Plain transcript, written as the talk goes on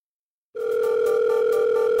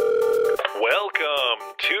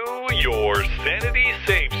Your sanity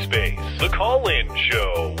safe space. The call-in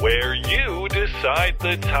show where you decide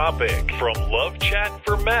the topic. From love chat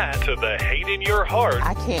for Matt to the hate in your heart.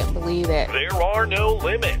 I can't believe it. There are no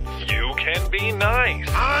limits. You can be nice.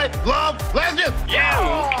 I love lesbians. You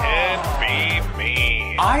can be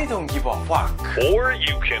mean. I don't give a fuck. Or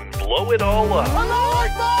you can blow it all up.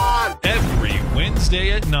 Every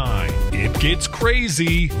Wednesday at 9, it gets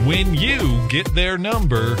crazy when you get their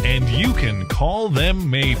number and you can call them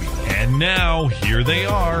maybe. And now, here they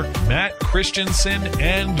are, Matt Christensen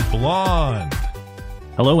and Blonde.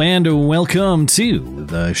 Hello and welcome to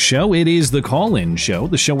the show. It is the call-in show,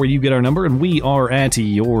 the show where you get our number and we are at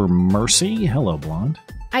your mercy. Hello, Blonde.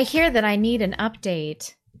 I hear that I need an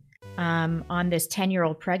update on this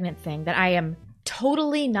 10-year-old pregnant thing that I am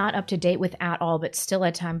totally not up to date with at all, but still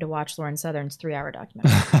had time to watch Lauren Southern's 3-hour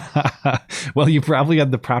documentary. Well, you probably had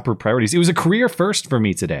the proper priorities. It was a career first for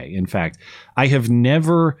me today. In fact, I've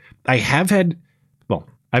never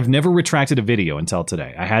retracted a video until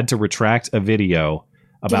today. I had to retract a video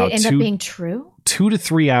about Did it end up being true? 2 to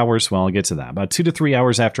 3 hours. Well, I'll get to that. About 2 to 3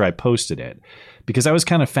 hours after I posted it, because I was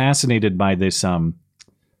kind of fascinated by this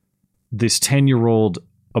 10-year-old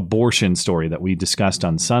abortion story that we discussed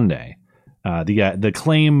on Sunday. The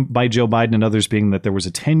claim by Joe Biden and others being that there was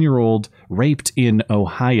a 10-year-old raped in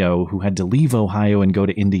Ohio who had to leave Ohio and go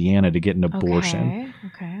to Indiana to get an abortion.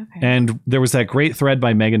 Okay. And there was that great thread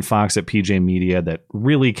by Megan Fox at PJ Media that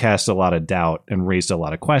really cast a lot of doubt and raised a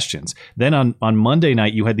lot of questions. Then on Monday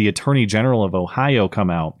night, you had the Attorney General of Ohio come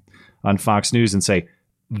out on Fox News and say,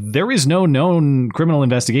 there is no known criminal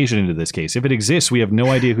investigation into this case. If it exists, we have no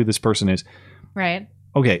idea who this person is. Right.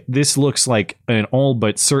 Okay, this looks like an all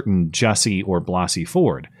but certain Jussie or Blasey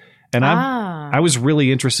Ford. And I was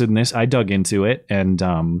really interested in this. I dug into it and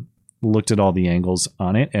looked at all the angles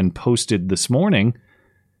on it and posted this morning.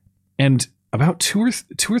 And about 2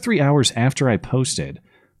 or 3 hours after I posted,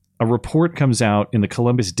 a report comes out in the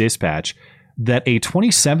Columbus Dispatch that a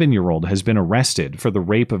 27-year-old has been arrested for the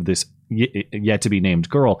rape of this yet to be named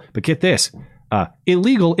girl. But get this,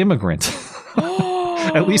 illegal immigrant.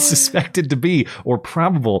 At least suspected to be, or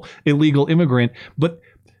probable illegal immigrant. But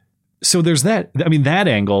so there's that. I mean, that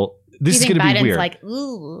angle. This is going to be weird. Like,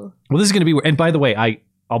 ooh. Well, this is going to be weird. And by the way,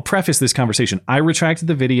 I'll preface this conversation. I retracted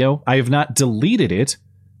the video. I have not deleted it.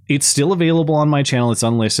 It's still available on my channel. It's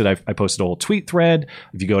unlisted. I posted a whole tweet thread.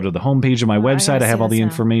 If you go to the homepage of my website, I have all the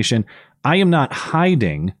information. I am not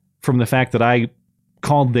hiding from the fact that I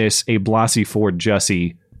called this a Blasey Ford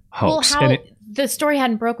Jussie hoax. Well, the story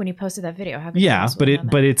hadn't broke when you posted that video.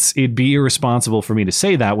 It'd be irresponsible for me to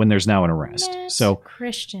say that when there's now an arrest. Matt So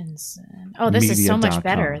Christensen. Oh, this is so much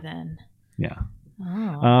better then. Yeah.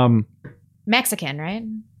 Oh. Mexican, right?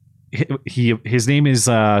 His name is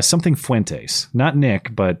something Fuentes, not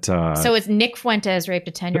Nick, but so it's Nick Fuentes raped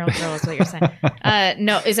a 10-year-old girl, is what you're saying.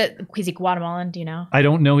 No, is he Guatemalan? Do you know? I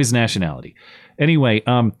don't know his nationality. Anyway,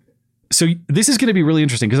 so this is going to be really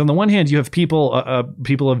interesting because on the one hand, you have people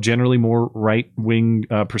of generally more right-wing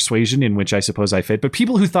persuasion, in which I suppose I fit, but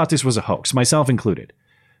people who thought this was a hoax, myself included,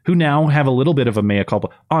 who now have a little bit of a mea culpa.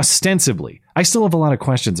 Ostensibly, I still have a lot of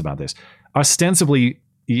questions about this. Ostensibly,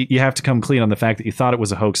 you have to come clean on the fact that you thought it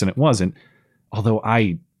was a hoax and it wasn't, although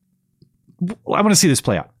I want to see this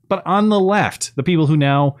play out. But on the left, the people who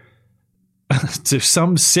now, to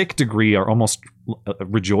some sick degree, are almost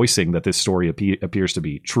rejoicing that this story appears to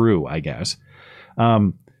be true, I guess.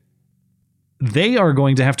 They are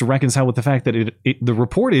going to have to reconcile with the fact that the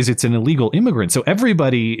report is it's an illegal immigrant. So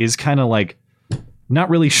everybody is kind of like not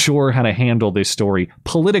really sure how to handle this story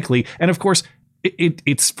politically. And of course,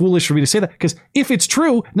 it's foolish for me to say that because if it's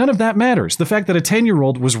true, none of that matters. The fact that a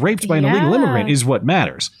 10-year-old was raped by an illegal immigrant is what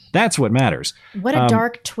matters. That's what matters. What a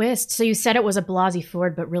dark twist. So you said it was a Blasey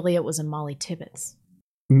Ford, but really it was a Molly Tibbetts.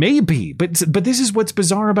 Maybe, but this is what's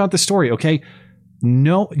bizarre about the story, okay?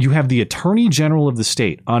 No, you have the Attorney General of the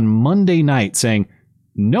state on Monday night saying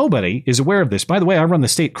nobody is aware of this. By the way, I run the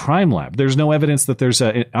state crime lab. There's no evidence that there's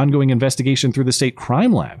an ongoing investigation through the state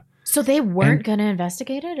crime lab. So they weren't going to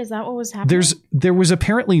investigate it? Is that what was happening? There was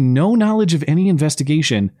apparently no knowledge of any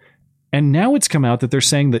investigation. And now it's come out that they're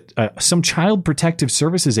saying that some Child Protective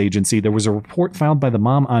Services agency, there was a report filed by the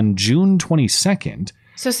mom on June 22nd.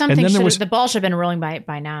 So the ball should have been rolling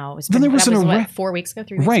by now. Then there was 4 weeks ago,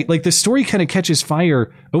 3 weeks right, ago? like the story kind of catches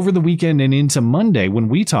fire over the weekend and into Monday when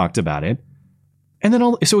we talked about it. And then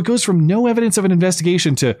so it goes from no evidence of an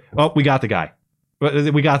investigation to, oh, we got the guy.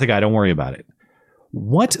 We got the guy. Don't worry about it.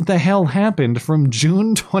 What the hell happened from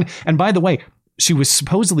June 20? And by the way, she was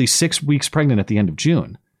supposedly 6 weeks pregnant at the end of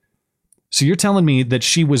June. So you're telling me that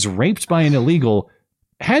she was raped by an illegal,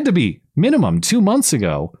 had to be minimum 2 months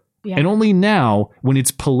ago, Yeah. And only now, when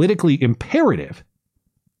it's politically imperative,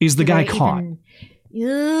 is the guy caught.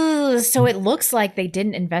 So it looks like they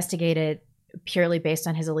didn't investigate it purely based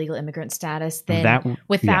on his illegal immigrant status. Then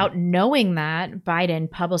without knowing that,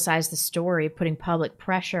 Biden publicized the story, putting public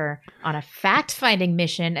pressure on a fact-finding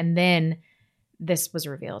mission, and then this was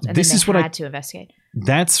revealed. And this then they had to investigate.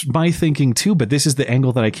 That's my thinking too, but this is the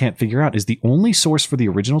angle that I can't figure out. Is the only source for the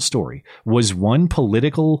original story was one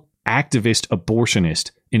political activist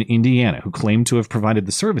abortionist in Indiana who claimed to have provided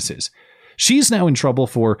the services. She's now in trouble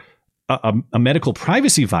for a medical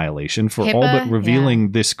privacy violation for HIPAA, all but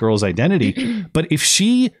revealing this girl's identity. But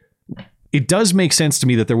it does make sense to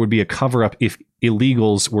me that there would be a cover up if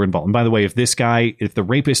illegals were involved. And by the way, if the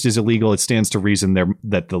rapist is illegal, it stands to reason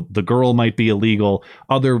that the girl might be illegal.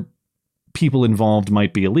 Other people involved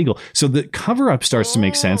might be illegal. So the cover up starts to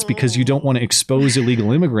make sense because you don't want to expose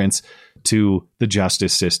illegal immigrants to the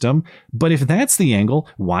justice system. But if that's the angle,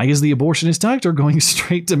 why is the abortionist doctor going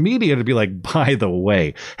straight to media to be like, by the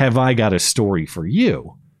way, have I got a story for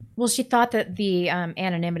you? Well, she thought that the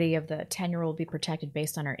anonymity of the 10-year-old be protected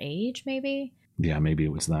based on her age, maybe? Yeah, maybe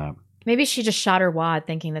it was that. Maybe she just shot her wad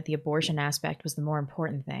thinking that the abortion aspect was the more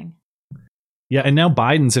important thing. Yeah, and now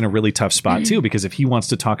Biden's in a really tough spot, too, because if he wants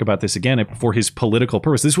to talk about this again for his political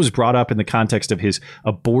purpose, this was brought up in the context of his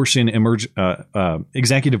abortion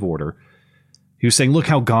executive order. He was saying, look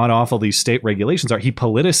how god-awful these state regulations are. He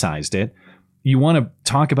politicized it. You want to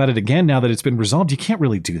talk about it again now that it's been resolved? You can't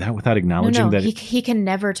really do that without acknowledging that. He can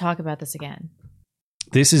never talk about this again.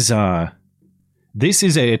 This is a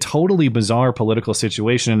totally bizarre political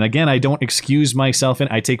situation. And again, I don't excuse myself, and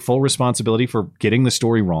I take full responsibility for getting the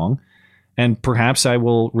story wrong. And perhaps I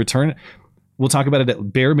will return. We'll talk about it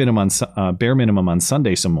at bare minimum on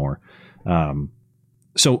Sunday some more.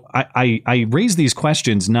 So I raise these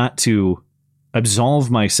questions not to absolve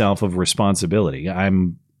myself of responsibility.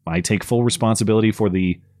 I take full responsibility for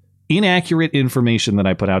the inaccurate information that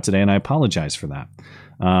I put out today, and I apologize for that.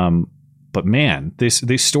 But man, this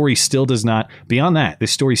story still does not. Beyond that,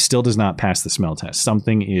 this story still does not pass the smell test.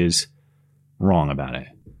 Something is wrong about it.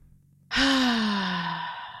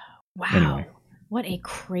 Wow. Anyway. What a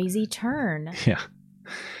crazy turn. Yeah.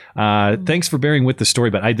 Thanks for bearing with the story,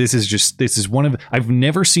 but this is one of, I've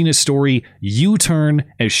never seen a story U-turn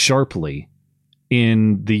as sharply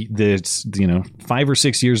in the 5 or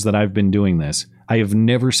 6 years that I've been doing this. I have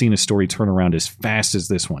never seen a story turn around as fast as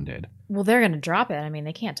this one did. Well, they're going to drop it. I mean,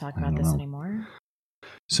 they can't talk about this anymore.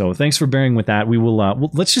 So thanks for bearing with that. We will.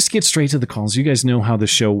 Let's just get straight to the calls. You guys know how the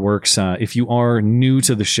show works. If you are new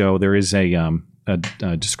to the show, there is a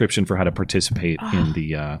description for how to participate in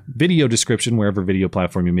the video description, wherever video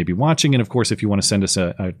platform you may be watching. And of course, if you want to send us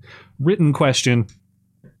a written question,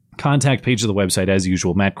 contact page of the website, as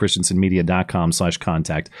usual,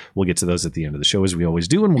 mattchristiansenmedia.com/contact. We'll get to those at the end of the show, as we always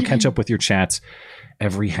do, and we'll catch up with your chats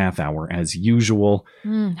every half hour as usual.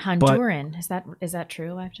 Honduran. Is that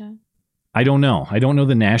true, Lifetime? I don't know. I don't know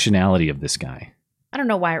the nationality of this guy. I don't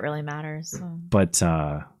know why it really matters. So. But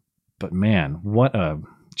man, what a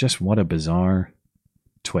bizarre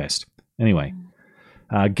twist. Anyway,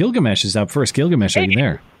 Gilgamesh is up first. Gilgamesh, are you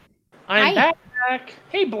there? I'm back.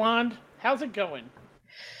 Hey, Blonde. How's it going?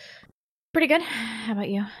 Pretty good. How about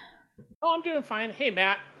you? Oh, I'm doing fine. Hey,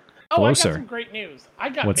 Matt. Hello, I got sir. some great news. I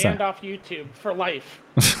got What's banned that? off YouTube for life.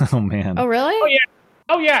 Oh, man. Oh, really?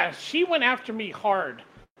 Oh, yeah. She went after me hard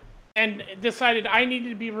and decided I needed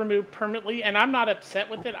to be removed permanently, and I'm not upset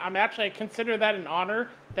with it. I consider that an honor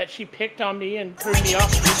that she picked on me and threw me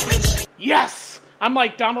off YouTube. Yes! I'm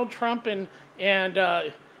like Donald Trump and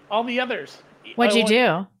all the others. What'd you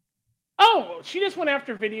do? Oh, she just went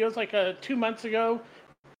after videos like 2 months ago.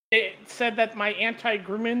 It said that my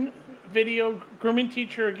anti-grooming grooming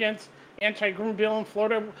teacher against anti-grooming bill in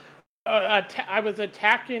Florida, I was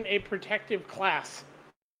attacking a protective class.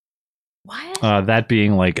 What? That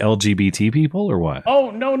being like LGBT people or what?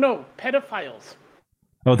 Oh, no, pedophiles.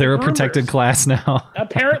 Oh, they're a protected class now?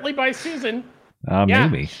 Apparently by Susan.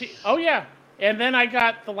 Maybe. Yeah. And then I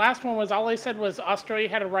got, the last one was, all I said was Australia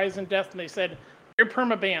had a rise in death, and they said, you're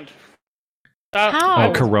permabanned.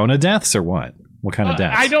 How? Corona deaths or what? What kind of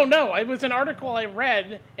deaths? I don't know. It was an article I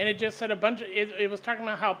read, and it just said it was talking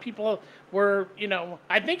about how people were,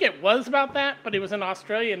 I think it was about that, but it was in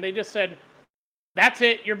Australia, and they just said, that's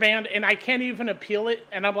it, you're banned, and I can't even appeal it,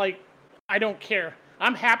 and I'm like, I don't care.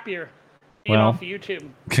 I'm happier being off of YouTube.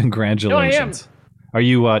 Congratulations. No, I am. Are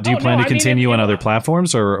you, do you plan to continue on other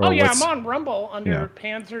platforms, or yeah, what's... I'm on Rumble under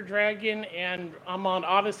Panzer Dragon, and I'm on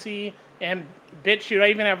Odyssey, and BitChute. I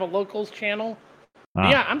even have a locals channel.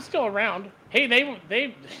 Yeah, I'm still around. Hey,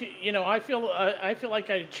 they, I feel like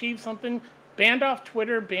I achieved something. Banned off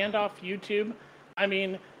Twitter, banned off YouTube. I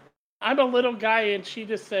mean, I'm a little guy, and she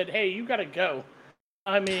just said, "Hey, you got to go."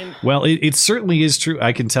 I mean, well, it certainly is true.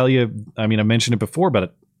 I can tell you. I mean, I mentioned it before,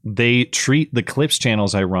 but they treat the clips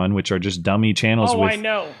channels I run, which are just dummy channels. I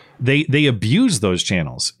know. They abuse those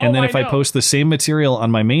channels, and then if I post the same material on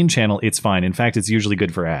my main channel, it's fine. In fact, it's usually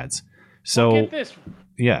good for ads. So well, get this.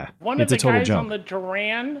 Yeah, one of the guys on the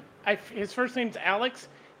Duran, his first name's Alex.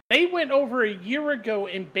 They went over a year ago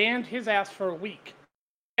and banned his ass for a week.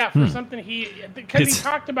 Yeah, for something because he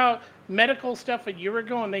talked about medical stuff a year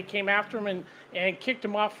ago, and they came after him and kicked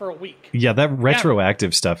him off for a week. Yeah, that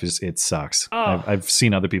retroactive stuff it sucks. Oh. I've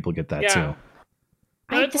seen other people get that too.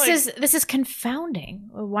 This is confounding.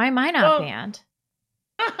 Why am I not banned?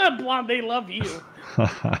 Blonde, they love you.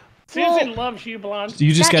 Susan loves you, Blonde.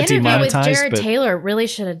 You just got demonetized. With Jared Taylor really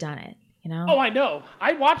should have done it. You know? Oh, I know.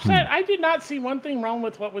 I watched that. I did not see one thing wrong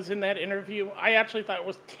with what was in that interview. I actually thought it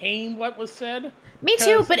was tame what was said. Me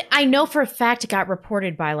too, but I know for a fact it got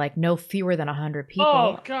reported by like no fewer than 100 people.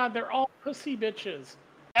 Oh God, they're all pussy bitches.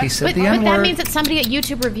 He said but that means that somebody at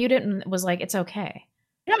YouTube reviewed it and was like, it's okay.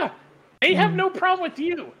 Yeah, they have no problem with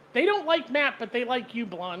you. They don't like Matt, but they like you,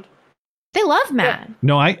 Blonde. They love Matt. Yeah.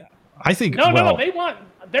 No, I think no.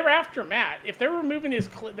 They're after Matt. If they're removing his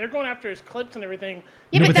they're going after his clips and everything.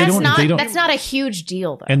 Yeah, but that's not a huge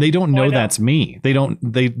deal though. And they don't know that's me.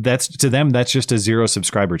 That's to them that's just a 0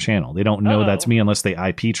 subscriber channel. They don't know that's me unless they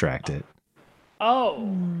IP tracked it. Oh.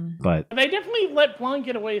 But they definitely let Blonde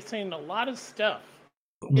get away saying a lot of stuff.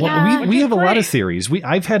 Well, we have a lot of theories.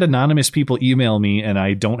 I've had anonymous people email me, and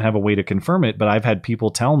I don't have a way to confirm it, but I've had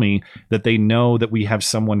people tell me that they know that we have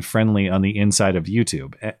someone friendly on the inside of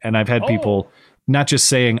YouTube. And I've had people not just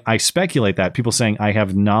saying, I speculate that, people saying, I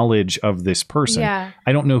have knowledge of this person. Yeah.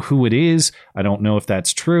 I don't know who it is. I don't know if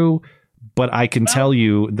that's true, but I can tell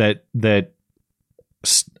you that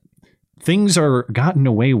things are gotten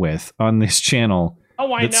away with on this channel.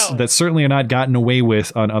 Oh, I know. That certainly are not gotten away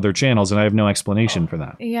with on other channels, and I have no explanation for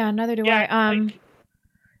that. Yeah, neither do I.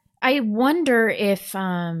 I wonder if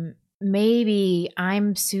maybe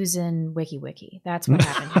I'm Susan WikiWiki. That's what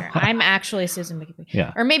happened here. I'm actually Susan WikiWiki.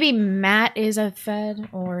 Yeah. Or maybe Matt is a Fed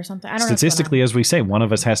or something. I don't know. Statistically, as we say, one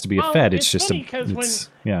of us has to be a Fed. It's just I've noticed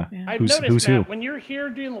that when you're here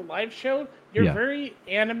doing the live show, you're very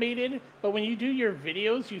animated, but when you do your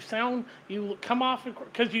videos, you come off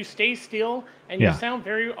because you stay still and you sound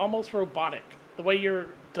very almost robotic. The way you're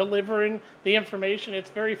delivering the information, it's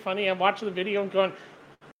very funny. I'm watching the video and going,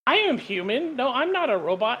 I am human. No, I'm not a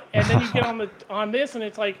robot. And then you get on this, and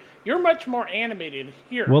it's like you're much more animated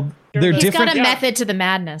here. Well, they're He's different. He's got a method to the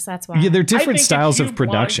madness. That's why. Yeah, they're different styles of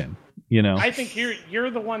production. You know, I think you're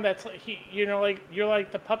the one that's you're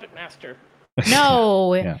like the puppet master.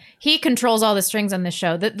 No, he controls all the strings on the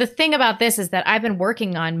show. The thing about this is that I've been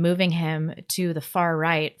working on moving him to the far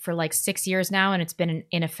right for like 6 years now, and it's been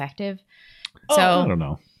ineffective. So I don't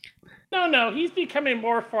know. No, he's becoming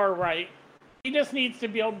more far right. He just needs to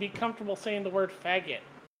be able to be comfortable saying the word faggot.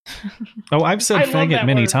 Oh, I've said faggot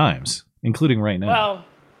many times, including right now. Well,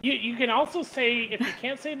 you can also say, if you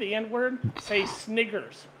can't say the N-word, say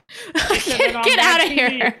sniggers. Get out of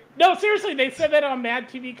here. No, seriously, they said that on Mad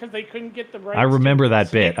TV because they couldn't get the rights. I remember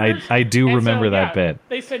that bit. I do remember that bit.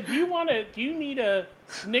 They said, do you need a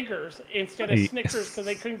Sniggers instead of Snickers because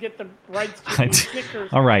they couldn't get the rights to do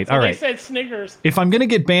Snickers. All right. They said Sniggers. If I'm going to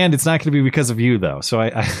get banned, it's not going to be because of you, though. So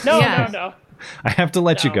No. I have to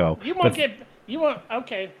let you go. You won't get. You won't.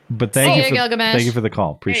 Okay. But thank you for the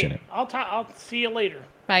call. Appreciate it. I'll see you later.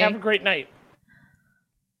 Bye. Have a great night.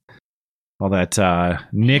 All that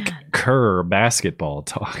Nick Kerr basketball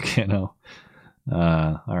talk, you know.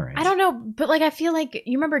 All right. I don't know, but like I feel like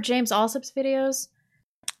you remember James Allsup's videos.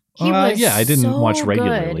 I didn't watch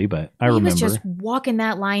regularly, but I remember. He was just walking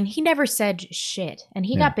that line. He never said shit, and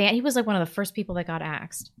he got banned. He was like one of the first people that got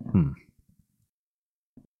axed.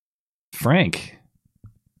 Frank,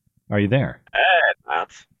 are you there? Hey,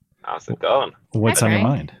 Matt. How's it going? What's on your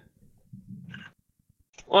mind?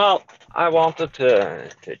 Well, I wanted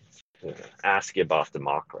to ask you about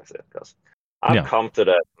democracy because I've come to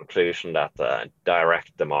the conclusion that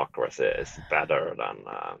direct democracy is better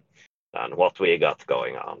than what we got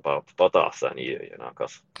going on, both us and you know,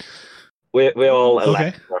 because we all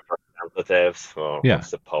elect representatives who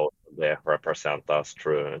supposedly represent us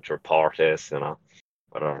through parties, you know,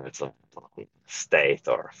 whether it's a state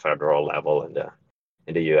or federal level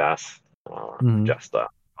in the US or just a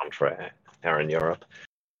country here in Europe.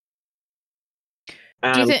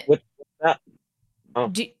 And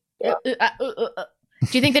do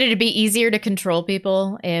you think that it'd be easier to control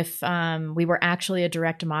people if we were actually a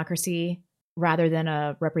direct democracy rather than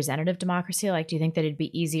a representative democracy? Like, do you think that it'd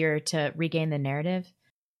be easier to regain the narrative?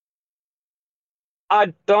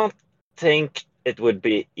 I don't think it would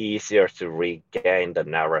be easier to regain the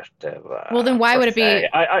narrative. Well, then why would it be?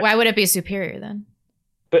 Why would it be superior then?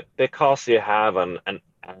 But because you have an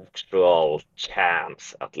actual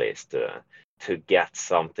chance, at least, to get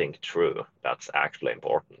something true that's actually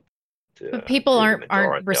important. But people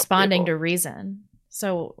aren't responding to reason,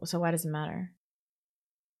 so why does it matter?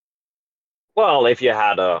 Well, if you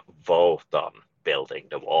had a vote on building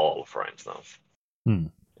the wall, for instance,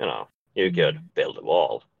 you could build a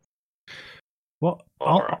wall. Well,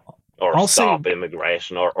 or stop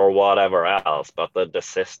immigration or whatever else. But the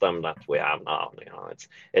system that we have now,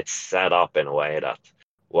 it's set up in a way that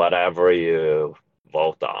whatever you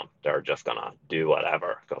vote on, they're just gonna do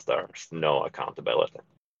whatever because there's no accountability.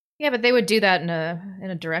 Yeah, but they would do that in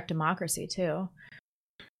a direct democracy too.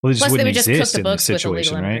 Well, they just wouldn't exist in this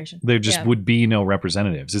situation, right? There just would be no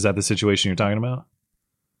representatives. Is that the situation you're talking about?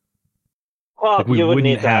 Well, you would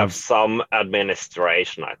need to have some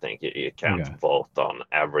administration, I think. You can't vote on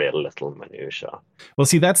every little minutia. Well,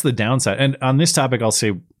 see, that's the downside. And on this topic, I'll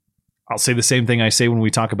say the same thing I say when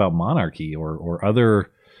we talk about monarchy or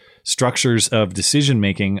other structures of decision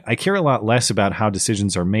making. I care a lot less about how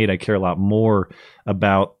decisions are made. I care a lot more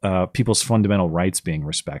about people's fundamental rights being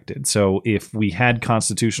respected. So if we had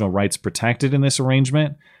constitutional rights protected in this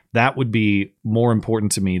arrangement, that would be more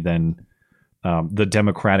important to me than the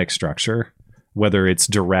democratic structure, whether it's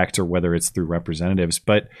direct or whether it's through representatives.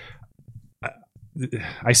 But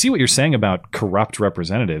I see what you're saying about corrupt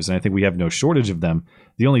representatives, and I think we have no shortage of them.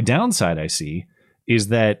 The only downside I see is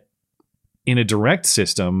that in a direct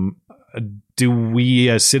system, do we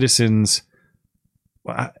as citizens,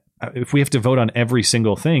 if we have to vote on every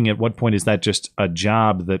single thing, at what point is that just a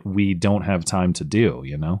job that we don't have time to do,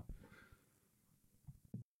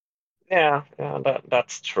 Yeah,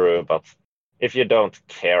 that's true. But if you don't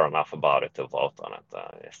care enough about it to vote on it,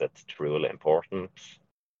 is it truly important?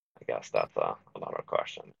 I guess that's another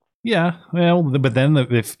question. Yeah, well, but then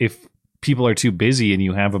if people are too busy and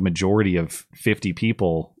you have a majority of 50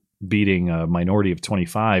 people beating a minority of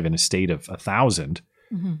 25 in a state of 1,000,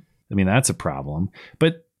 I mean, that's a problem.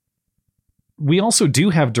 But we also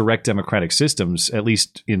do have direct democratic systems, at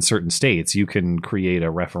least in certain states. You can create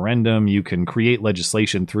a referendum. You can create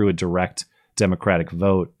legislation through a direct democratic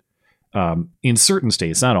vote in certain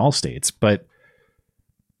states, not all states. But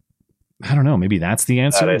I don't know. Maybe that's the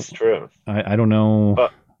answer. That is true. I don't know.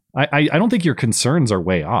 But I don't think your concerns are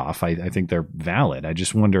way off. I think they're valid. I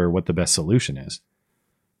just wonder what the best solution is.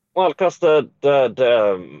 Well, because the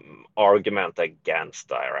argument against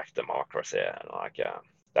direct democracy,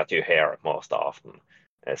 that you hear most often,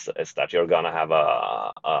 is that you're gonna have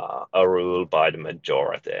a rule by the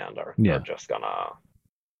majority, and they're just gonna,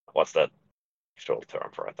 what's the actual term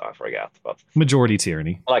for it? I forget, but majority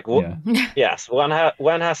tyranny. Yes. When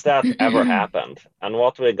has that ever happened? And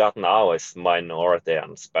what we got now is minority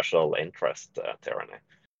and special interest tyranny,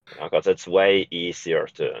 because it's way easier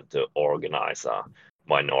to organize a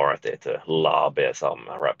minority to lobby some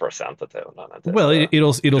representative than it is. Well,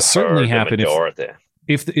 it'll certainly happen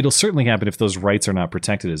it'll certainly happen if those rights are not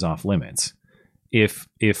protected as off limits. If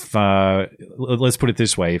let's put it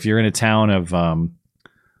this way, if you're in a town of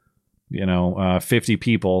 50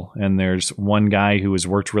 people and there's one guy who has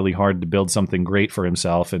worked really hard to build something great for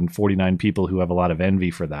himself and 49 people who have a lot of envy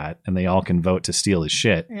for that, and they all can vote to steal his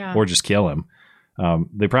shit or just kill him,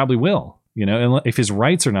 they probably will. And if his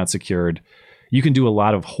rights are not secured, you can do a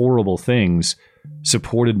lot of horrible things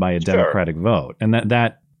supported by a democratic vote. And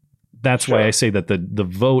that's why I say that the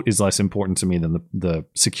vote is less important to me than the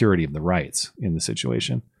security of the rights in the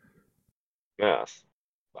situation. Yes.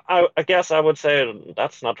 I guess I would say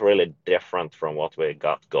that's not really different from what we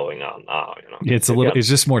got going on now. It's it's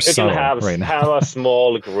just more subtle right now. Have a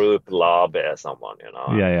small group lobby someone,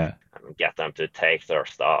 and get them to take their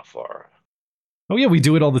stuff or. Oh yeah, we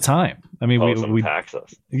do it all the time. I mean, we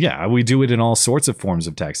taxes. Yeah, we do it in all sorts of forms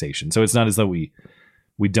of taxation. So it's not as though we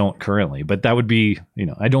don't currently, but that would be,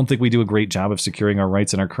 I don't think we do a great job of securing our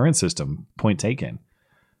rights in our current system. Point taken.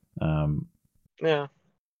 Yeah.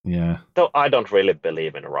 Yeah. Though I don't really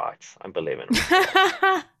believe in rights. I believe in.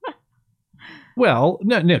 Well,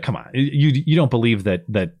 no, come on. You don't believe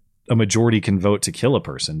that a majority can vote to kill a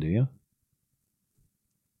person, do you?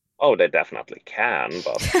 Oh, they definitely can,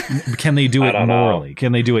 but can they do it morally?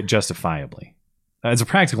 Can they do it justifiably? As a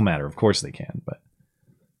practical matter, of course they can, but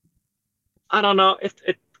I don't know.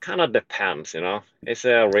 It kind of depends, Is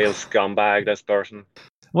a real scumbag, this person?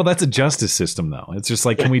 Well, that's a justice system, though. It's just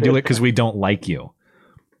like, can we do it because we don't like you?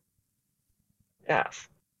 Yes.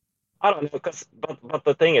 I don't know, but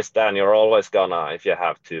the thing is, Dan, you're always gonna, if you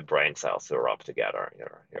have two brain cells who rub together,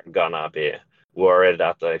 you're gonna be worried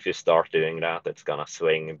that if you start doing that, it's gonna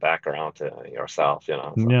swing back around to yourself.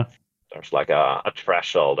 So yeah. There's like a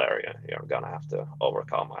threshold there you're gonna have to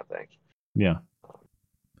overcome, I think. Yeah.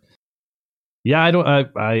 Yeah, I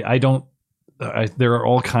don't. There are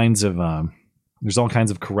all kinds of there's all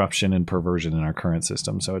kinds of corruption and perversion in our current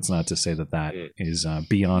system. So it's not to say that is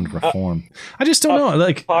beyond reform. I just don't know.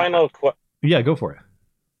 Like yeah, go for it.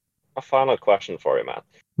 A final question for you, Matt.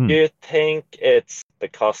 Do you think it's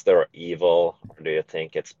because they're evil, or do you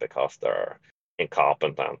think it's because they're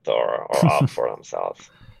incompetent or out for themselves?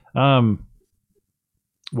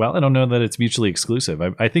 Well, I don't know that it's mutually exclusive.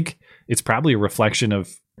 I think it's probably a reflection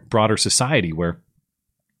of broader society where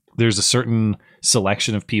there's a certain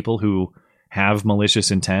selection of people who have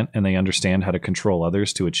malicious intent and they understand how to control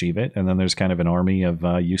others to achieve it. And then there's kind of an army of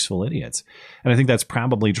useful idiots. And I think that's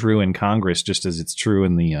probably true in Congress, just as it's true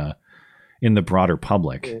in the broader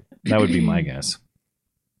public. That would be my guess.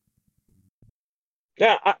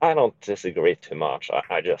 Yeah, I don't disagree too much.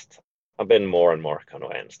 I've been more and more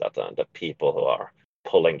convinced that the people who are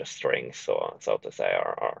pulling the strings, so to say,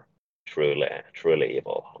 are truly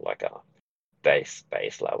evil, like a base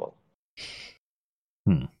level.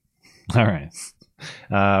 All right.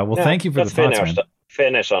 Well, thank you for the thoughts, man.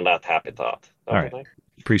 Finish on that happy thought. All right.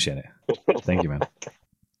 Appreciate it. Thank you, man.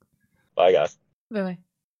 Bye, guys.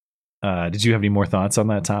 Bye-bye. Did you have any more thoughts on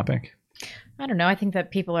that topic? I don't know. I think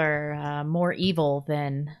that people are more evil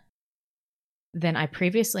than I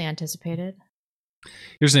previously anticipated.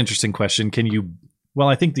 Here's an interesting question. Well,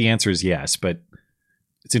 I think the answer is yes, but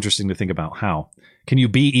it's interesting to think about how. Can you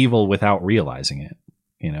be evil without realizing it?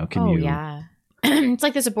 Yeah. It's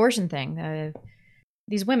like this abortion thing.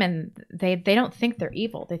 These women, they don't think they're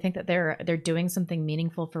evil. They think that they're doing something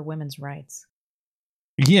meaningful for women's rights.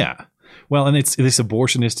 Yeah. Well, and it's this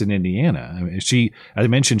abortionist in Indiana. I mean, as I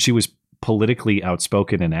mentioned, she was politically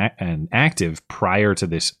outspoken and active prior to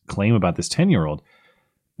this claim about this 10-year-old.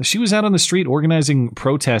 She was out on the street organizing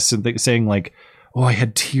protests and saying like, "Oh, I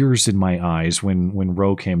had tears in my eyes when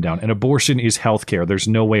Roe came down. And abortion is healthcare. There's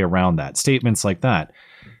no way around that." Statements like that.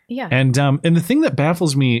 Yeah. And the thing that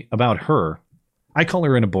baffles me about her, I call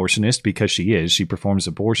her an abortionist because she is. She performs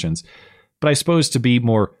abortions. But I suppose to be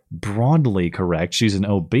more broadly correct, she's an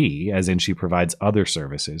OB, as in she provides other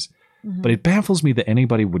services. Mm-hmm. But it baffles me that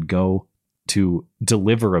anybody would go to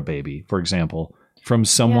deliver a baby, for example, from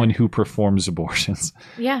someone who performs abortions.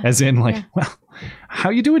 Yeah. As in like, well, how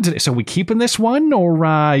you doing today? So we keeping this one, or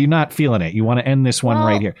you're not feeling it? You want to end this one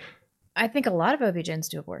right here? I think a lot of OB-GYNs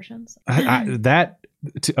do abortions. I'm not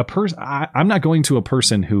going to a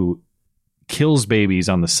person who kills babies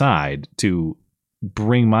on the side to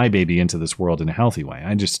bring my baby into this world in a healthy way.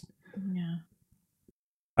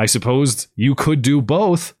 I suppose you could do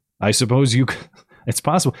both. I suppose it's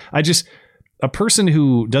possible. A person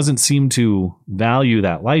who doesn't seem to value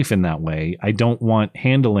that life in that way, I don't want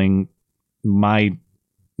handling my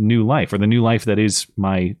new life or the new life that is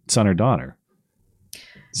my son or daughter.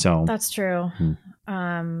 So that's true.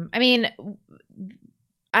 I mean,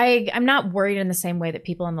 I'm not worried in the same way that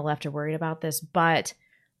people on the left are worried about this, but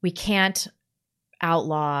we can't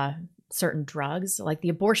outlaw certain drugs. Like the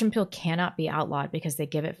abortion pill cannot be outlawed because they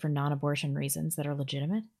give it for non-abortion reasons that are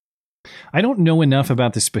legitimate. I don't know enough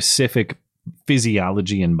about the specific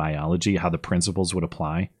physiology and biology, how the principles would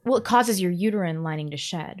apply. Well, it causes your uterine lining to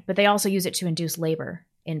shed, but they also use it to induce labor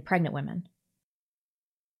in pregnant women.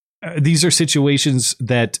 These are situations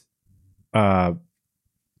that,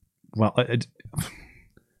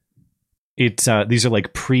 these are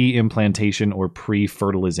like pre-implantation or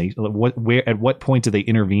pre-fertilization. At what point do they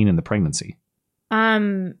intervene in the pregnancy?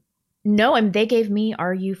 No, they gave me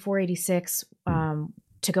RU486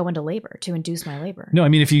 to go into labor, to induce my labor. No, I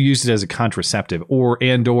mean if you used it as a contraceptive or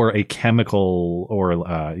a chemical or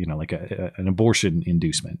like an abortion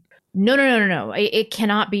inducement. No. It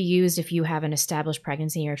cannot be used if you have an established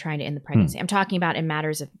pregnancy and you're trying to end the pregnancy. I'm talking about in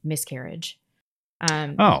matters of miscarriage.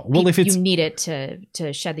 If it's you need it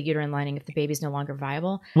to shed the uterine lining if the baby's no longer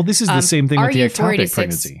viable. Well, this is the same thing with the ectopic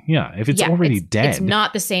pregnancy. Yeah, if it's already dead, it's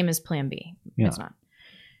not the same as Plan B. Yeah. It's not.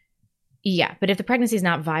 Yeah, but if the pregnancy is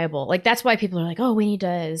not viable, like that's why people are like, "Oh, we need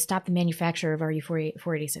to stop the manufacture of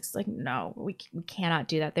RU486." It's like, no, we cannot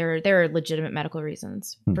do that. There are legitimate medical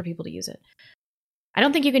reasons for people to use it. I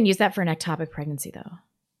don't think you can use that for an ectopic pregnancy, though.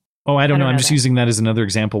 Oh, I don't know. I'm just using that as another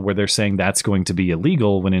example where they're saying that's going to be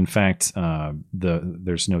illegal when in fact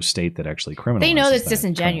there's no state that actually criminalizes. They know that's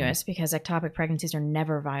disingenuous because ectopic pregnancies are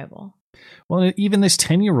never viable. Well, even this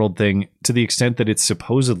 10-year-old thing, to the extent that it's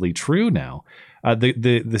supposedly true now,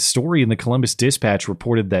 the story in the Columbus Dispatch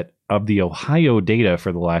reported that of the Ohio data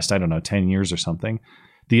for the last, 10 years or something,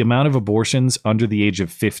 the amount of abortions under the age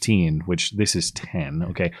of 15, which this is 10,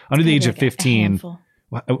 okay, under the age of 15,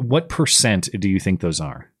 what percent do you think those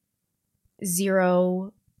are?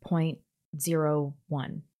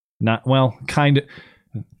 0.01. Not, well, kind of.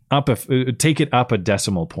 Take it up a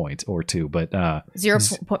decimal point or two, but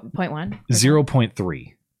 0.1,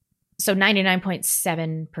 0.3. So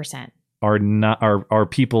 99.7% are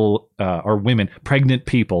people, are women, pregnant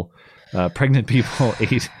people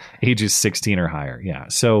ages 16 or higher. Yeah.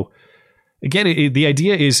 So again, the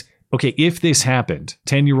idea is, okay, if this happened,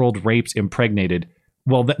 10-year-old raped, impregnated,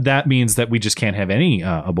 well, that means that we just can't have any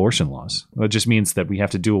abortion laws. It just means that we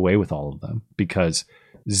have to do away with all of them because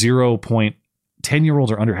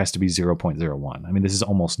 10-year-olds or under has to be 0.01. I mean, this is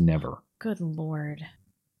almost never. Good Lord.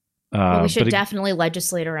 Well, we should definitely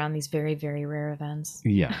legislate around these very, very rare events.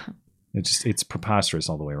 Yeah. It's preposterous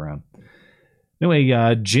all the way around. Anyway,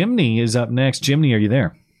 Jimny is up next. Jimny, are you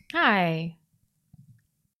there? Hi.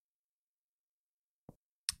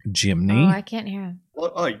 Jimny? Oh, I can't hear him.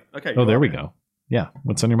 Oh, okay. Oh, there we go. Yeah.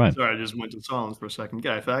 What's on your mind? Sorry, I just went to silence for a second.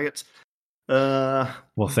 G'day, faggots.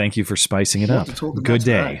 Well, thank you for spicing it up. Good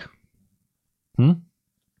day.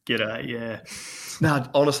 G'day, yeah. Now,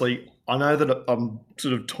 honestly, I know that I'm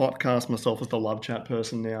sort of typecast myself as the love chat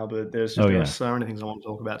person now, but there are so many things I want to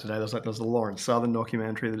talk about today. There's the Lauren Southern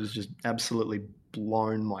documentary that has just absolutely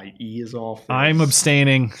blown my ears off. I'm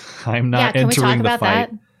abstaining. I'm not entering the fight.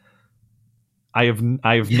 That? I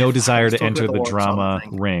have no desire to enter the drama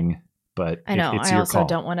ring, but I know. It's I your also call.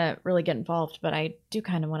 don't want to really get involved, but I do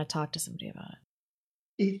kind of want to talk to somebody about it.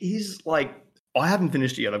 It is like, I haven't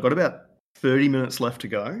finished it yet. I've got about 30 minutes left to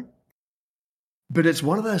go. But it's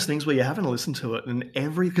one of those things where you haven't listened to it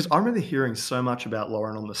because I remember hearing so much about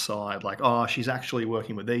Lauren on the side, like, oh, she's actually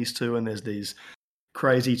working with these two and there's these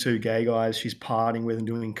crazy two gay guys she's partying with and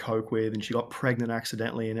doing coke with and she got pregnant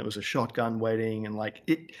accidentally and it was a shotgun wedding and like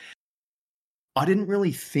it. I didn't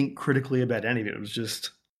really think critically about any of it. It was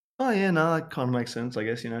just, oh yeah, no, that kind of makes sense, I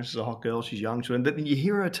guess, she's a hot girl, she's young too. And then you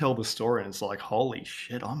hear her tell the story and it's like, holy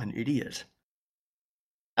shit, I'm an idiot.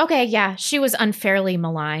 Okay, yeah, she was unfairly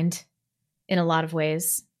maligned in a lot of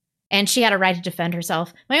ways. And she had a right to defend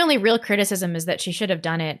herself. My only real criticism is that she should have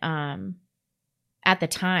done it at the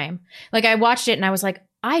time. Like, I watched it and I was like,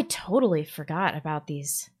 I totally forgot about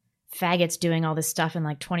these faggots doing all this stuff in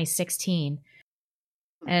like 2016.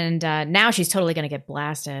 And now she's totally going to get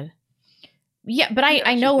blasted. Yeah, but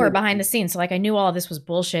I know her behind the scenes. So like I knew all of this was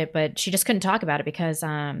bullshit, but she just couldn't talk about it because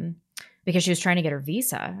she was trying to get her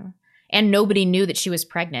visa. And nobody knew that she was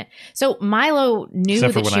pregnant. So Milo knew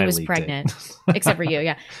that she was pregnant. Except for you,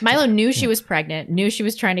 yeah. Milo knew she was pregnant, knew she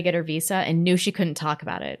was trying to get her visa, and knew she couldn't talk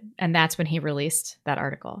about it. And that's when he released that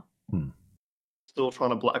article. Still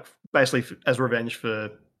trying to basically as revenge for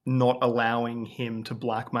not allowing him to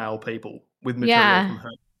blackmail people with material from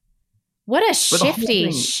her. What a shifty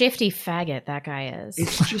faggot that guy is.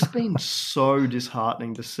 It's just been so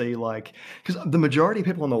disheartening to see, like, because the majority of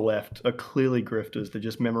people on the left are clearly grifters that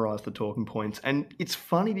just memorize the talking points. And it's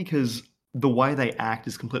funny because the way they act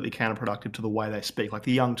is completely counterproductive to the way they speak. Like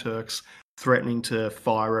the Young Turks threatening to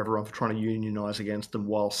fire everyone for trying to unionize against them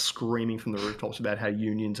while screaming from the rooftops about how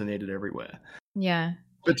unions are needed everywhere. Yeah.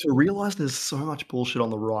 But to realize there's so much bullshit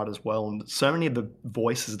on the right as well, and so many of the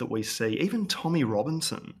voices that we see, even Tommy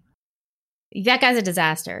Robinson. That guy's a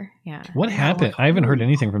disaster. Yeah. What happened? I haven't heard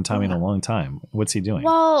anything from Tommy in a long time. What's he doing?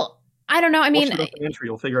 Well, I don't know. I mean, watch the documentary,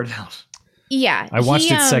 you'll figure it out. Yeah. I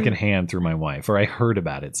watched it secondhand through my wife, or I heard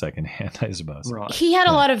about it secondhand, I suppose. Right. He had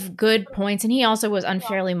a lot of good points, and he also was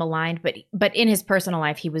unfairly maligned, but in his personal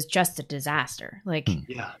life, he was just a disaster. Like,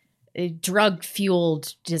 a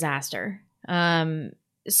drug-fueled disaster.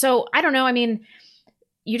 So, I don't know. I mean,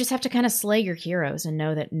 you just have to kind of slay your heroes and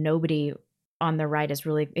know that nobody on the right is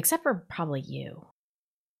really, except for probably you,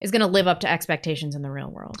 is going to live up to expectations in the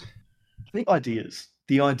real world. The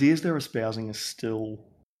ideas they're espousing are still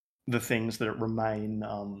the things that remain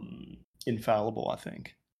infallible, I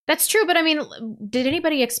think. That's true, but I mean, did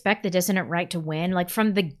anybody expect the dissident right to win? Like,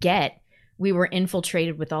 from the get, we were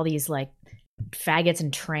infiltrated with all these, like, faggots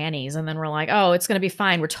and trannies, and then we're like, oh, it's going to be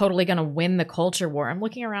fine. We're totally going to win the culture war. I'm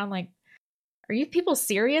looking around like, are you people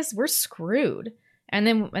serious? We're screwed. And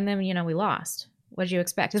then we lost. What did you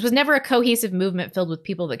expect? This was never a cohesive movement filled with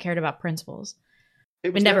people that cared about principles.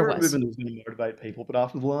 It never was. A movement that was going to motivate people, but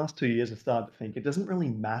after the last 2 years, I started to think it doesn't really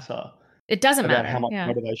matter. It doesn't matter how much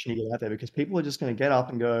motivation you get out there, because people are just going to get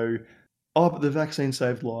up and go, oh, but the vaccine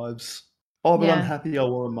saved lives. Oh, but I'm happy I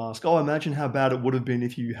wore a mask. Oh, imagine how bad it would have been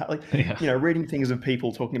if you had, reading things of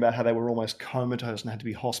people talking about how they were almost comatose and had to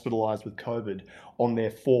be hospitalized with COVID on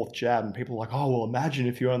their 4th jab. And people are like, oh, well, imagine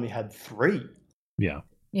if you only had 3. Yeah.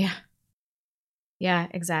 Yeah. Yeah,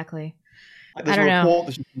 exactly. There's a report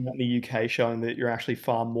that's in the UK showing that you're actually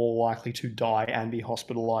far more likely to die and be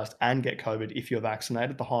hospitalized and get COVID if you're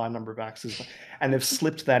vaccinated, the higher number of vaccines. And they've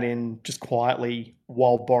slipped that in just quietly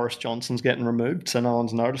while Boris Johnson's getting removed, so no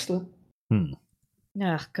one's noticed it.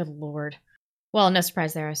 Oh, good Lord. Well, no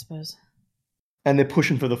surprise there, I suppose. And they're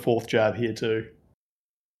pushing for the 4th jab here too.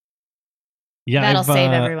 Yeah, that'll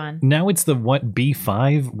save everyone. Now it's the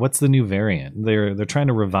B5? What's the new variant? They're trying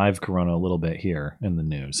to revive Corona a little bit here in the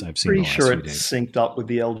news. I've seen. Pretty sure it's synced up with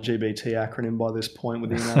the LGBT acronym by this point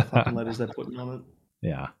with the amount of fucking letters they're putting on it.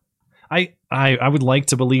 Yeah, I would like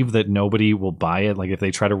to believe that nobody will buy it. Like if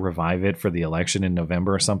they try to revive it for the election in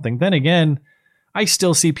November or something. Then again, I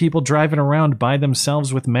still see people driving around by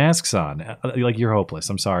themselves with masks on. Like you're hopeless.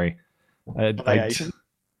 I'm sorry.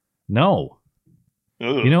 No.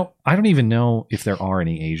 Ugh. You know, I don't even know if there are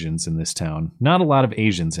any Asians in this town. Not a lot of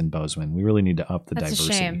Asians in Bozeman. We really need to up the diversity.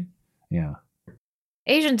 That's a shame. Yeah.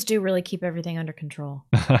 Asians do really keep everything under control.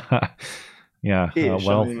 Yeah.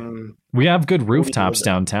 We have good rooftops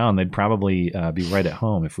downtown. They'd probably be right at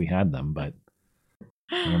home if we had them, but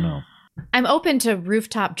I don't know. I'm open to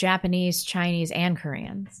rooftop Japanese, Chinese, and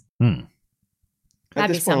Koreans. At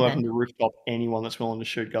this point, I'm open to rooftop anyone that's willing to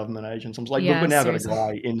shoot government agents. I'm like, look, we've now got a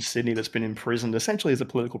guy in Sydney that's been imprisoned essentially as a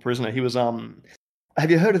political prisoner. He was, have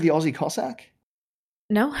you heard of the Aussie Cossack?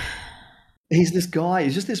 No. He's this guy,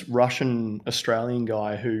 he's just this Russian-Australian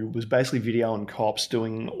guy who was basically videoing cops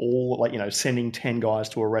doing all, like, you know, sending 10 guys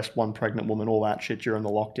to arrest one pregnant woman, all that shit during the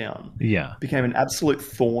lockdown. Yeah. Became an absolute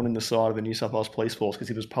thorn in the side of the New South Wales Police Force because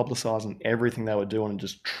he was publicising everything they were doing and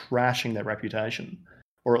just trashing their reputation.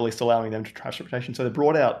 Or at least allowing them to trash reputation. So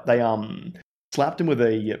they slapped him with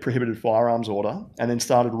a prohibited firearms order and then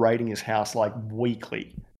started raiding his house like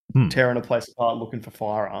weekly, tearing the place apart looking for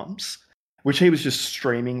firearms, which he was just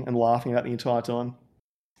streaming and laughing about the entire time.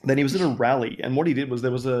 Then he was at a rally, and what he did was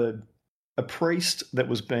there was a priest that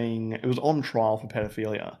was on trial for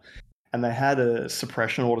pedophilia, and they had a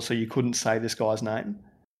suppression order so you couldn't say this guy's name,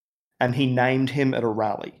 and he named him at a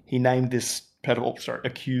rally. He named this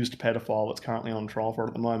accused pedophile that's currently on trial for it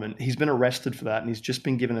at the moment. He's been arrested for that, and he's just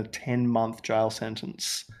been given a 10-month jail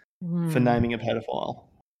sentence for naming a pedophile.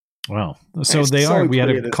 Wow. So they are. We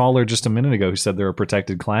had a caller just a minute ago who said they're a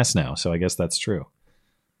protected class now, so I guess that's true.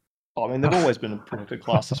 I mean, they've always been a protected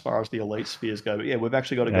class as far as the elite spheres go, but yeah, we've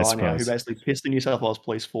actually got a guy now who basically pissed the New South Wales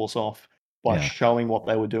Police Force off by showing what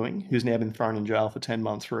they were doing, who's now been thrown in jail for 10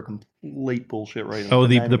 months for a complete bullshit reason. Oh,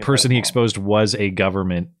 the person he exposed was a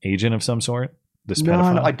government agent of some sort? This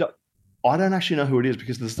pedophile? No, I don't actually know who it is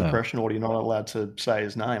because there's a suppression order. You're not allowed to say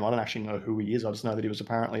his name. I don't actually know who he is. I just know that he was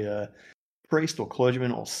apparently a priest or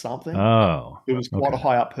clergyman or something. Oh. He was quite a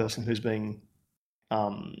high-up person who's being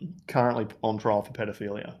currently on trial for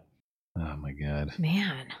pedophilia. Oh, my God.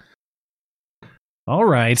 Man. All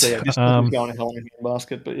right. So yeah, just going to hell in a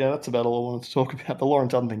basket. But yeah, that's about all I wanted to talk about. The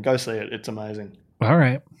Lawrence Dutton thing, go see it. It's amazing. All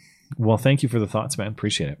right. Well, thank you for the thoughts, man.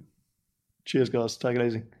 Appreciate it. Cheers, guys. Take it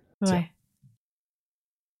easy. Bye.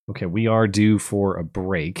 Okay, we are due for a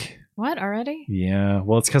break. What, already? Yeah.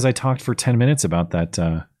 Well, it's because I talked for 10 minutes about that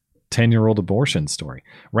 10-year-old abortion story.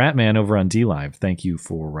 Ratman over on DLive, thank you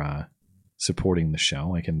for supporting the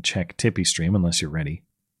show. I can check Tippy Stream unless you're ready.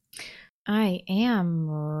 I am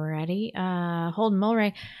ready. Holden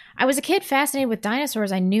Mulray. I was a kid fascinated with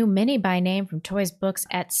dinosaurs. I knew many by name from toys, books,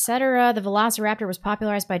 etc. The Velociraptor was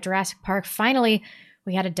popularized by Jurassic Park. Finally,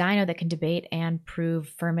 we had a dino that can debate and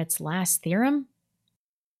prove Fermat's last theorem.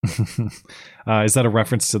 Is that a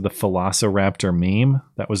reference to the Velociraptor meme?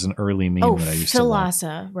 That was an early meme that I used to love.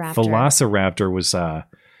 Velociraptor was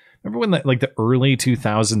remember when the early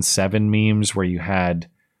 2007 memes where you had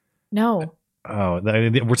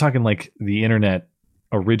we're talking like the internet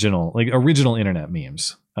original internet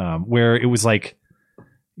memes where it was like,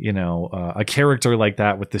 you know, a character like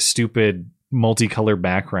that with the stupid multicolor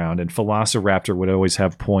background, and Velociraptor would always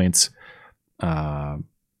have points,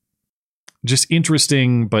 just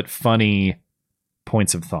interesting but funny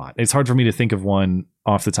points of thought. It's hard for me to think of one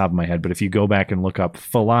off the top of my head, but if you go back and look up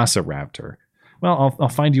Velociraptor, well, I'll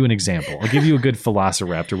find you an example. I'll give you a good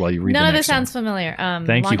Velociraptor while you read. None the of next this sounds one. familiar.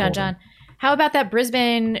 Thank you, John. How about that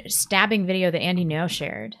Brisbane stabbing video that Andy No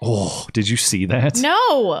shared? Oh, did you see that?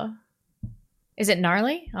 No. Is it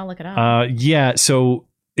gnarly? I'll look it up. Yeah. So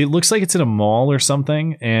it looks like it's in a mall or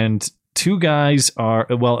something, and two guys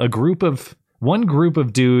one group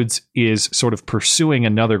of dudes is sort of pursuing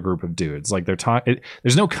another group of dudes. Like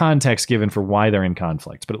there's no context given for why they're in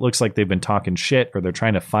conflict, but it looks like they've been talking shit or they're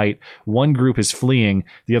trying to fight. One group is fleeing,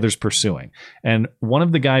 the other's pursuing. And one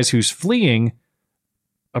of the guys who's fleeing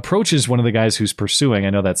approaches one of the guys who's pursuing. I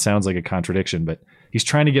know that sounds like a contradiction, but he's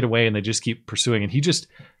trying to get away and they just keep pursuing. And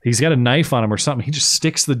he's got a knife on him or something. He just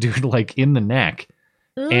sticks the dude like in the neck.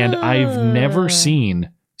 Ugh. And I've never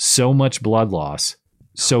seen so much blood loss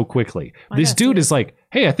so quickly. This dude is like,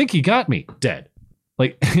 hey, I think he got me, dead.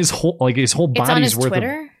 Like his whole body's on his worth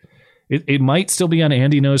Twitter? It might still be on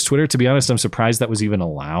Andy No's Twitter. To be honest, I'm surprised that was even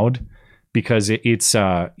allowed, because it's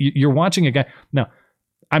you're watching a guy. Now,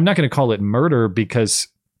 I'm not going to call it murder, because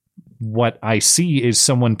what I see is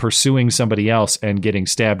someone pursuing somebody else and getting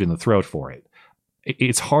stabbed in the throat for it.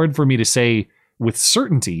 It's hard for me to say with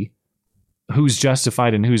certainty who's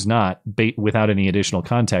justified and who's not without any additional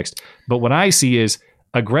context. But what I see is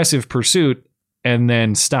aggressive pursuit and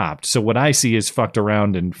then stopped. So what I see is fucked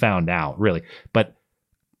around and found out, really. But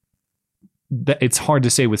it's hard to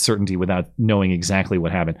say with certainty without knowing exactly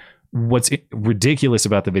what happened. What's ridiculous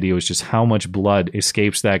about the video is just how much blood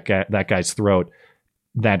escapes that guy's throat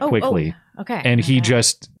that quickly. Okay. And he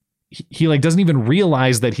like doesn't even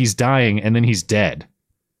realize that he's dying, and then he's dead.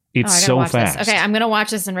 It's so fast. Okay, I'm gonna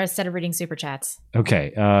watch this instead of reading super chats.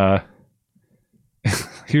 Okay.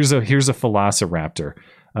 Here's a Velociraptor.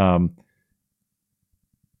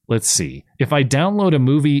 Let's see. If I download a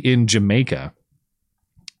movie in Jamaica,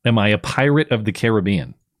 am I a pirate of the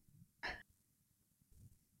Caribbean?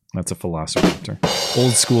 That's a Velociraptor.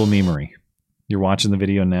 Old school memery. You're watching the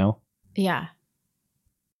video now? Yeah.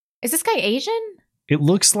 Is this guy Asian? It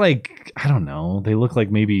looks like, I don't know. They look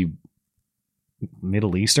like maybe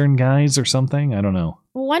Middle Eastern guys or something. I don't know.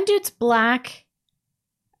 One dude's black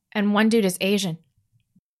and one dude is Asian.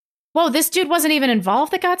 Whoa, this dude wasn't even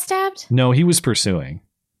involved that got stabbed? No, he was pursuing.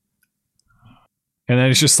 And then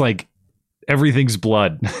it's just like everything's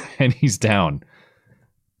blood and he's down.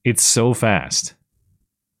 It's so fast.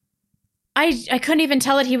 I couldn't even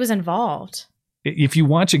tell that he was involved. If you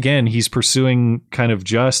watch again, he's pursuing kind of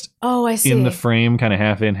just I see. In the frame, kind of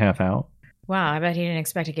half in, half out. Wow, I bet he didn't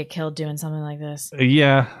expect to get killed doing something like this.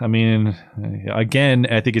 Yeah, I mean, again,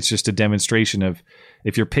 I think it's just a demonstration of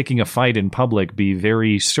if you're picking a fight in public, be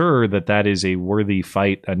very sure that is a worthy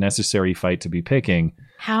fight, a necessary fight to be picking.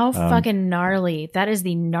 How fucking gnarly. That is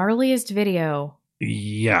the gnarliest video.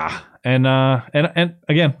 Yeah. And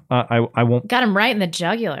again, I won't... Got him right in the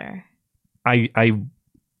jugular. I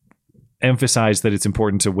emphasize that it's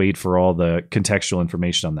important to wait for all the contextual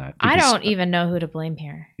information on that. I don't even know who to blame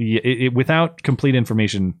here. Without complete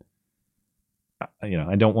information,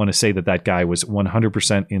 I don't want to say that guy was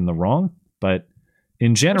 100% in the wrong, but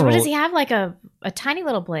in general... What does he have, like a tiny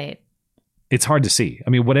little blade? It's hard to see. I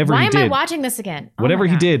mean, whatever he did... Why am I watching this again? Whatever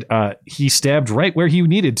he did, he stabbed right where he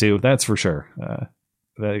needed to, that's for sure.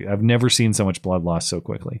 I've never seen so much blood loss so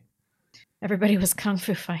quickly. Everybody was kung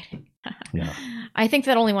fu fighting. Yeah. I think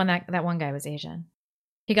that only that one guy was Asian.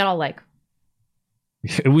 He got all like...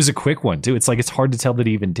 It was a quick one, too. It's like, it's hard to tell that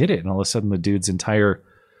he even did it. And all of a sudden, the dude's entire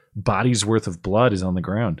body's worth of blood is on the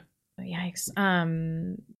ground. Oh, yikes.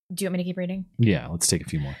 Do you want me to keep reading? Yeah, let's take a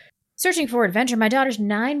few more. Searching for adventure. My daughter's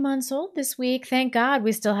 9 months old this week. Thank God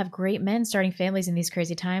we still have great men starting families in these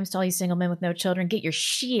crazy times. To all you single men with no children, get your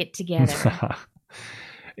shit together.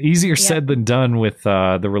 Easier said than done with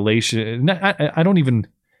the relation. I don't even,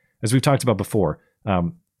 as we've talked about before,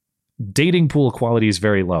 dating pool equality is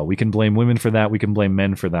very low. We can blame women for that. We can blame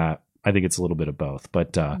men for that. I think it's a little bit of both.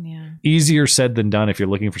 But easier said than done if you're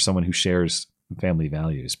looking for someone who shares family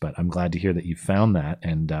values. But I'm glad to hear that you found that.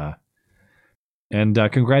 And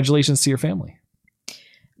congratulations to your family.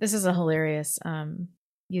 This is a hilarious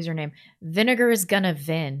username. Vinegar is gonna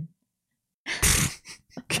vin.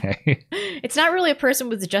 Okay. It's not really a person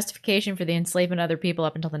with a justification for the enslavement of other people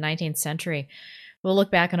up until the 19th century. We'll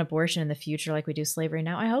look back on abortion in the future like we do slavery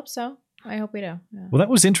now. I hope so. I hope we do. Yeah. Well, that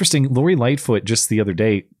was interesting. Lori Lightfoot just the other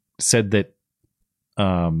day said that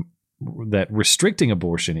that restricting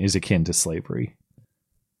abortion is akin to slavery,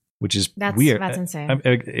 which is weird. That's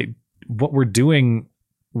insane. What we're doing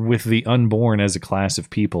with the unborn as a class of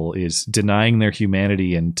people is denying their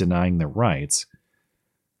humanity and denying their rights,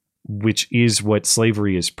 which is what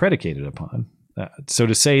slavery is predicated upon. So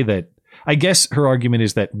to say that, I guess her argument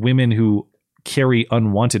is that women who carry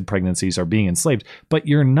unwanted pregnancies are being enslaved, but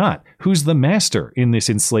you're not. Who's the master in this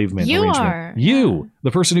enslavement arrangement? Are. You,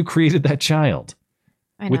 the person who created that child.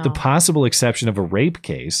 I know. With the possible exception of a rape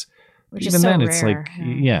case. Which even is so then, rare. it's like,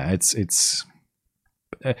 it's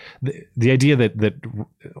the idea that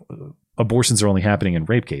abortions are only happening in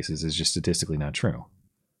rape cases is just statistically not true.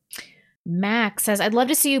 Max says, I'd love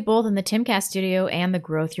to see you both in the Timcast studio and the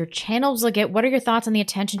growth your channels will get. What are your thoughts on the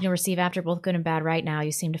attention you'll receive after both good and bad right now?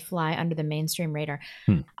 You seem to fly under the mainstream radar.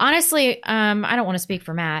 Honestly, I don't want to speak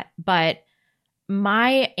for Matt, but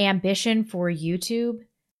my ambition for YouTube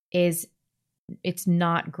is it's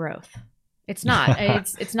not growth. It's not.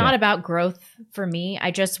 It's not about growth for me.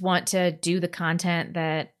 I just want to do the content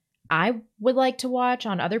that I would like to watch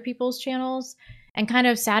on other people's channels and kind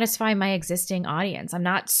of satisfy my existing audience. I'm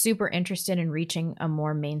not super interested in reaching a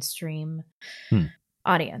more mainstream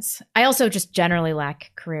audience. I also just generally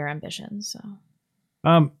lack career ambitions.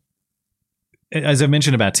 So, as I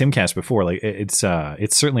mentioned about Timcast before, like it's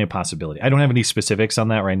certainly a possibility. I don't have any specifics on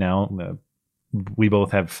that right now. We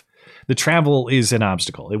both have the travel is an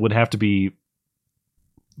obstacle. It would have to be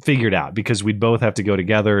figured out because we'd both have to go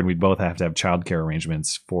together and we'd both have to have childcare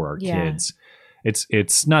arrangements for our kids.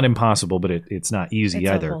 It's not impossible, but it's not easy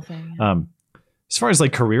either. Thing, as far as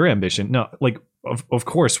like career ambition, no, like of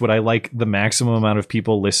course, would I like the maximum amount of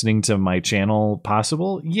people listening to my channel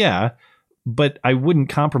possible? Yeah, but I wouldn't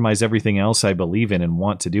compromise everything else I believe in and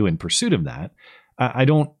want to do in pursuit of that. I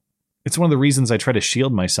don't. It's one of the reasons I try to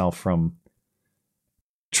shield myself from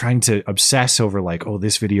trying to obsess over like, oh,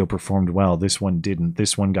 this video performed well, this one didn't,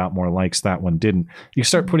 this one got more likes, that one didn't. You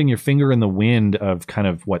start putting your finger in the wind of kind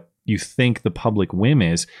of what you think the public whim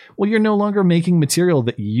is. Well, you're no longer making material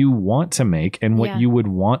that you want to make and what you would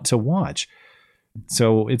want to watch.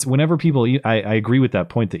 So it's whenever people, I agree with that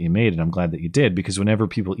point that you made, and I'm glad that you did, because whenever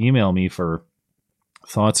people email me for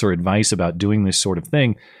thoughts or advice about doing this sort of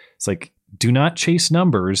thing, it's like, do not chase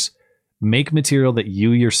numbers. Make material that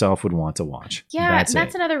you yourself would want to watch. Yeah,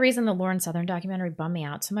 that's another reason the Lauren Southern documentary bummed me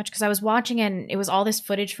out so much, because I was watching it and it was all this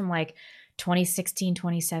footage from like 2016,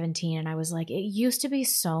 2017, and I was like, it used to be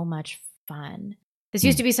so much fun. This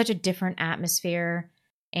used to be such a different atmosphere,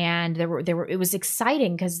 and it was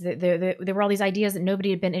exciting because there were all these ideas that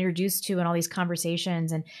nobody had been introduced to and all these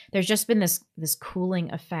conversations, and there's just been this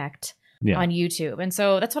cooling effect on YouTube. And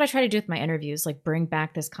so that's what I try to do with my interviews, like bring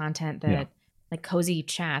back this content that like cozy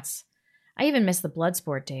chats. I even miss the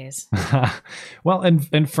Bloodsport days. Well,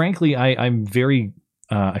 and frankly, I'm very,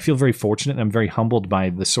 I feel very fortunate. And I'm very humbled by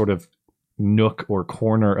the sort of nook or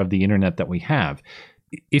corner of the internet that we have.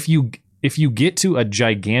 If you get to a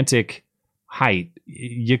gigantic height,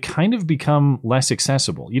 you kind of become less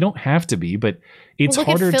accessible. You don't have to be, but it's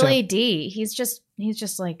harder to. Look at Philly D. He's just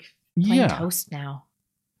like playing toast now.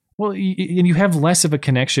 Well, and you have less of a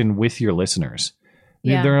connection with your listeners.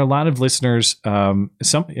 Yeah. There are a lot of listeners, there are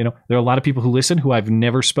a lot of people who listen who I've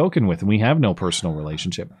never spoken with, and we have no personal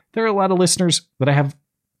relationship. There are a lot of listeners that I have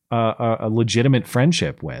a legitimate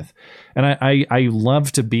friendship with. And I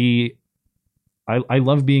love to be, I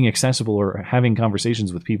love being accessible or having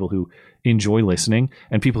conversations with people who enjoy listening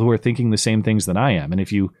and people who are thinking the same things that I am. And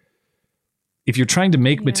if you're trying to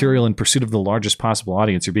make material in pursuit of the largest possible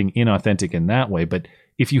audience, you're being inauthentic in that way. But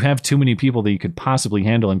if you have too many people that you could possibly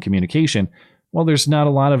handle in communication, well, there's not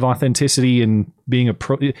a lot of authenticity in being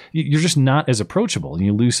you're just not as approachable, and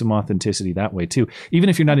you lose some authenticity that way too. Even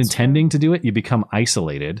if you're not intending to do it, you become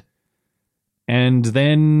isolated. And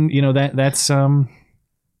then, that's, I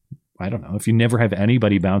don't know, if you never have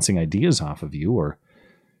anybody bouncing ideas off of you or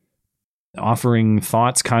offering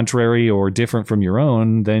thoughts contrary or different from your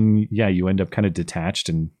own, then you end up kind of detached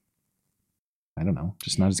and I don't know,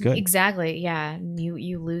 just not as good. Exactly. Yeah.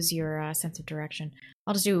 You lose your sense of direction.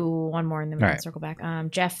 I'll just do one more and then we'll circle back.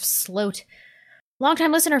 Jeff Sloat,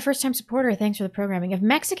 longtime listener, first time supporter. Thanks for the programming. If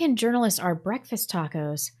Mexican journalists are breakfast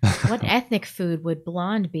tacos, what ethnic food would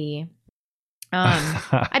blonde be?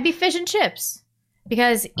 I'd be fish and chips,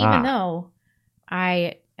 because even though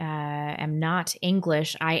I am not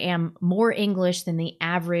English, I am more English than the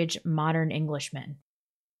average modern Englishman.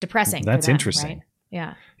 Depressing. That's for them, interesting. Right?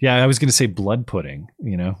 Yeah. Yeah, I was going to say blood pudding,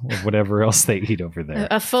 or whatever else they eat over there.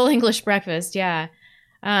 A full English breakfast, yeah.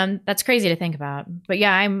 That's crazy to think about. But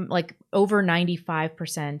yeah, I'm like over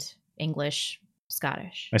 95% English,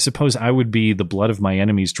 Scottish. I suppose I would be the blood of my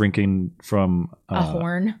enemies drinking from... a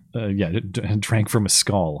horn? Drank from a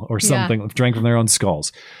skull or something. Yeah. Drank from their own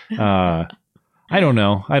skulls. I don't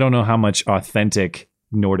know. I don't know how much authentic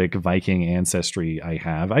Nordic Viking ancestry I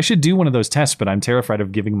have. I should do one of those tests, but I'm terrified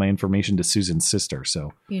of giving my information to Susan's sister.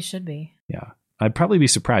 So you should be. Yeah, I'd probably be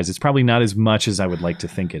surprised. It's probably not as much as I would like to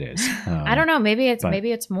think it is. I don't know. Maybe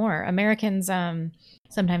it's more. Americans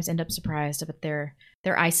sometimes end up surprised about their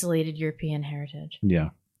isolated European heritage. Yeah.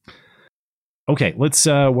 Okay, let's.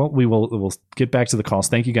 We'll get back to the calls.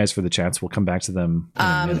 Thank you guys for the chats. We'll come back to them.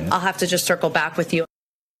 I'll have to just circle back with you.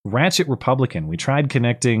 Ratchet Republican. We tried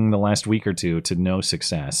connecting the last week or two to no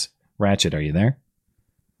success. Ratchet, are you there?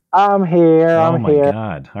 I'm here. Oh my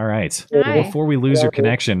God. All right. Well, before we lose your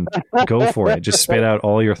connection, go for it. Just spit out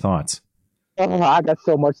all your thoughts. Oh, I got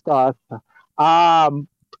so much thoughts. I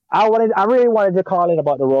really wanted to call in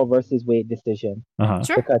about the Roe versus Wade decision.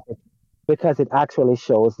 Sure. because it actually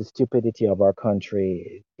shows the stupidity of our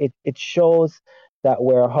country. It shows that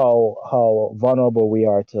we're how vulnerable we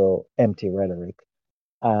are to empty rhetoric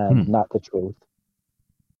and not the truth.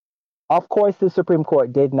 Of course, the Supreme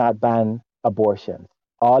Court did not ban abortion.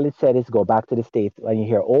 All it said is go back to the states, and you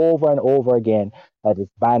hear over and over again that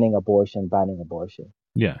it's banning abortion, banning abortion.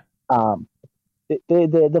 Yeah.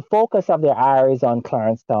 The focus of their ire is on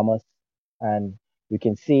Clarence Thomas, and you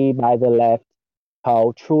can see by the left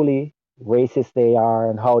how truly racist they are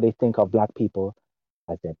and how they think of black people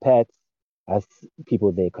as their pets, as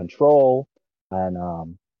people they control, and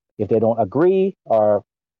if they don't agree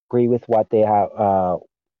with what they have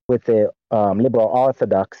with the liberal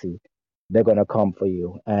orthodoxy, they're going to come for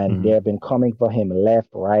you. And they've been coming for him left,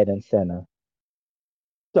 right, and center.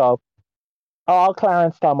 So all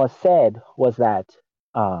Clarence Thomas said was that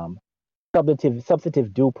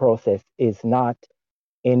substantive due process is not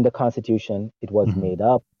in the Constitution. It was made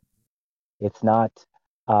up. It's not.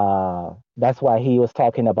 That's why he was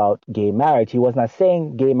talking about gay marriage. He was not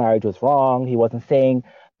saying gay marriage was wrong. He wasn't saying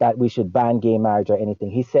that we should ban gay marriage or anything.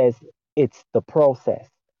 He says it's the process.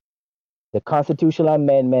 The constitutional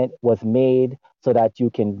amendment was made so that you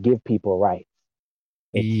can give people rights.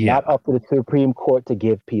 It's not up to the Supreme Court to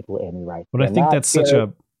give people any rights. But I think that's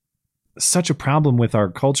such a problem with our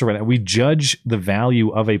culture right now. We judge the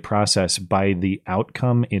value of a process by the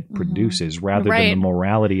outcome it produces rather than the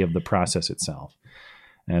morality of the process itself.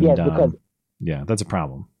 And that's a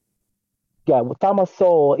problem. Yeah, well, Thomas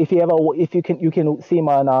Sowell, if you can see him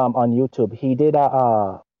on YouTube. He did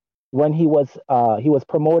when he was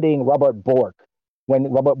promoting Robert Bork, when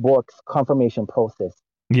Robert Bork's confirmation process.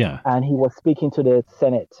 Yeah. And he was speaking to the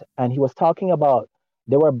Senate, and he was talking about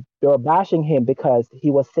they were bashing him because he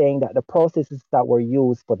was saying that the processes that were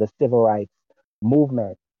used for the civil rights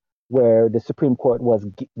movement, where the Supreme Court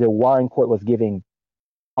the Warren Court was giving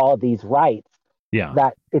all these rights,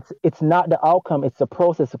 that it's not the outcome, it's the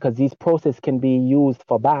process, because these processes can be used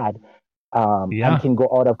for bad. And can go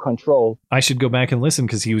out of control. I should go back and listen,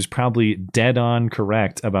 because he was probably dead on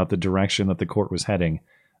correct about the direction that the court was heading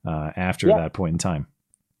after that point in time.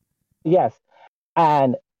 Yes,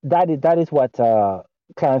 and that is what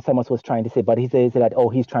Clarence Thomas was trying to say. But he says that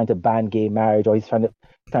he's trying to ban gay marriage, or he's trying to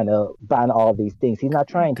ban all these things. He's not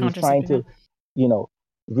trying to. He's trying to,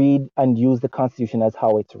 read and use the Constitution as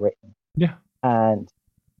how it's written. Yeah, and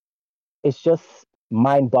it's just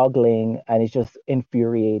mind-boggling, and it's just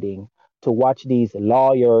infuriating to watch these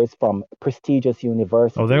lawyers from prestigious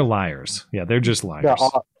universities. Oh, they're liars. Yeah, they're just liars.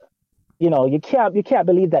 You can't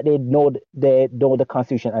believe that they know the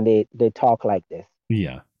Constitution and they talk like this.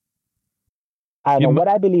 Yeah. And what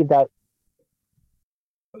I believe that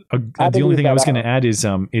the only thing I was going to add is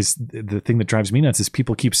the thing that drives me nuts is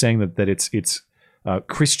people keep saying that it's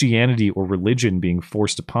Christianity or religion being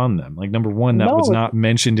forced upon them. Like, number one, that was not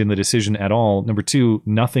mentioned in the decision at all. Number two,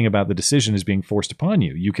 nothing about the decision is being forced upon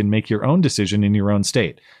you. You can make your own decision in your own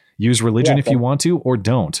state. Use religion if you want to, or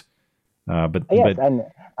don't. But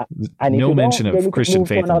no mention of Christian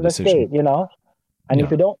faith in the decision. State,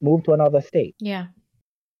 if you don't, move to another state. Yeah.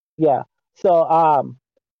 Yeah. So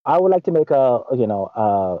I would like to make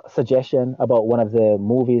a suggestion about one of the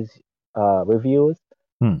movies reviews.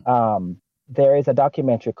 There is a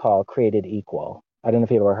documentary called Created Equal. I don't know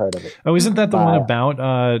if you've ever heard of it. Oh, isn't that the one about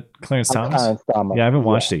Clarence Thomas? Clarence Thomas? Yeah, I haven't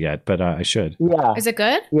watched it yet, but I should. Yeah. Is it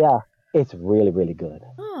good? Yeah, it's really, really good.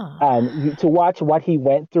 Oh. And to watch what he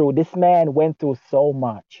went through, this man went through so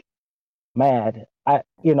much. Man, and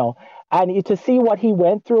to see what he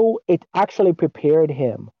went through, it actually prepared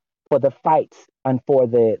him for the fights and for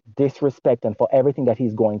the disrespect and for everything that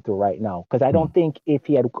he's going through right now. Because I don't think if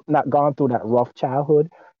he had not gone through that rough childhood,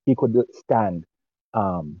 he could stand.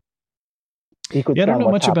 I don't know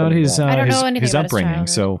much about his upbringing,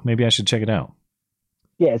 so maybe I should check it out.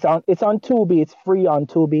 Yeah, it's on Tubi. It's free on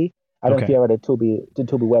Tubi. I don't know if you ever had the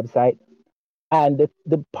Tubi website. And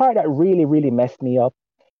the part that really, really messed me up,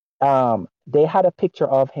 they had a picture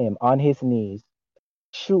of him on his knees,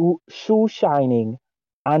 shoe shining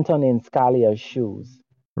Antonin Scalia's shoes.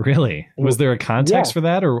 Really? Was there a context for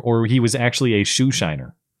that, or he was actually a shoe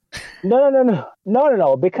shiner?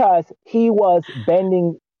 No, because he was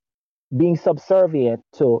being subservient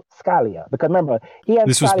to Scalia. Because remember,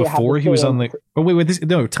 this was before he was on the. Oh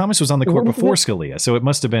wait, Thomas was on the court before Scalia, so it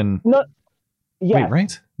must have been. No, yes. Wait,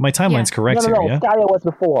 right? My timeline's correct here. Yeah, Scalia was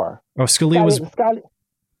before. Oh, Scalia was. Scalia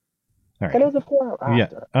was before. Or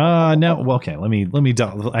after? Yeah. No. Well, okay. Let me.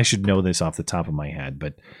 I should know this off the top of my head,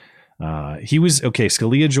 but. He was okay.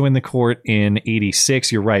 Scalia joined the court in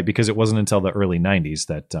 '86. You're right, because it wasn't until the early '90s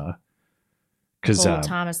that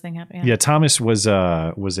Thomas thing happened. Yeah, Thomas was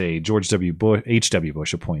a George W. Bush, H.W.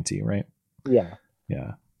 Bush appointee, right? Yeah.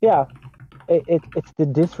 Yeah. Yeah. It's the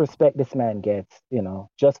disrespect this man gets,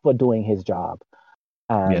 just for doing his job.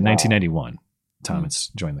 And, 1991, Thomas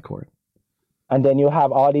joined the court. And then you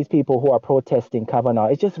have all these people who are protesting Kavanaugh.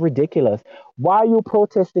 It's just ridiculous. Why are you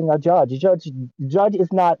protesting a judge? Judge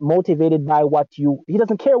is not motivated by he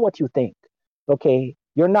doesn't care what you think. Okay.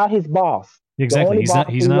 You're not his boss. Exactly.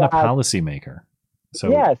 He's not a policymaker. So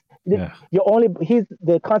yes. Yeah.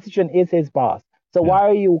 The Constitution is his boss. So why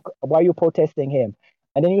are you protesting him?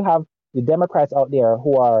 And then you have the Democrats out there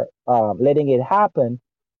who are letting it happen.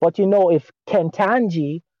 But if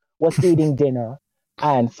Ketanji was eating dinner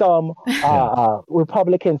and some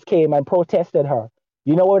Republicans came and protested her,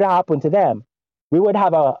 what would happen to them? We would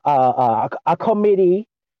have a committee,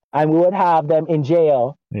 and we would have them in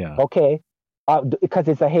jail. Yeah. Okay, because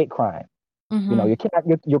it's a hate crime. Mm-hmm.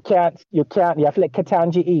 You can't. You have to let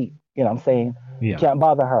Ketanji eat. You know what I'm saying? Yeah. You can't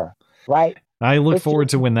bother her, right? I look forward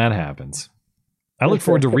to when that happens. I look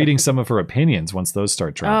forward to reading some of her opinions once those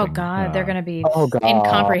start dropping. Oh God, they're going to be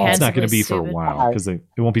incomprehensibly. It's not going to be for a while because it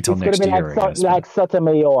won't be till next year. Like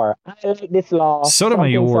Sotomayor. I like this law.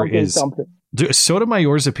 Sotomayor's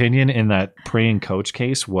opinion in that praying coach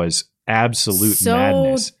case was absolute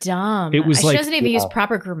madness. So dumb. It was she doesn't even use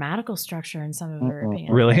proper grammatical structure in some of her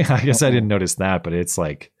opinions. Really? I guess I didn't notice that, but it's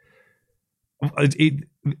like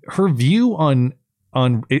her view on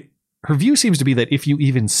it. Her view seems to be that if you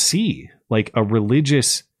even see like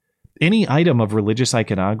any item of religious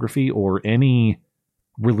iconography or any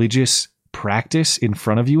religious practice in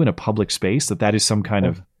front of you in a public space, that is some kind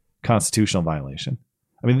of constitutional violation.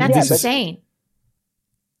 I mean, that's insane.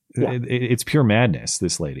 It's pure madness,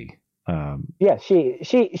 this lady.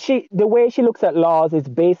 She the way she looks at laws is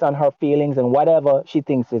based on her feelings and whatever she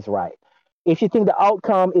thinks is right. If she thinks the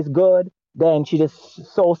outcome is good, then she just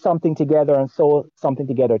sew something together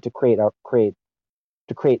to create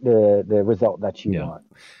the result that she wants.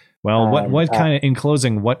 Well, what kind of, in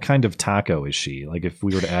closing, what kind of taco is she? Like, if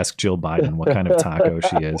we were to ask Jill Biden what kind of taco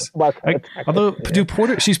she is,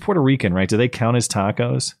 she's Puerto Rican, right? Do they count as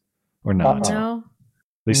tacos or not? No,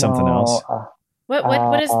 they something else.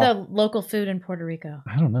 What is the local food in Puerto Rico?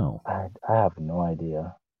 I don't know. I have no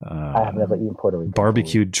idea. I have never eaten Puerto Rican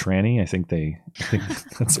barbecued food. Tranny. I think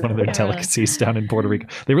that's one of their delicacies down in Puerto Rico.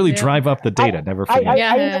 They really drive up the data. Never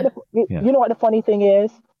forget. You know what the funny thing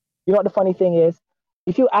is?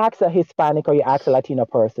 If you ask a Hispanic or you ask a Latino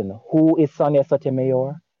person who is Sonia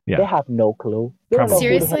Sotomayor, they have no clue.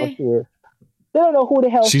 Seriously? They don't know who the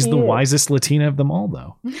hell she is. She's the wisest Latina of them all,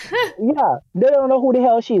 though. Yeah, they don't know who the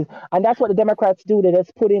hell she is. And that's what the Democrats do. They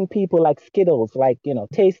just put in people like Skittles, like,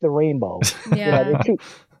 taste the rainbow. Yeah.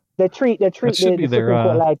 They treat the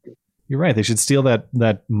people like... You're right. They should steal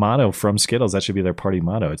that motto from Skittles. That should be their party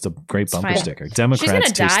motto. It's a great bumper sticker. Democrats. She's going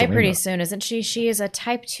to die pretty soon, isn't she? She is a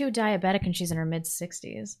type 2 diabetic and she's in her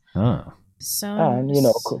mid-60s. Oh. So, and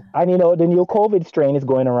the new COVID strain is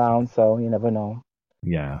going around, so you never know.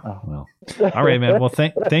 Yeah. Well, all right, man. Well,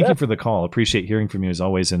 thank you for the call. Appreciate hearing from you as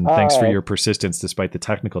always. And thanks for your persistence despite the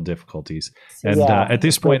technical difficulties. And at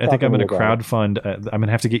this point, I think I'm going to crowdfund. I'm going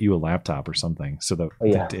to have to get you a laptop or something so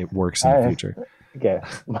that it works in the future. Okay.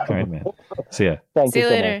 All right, man. See ya. Thank you See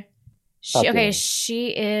you later.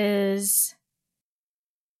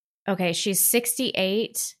 She's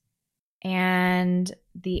 68 and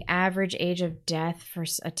the average age of death for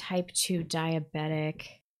a type 2 diabetic.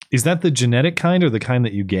 Is that the genetic kind or the kind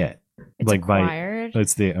that you get? It's acquired.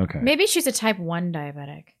 Okay. Maybe she's a type 1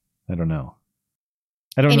 diabetic. I don't know.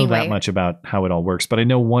 I don't know that much about how it all works, but I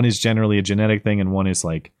know one is generally a genetic thing and one is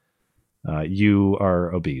like you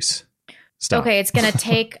are obese. Stop. Okay, it's gonna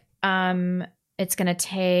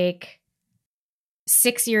take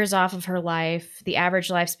 6 years off of her life. The average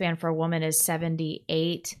lifespan for a woman is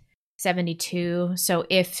 78, 72. So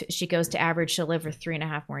if she goes to average, she'll live for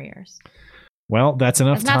 3.5 more years. Well, that's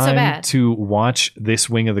enough time to watch this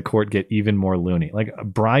wing of the court get even more loony. Like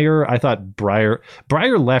Breyer, I thought Breyer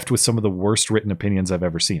left with some of the worst written opinions I've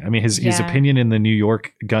ever seen. I mean, his opinion in the New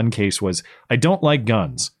York gun case was, I don't like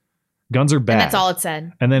guns. Guns are bad. And that's all it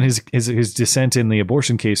said. And then his dissent in the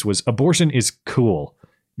abortion case was, abortion is cool.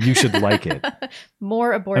 You should like it.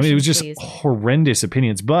 More abortion. I mean, it was just horrendous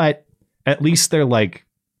opinions, but at least they're like,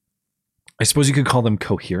 I suppose you could call them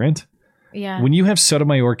coherent. Yeah. When you have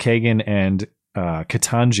Sotomayor, Kagan, and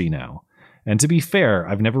Ketanji now, and to be fair,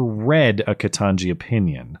 I've never read a Ketanji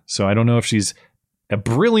opinion, so I don't know if she's a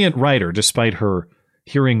brilliant writer despite her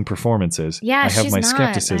hearing performances. Yeah, I have she's my not.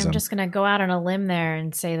 skepticism. I'm just going to go out on a limb there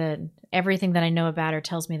and say that everything that I know about her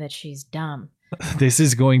tells me that she's dumb. This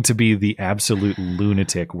is going to be the absolute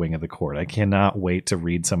lunatic wing of the court. I cannot wait to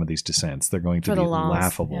read some of these dissents. They're going to be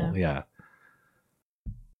laughable. Yeah.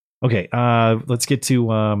 Okay, let's get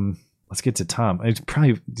to Tom. I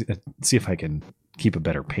probably see if I can keep a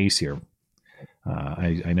better pace here.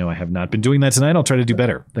 I know I have not been doing that tonight. I'll try to do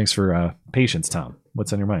better. Thanks for patience, Tom.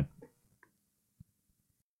 What's on your mind?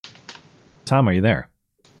 Tom, are you there?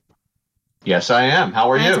 Yes, I am.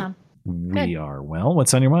 How are you? Tom. We are well.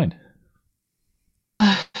 What's on your mind?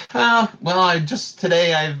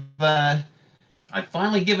 Today I've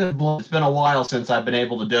finally given blood. It's been a while since I've been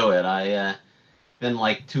able to do it. Been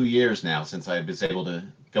like 2 years now since I was able to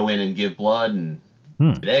go in and give blood, and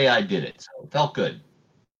today I did it, so it felt good.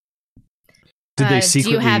 Did they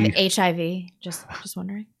secretly? Do you have HIV? Just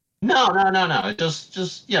wondering. No. Just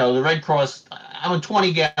the Red Cross. I'm a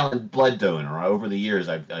 20-gallon blood donor. Over the years,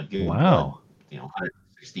 I've given blood,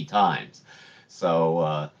 160 times.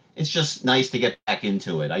 So it's just nice to get back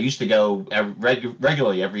into it. I used to go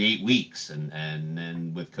regularly every 8 weeks, and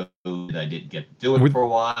then with COVID, I didn't get to do it for a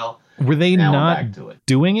while. Were they not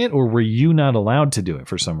doing it, or were you not allowed to do it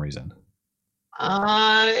for some reason?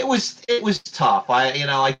 It was tough.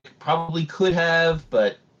 I probably could have,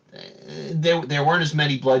 but there weren't as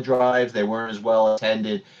many blood drives. They weren't as well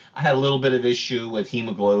attended. I had a little bit of issue with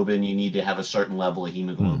hemoglobin. You need to have a certain level of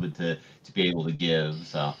hemoglobin to be able to give.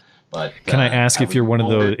 So, but can I ask if you're one of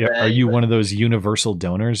those? Are you one of those universal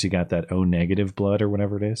donors? You got that O negative blood or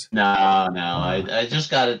whatever it is? No. I just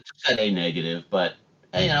got A negative, but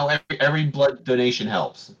every blood donation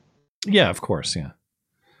helps. Yeah, of course. Yeah.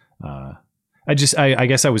 I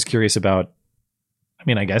guess I was curious about. I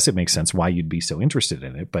mean, I guess it makes sense why you'd be so interested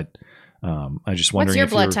in it, but I just wondering. What's your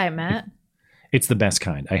blood type, Matt? It's the best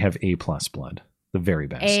kind. I have A+ blood, the very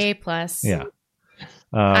best. A+. Yeah.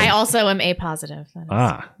 I also am A positive.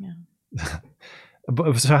 Yeah.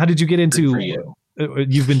 So how did you get into?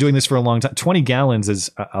 You've been doing this for a long time. 20 gallons is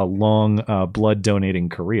a long blood donating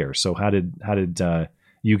career. So how did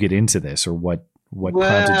you get into this, or what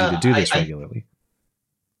prompted you to do this regularly?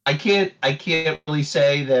 I can't really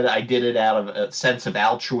say that I did it out of a sense of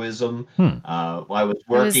altruism. I was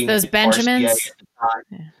working those Benjamins. RCA at the time.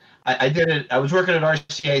 Yeah. I did it. I was working at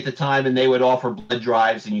RCA at the time, and they would offer blood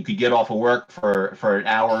drives, and you could get off of work for an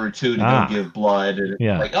hour or two to go give blood. And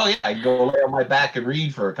like, oh yeah, I can go lay on my back and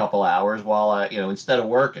read for a couple hours while instead of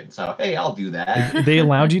working. So hey, I'll do that. They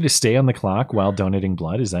allowed you to stay on the clock while donating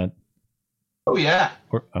blood. Is that? Oh yeah.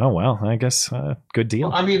 Oh well, I guess good deal.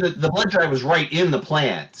 Well, I mean, the blood drive was right in the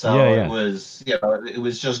plant, so it was it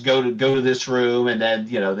was just go to this room, and then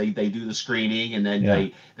they do the screening, and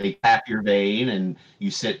then they tap your vein, and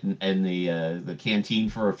you sit in the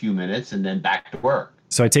canteen for a few minutes, and then back to work.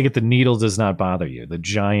 So I take it the needle does not bother you, the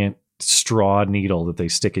giant straw needle that they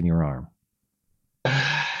stick in your arm.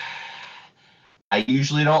 I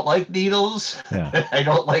usually don't like needles. Yeah. I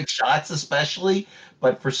don't like shots especially,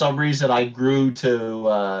 but for some reason I grew to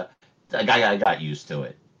I got used to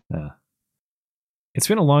it. Yeah. It's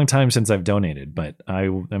been a long time since I've donated, but I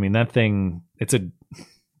mean that thing, the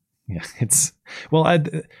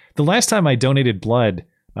last time I donated blood,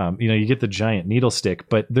 you get the giant needle stick,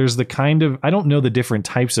 but there's the kind of, I don't know the different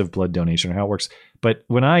types of blood donation or how it works, but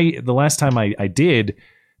the last time I did,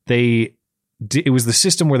 it was the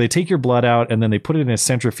system where they take your blood out and then they put it in a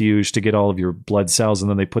centrifuge to get all of your blood cells, and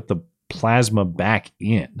then they put the plasma back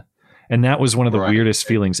in. And that was one of the weirdest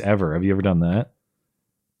feelings ever. Have you ever done that?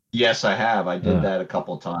 Yes, I have. I did that a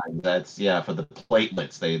couple of times. That's for the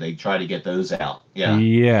platelets. They try to get those out. Yeah.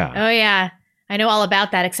 Yeah. Oh yeah. I know all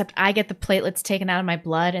about that, except I get the platelets taken out of my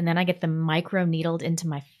blood, and then I get them micro needled into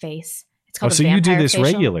my face. It's called so you do this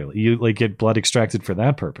regularly. You get blood extracted for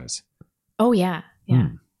that purpose. Oh yeah. Yeah.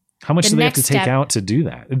 How much do they have to take out to do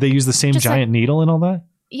that? They use the same giant needle and all that?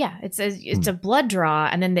 Yeah, it's a blood draw,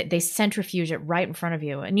 and then they centrifuge it right in front of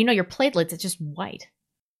you. And your platelets, it's just white.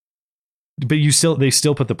 But they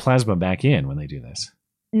still put the plasma back in when they do this?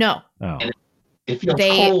 No. Oh. And it feels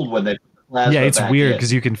cold when they put the plasma back in. Yeah, it's weird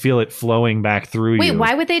because in. you can feel it flowing back through you. Wait,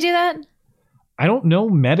 why would they do that? I don't know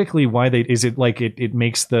medically why is it like it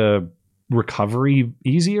makes the recovery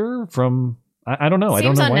easier from, I don't know. Seems I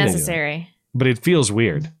don't know why unnecessary. They do that. But it feels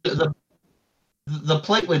weird. The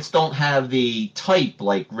platelets don't have the type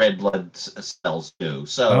like red blood cells do.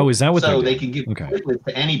 So, is that what they can give platelets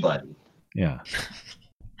to anybody. Yeah.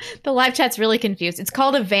 The live chat's really confused. It's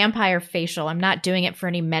called a vampire facial. I'm not doing it for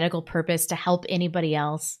any medical purpose to help anybody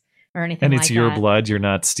else or anything like that. And it's your blood. You're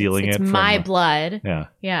not stealing it. It's my blood. Yeah.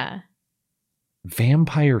 Yeah.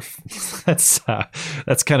 Vampire. That's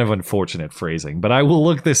kind of unfortunate phrasing, but I will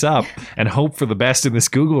look this up and hope for the best in this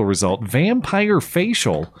Google result. Vampire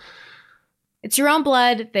facial. It's your own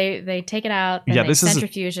blood. They take it out. And they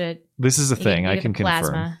centrifuge it. This is a thing I can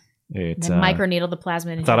confirm. It's microneedle the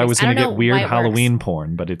plasma. I thought I was going to get weird Halloween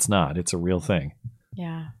porn, but it's not. It's a real thing.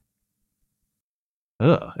 Yeah.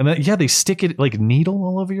 Ugh. And then, they stick it like needle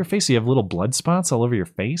all over your face. So you have little blood spots all over your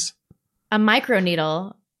face. A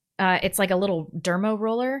microneedle. It's like a little dermo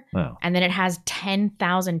roller. Oh. And then it has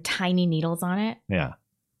 10,000 tiny needles on it. Yeah.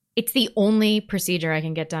 It's the only procedure I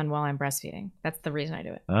can get done while I'm breastfeeding. That's the reason I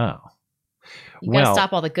do it. Oh. You gotta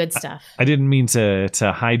stop all the good stuff. I didn't mean to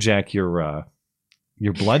hijack your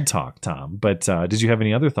blood talk, Tom, but did you have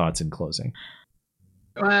any other thoughts in closing?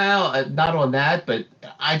 Well, not on that, but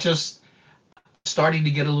I just starting to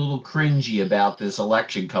get a little cringy about this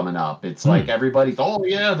election coming up. It's like everybody's, oh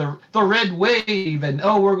yeah, the red wave, and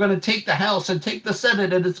oh, we're going to take the House and take the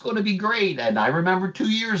Senate, and it's going to be great. And I remember 2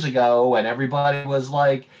 years ago when everybody was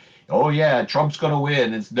like, oh yeah, Trump's going to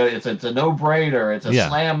win. It's a no-brainer. It's a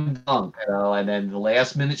slam dunk, and then the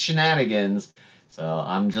last minute shenanigans. So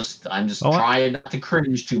I'm just trying not to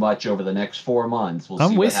cringe too much over the next 4 months. We'll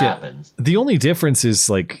see what happens. The only difference is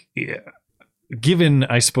given,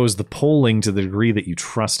 I suppose, the polling to the degree that you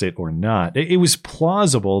trust it or not, it was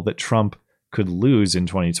plausible that Trump could lose in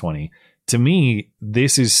 2020. To me,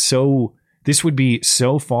 this would be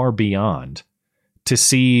so far beyond to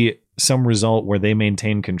see some result where they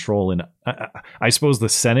maintain control in, I suppose, the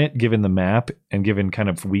Senate, given the map and given kind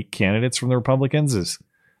of weak candidates from the Republicans, is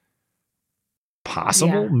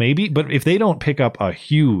possible, maybe. But if they don't pick up a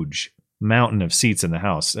huge mountain of seats in the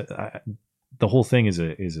House, the whole thing is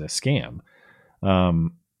a scam.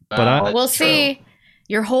 But we'll see.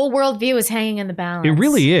 Your whole worldview is hanging in the balance. It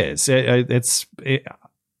really is. If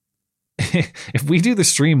we do the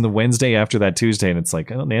stream the Wednesday after that Tuesday, and it's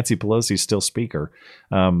like, oh, Nancy Pelosi's still speaker,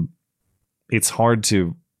 it will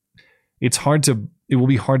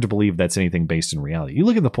be hard to believe that's anything based in reality. You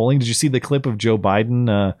look at the polling. Did you see the clip of Joe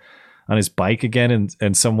Biden on his bike again? And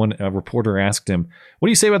a reporter asked him, what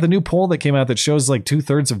do you say about the new poll that came out that shows like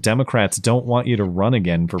 2/3 of Democrats don't want you to run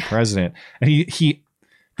again for president? And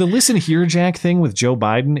the listen here, Jack thing with Joe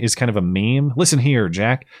Biden is kind of a meme. Listen here,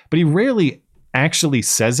 Jack. But he rarely actually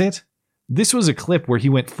says it. This was a clip where he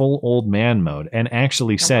went full old man mode and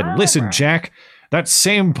actually said, listen, Jack, that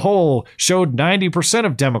same poll showed 90%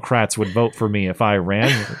 of Democrats would vote for me if I ran.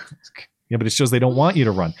 Yeah, but it shows they don't want you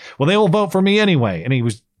to run. Well, they will vote for me anyway. And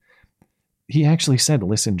he actually said,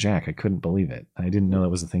 listen, Jack. I couldn't believe it. I didn't know that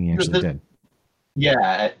was the thing he actually did.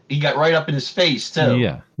 Yeah, he got right up in his face, too.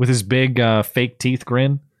 Yeah, with his big fake teeth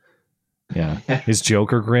grin. Yeah, his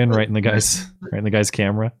Joker grin right in the guy's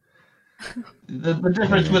camera. The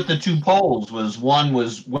difference with the two polls was one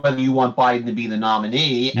was whether you want Biden to be the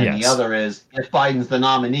nominee, and the other is if Biden's the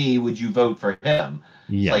nominee, would you vote for him?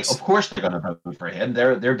 Yes. Like, of course they're going to vote for him.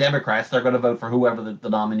 They're Democrats. They're going to vote for whoever the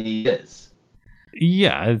nominee is.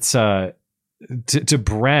 Yeah, it's to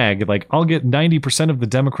brag like I'll get 90% of the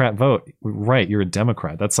Democrat vote. Right, you're a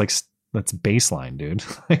Democrat. That's baseline, dude.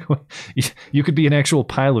 Like, you could be an actual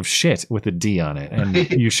pile of shit with a D on it, and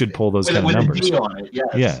you should pull those kind of numbers. With a D on it,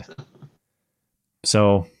 yes. Yeah.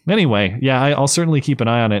 So anyway, I'll certainly keep an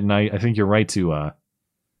eye on it, and I think you're right to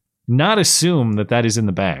not assume that is in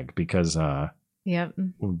the bag because yep,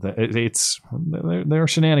 there are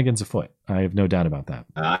shenanigans afoot. I have no doubt about that.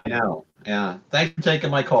 I know. Yeah. Thanks for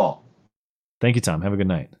taking my call. Thank you, Tom. Have a good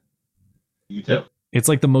night. You too. It's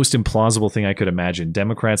like the most implausible thing I could imagine.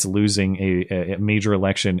 Democrats losing a major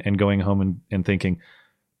election and going home and thinking,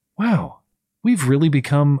 wow, we've really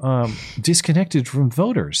become disconnected from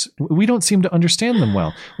voters. We don't seem to understand them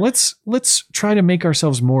well. Let's try to make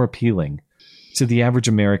ourselves more appealing to the average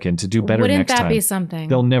American to do better next time. Wouldn't that be something?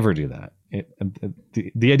 They'll never do that.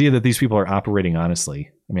 The idea that these people are operating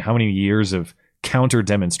honestly. I mean, how many years of counter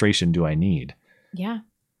demonstration do I need? Yeah.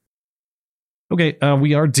 Okay,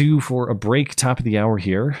 we are due for a break, top of the hour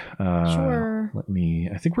here. Sure.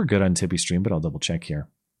 I think we're good on Tippy Stream, but I'll double check here.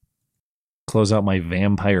 Close out my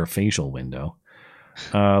vampire facial window.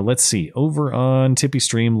 Let's see. Over on Tippy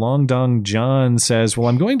Stream, Long Dong John says, well,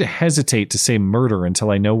 I'm going to hesitate to say murder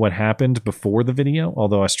until I know what happened before the video,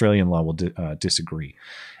 although Australian law will disagree.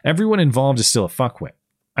 Everyone involved is still a fuckwit.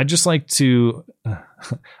 I just like the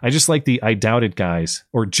I Doubted guys,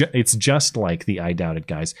 or it's just like the I Doubted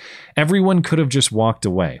guys. Everyone could have just walked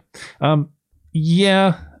away.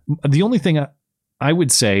 Yeah, the only thing I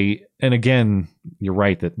would say, and again, you're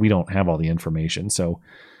right that we don't have all the information. So,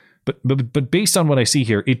 but based on what I see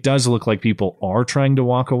here, it does look like people are trying to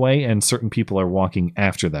walk away, and certain people are walking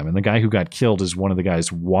after them. And the guy who got killed is one of the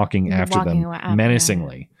guys walking after them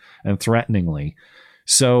menacingly and threateningly.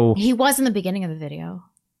 So he was in the beginning of the video.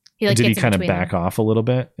 Did he kind of back off a little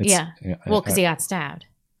bit? Yeah. Well, because he got stabbed.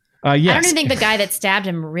 Yes. I don't even think the guy that stabbed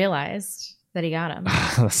him realized that he got him.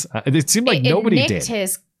 It seemed like nobody did. It nicked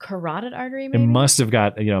his carotid artery, maybe? It must have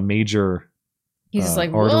got major He's just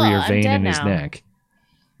like, artery or I'm vein dead in his now. neck.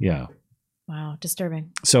 Yeah. Wow,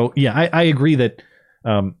 disturbing. So yeah, I agree that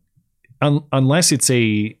unless it's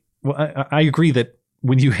I agree that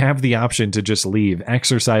when you have the option to just leave,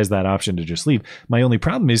 exercise that option to just leave. My only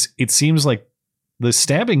problem is it seems like the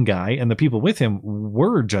stabbing guy and the people with him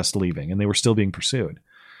were just leaving and they were still being pursued.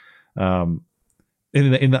 In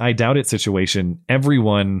the I Doubt It situation,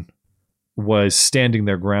 everyone was standing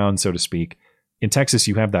their ground, so to speak. In Texas,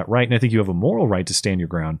 you have that right, and I think you have a moral right to stand your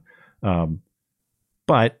ground.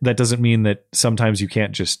 But that doesn't mean that sometimes you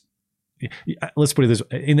can't just. Let's put it this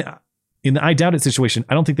way: in the I Doubt It situation,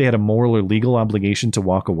 I don't think they had a moral or legal obligation to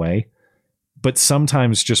walk away. But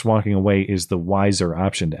sometimes just walking away is the wiser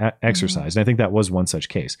option to exercise, and I think that was one such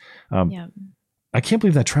case. I can't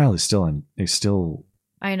believe that trial is still on.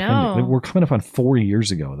 I know. Pending. We're coming up on 4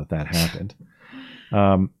 years ago that happened.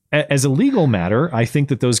 As a legal matter, I think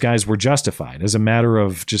that those guys were justified. As a matter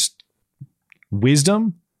of just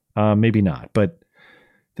wisdom, maybe not. But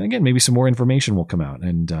then again, maybe some more information will come out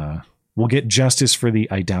and we'll get justice for the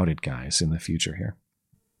I Doubt It guys in the future here.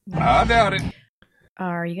 I doubt it.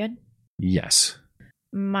 Are you good? Yes.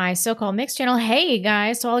 My so-called mixed channel. Hey,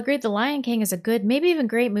 guys. So I'll agree The Lion King is a good, maybe even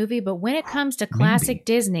great movie. But when it comes to classic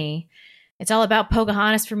Disney, it's all about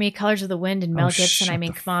Pocahontas for me, Colors of the Wind, and Mel Gibson. I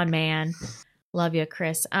mean, come on, man. Love you,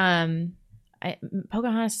 Chris. Pocahontas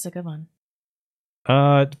is a good one.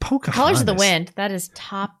 Pocahontas. Colors of the Wind. That is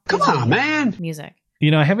top. Come on, man. Music.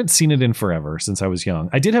 You know, I haven't seen it in forever since I was young.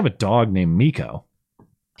 I did have a dog named Miko.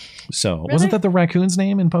 So wasn't that the raccoon's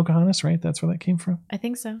name in Pocahontas, right? That's where that came from? I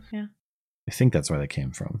think so, yeah. I think that's where that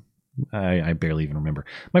came from. I barely even remember.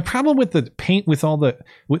 My problem with the paint with all the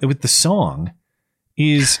with the song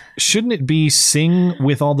is, shouldn't it be sing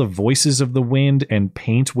with all the voices of the wind and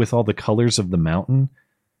paint with all the colors of the mountain?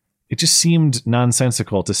 It just seemed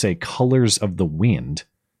nonsensical to say colors of the wind.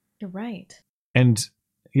 You're right. And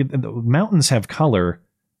the mountains have color,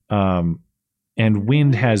 and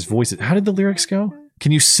wind has voices. How did the lyrics go?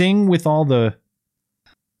 Can you sing with all the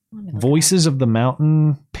voices of the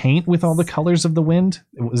mountain, paint with all the colors of the wind?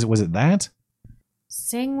 Was it that?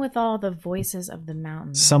 Sing with all the voices of the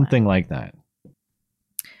mountain. Something like that.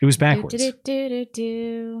 It was backwards.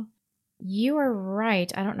 You are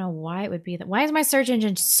right. I don't know why it would be that. Why is my search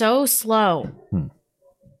engine so slow?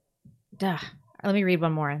 Duh. Let me read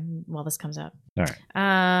one more while this comes up. All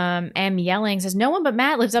right. M Yelling says, no one but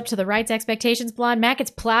Matt lives up to the right's expectations. Blonde Matt gets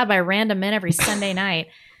plowed by random men every Sunday night.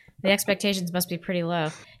 The expectations must be pretty low.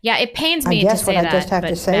 Yeah, it pains me to say that,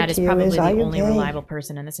 but Matt is probably the only reliable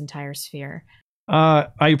person in this entire sphere. I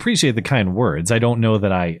appreciate the kind words. I don't know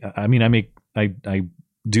that I mean, I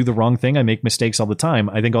do the wrong thing. I make mistakes all the time.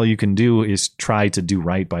 I think all you can do is try to do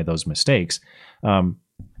right by those mistakes. And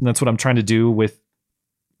that's what I'm trying to do with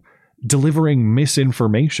delivering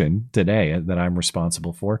misinformation today that I'm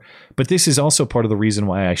responsible for. But this is also part of the reason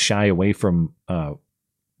why I shy away from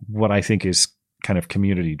what I think is kind of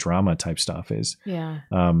community drama type stuff is, you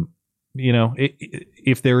know,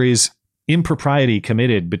 if there is impropriety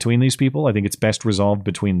committed between these people, I think it's best resolved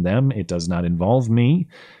between them. It does not involve me.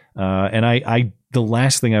 And I the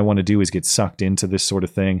last thing I want to do is get sucked into this sort of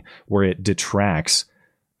thing where it detracts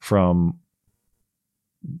from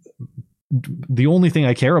the only thing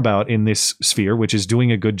I care about in this sphere, which is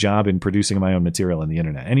doing a good job in producing my own material on the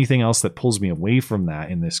internet. Anything else that pulls me away from that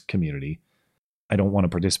in this community, I don't want to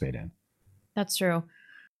participate in. That's true.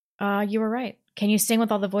 You were right. Can you sing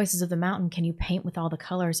with all the voices of the mountain? Can you paint with all the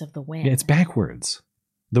colors of the wind? Yeah, it's backwards.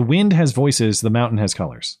 The wind has voices. The mountain has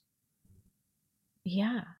colors.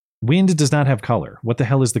 Yeah. Wind does not have color. What the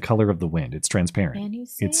hell is the color of the wind? It's transparent.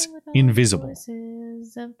 It's invisible.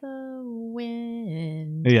 Voices of the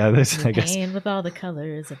wind. Yeah, this, I guess. Paint with all the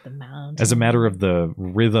colors of the mountain. As a matter of the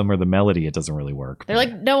rhythm or the melody, it doesn't really work. They're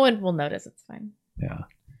like, no one will notice. It's fine. Yeah.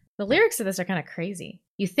 The lyrics of this are kind of crazy.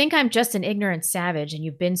 You think I'm just an ignorant savage and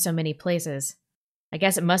you've been so many places. I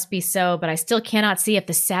guess it must be so, but I still cannot see if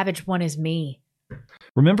the savage one is me.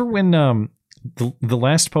 Remember when the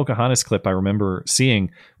last Pocahontas clip I remember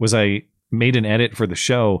seeing was I made an edit for the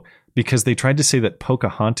show because they tried to say that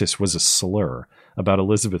Pocahontas was a slur about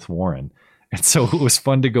Elizabeth Warren. And so it was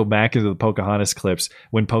fun to go back into the Pocahontas clips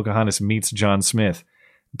when Pocahontas meets John Smith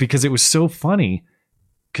because it was so funny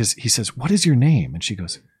because he says, "What is your name?" And she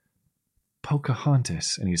goes,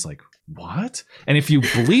 "Pocahontas." And he's like, "What?" And if you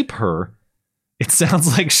bleep her, it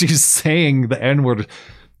sounds like she's saying the N-word.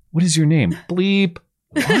 "What is your name?" Bleep.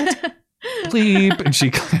 What? Bleep. And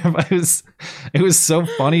she it was so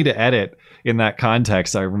funny to edit in that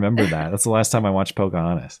context. I remember that. That's the last time I watched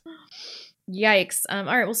Pocahontas. Yikes. All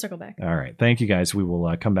right, we'll circle back. All right. Thank you guys. We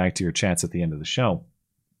will come back to your chats at the end of the show.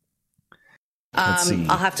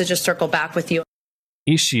 I'll have to just circle back with you.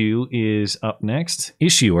 Issue is up next.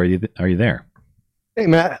 Issue, are you there? Hey,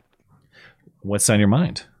 Matt. What's on your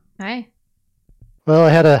mind? Hi. Well, I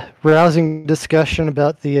had a rousing discussion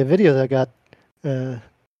about the video that got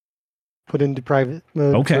put into private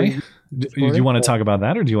mode. Okay. Do you want to talk about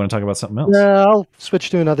that, or do you want to talk about something else? I'll switch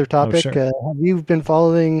to another topic. Sure. Have you been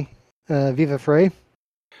following Viva Frey?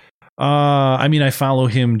 I mean, I follow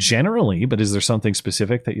him generally, but is there something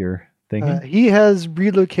specific that you're thinking? He has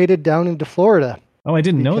relocated down into Florida. Oh, I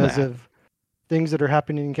didn't know that. Because of things that are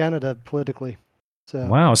happening in Canada politically. So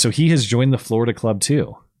wow, so he has joined the Florida Club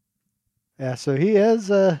too. Yeah, so he is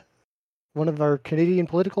one of our Canadian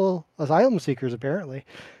political asylum seekers, apparently.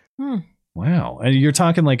 Wow, and you're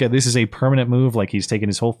talking like this is a permanent move, like he's taking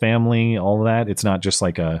his whole family, all of that. It's not just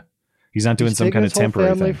like he's not doing some kind of temporary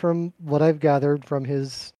family thing. From what I've gathered from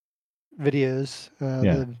his videos,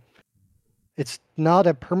 it's not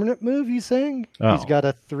a permanent move. He's saying he's got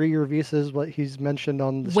a 3-year visa, is what he's mentioned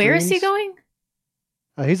on the. Where streams. is he going?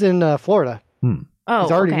 He's in Florida.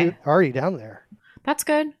 Oh, he's already down there. That's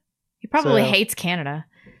good. He probably hates Canada.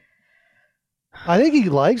 I think he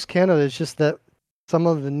likes Canada. It's just that some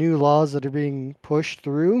of the new laws that are being pushed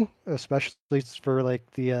through, especially for like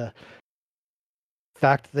the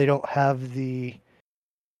fact that they don't have the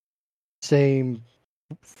same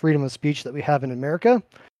freedom of speech that we have in America,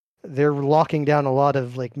 they're locking down a lot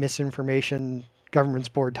of like misinformation, government's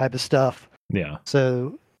board type of stuff. Yeah.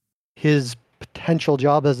 So his potential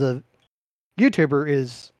job as a YouTuber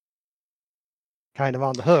is kind of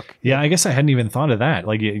on the hook. Yeah, I guess I hadn't even thought of that.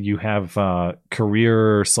 Like you have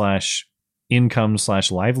career / income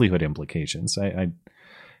 / livelihood implications. I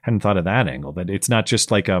hadn't thought of that angle, that it's not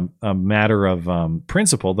just like a matter of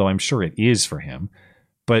principle, though I'm sure it is for him.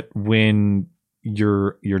 But when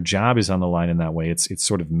your job is on the line in that way, it's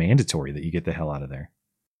sort of mandatory that you get the hell out of there.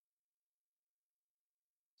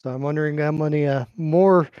 So I'm wondering how many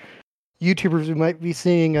more YouTubers we might be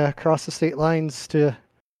seeing across the state lines to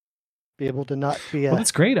be able to not be. Well,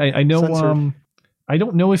 that's great. I know. Censored. I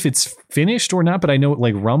don't know if it's finished or not, but I know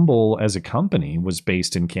like Rumble as a company was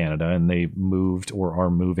based in Canada, and they moved or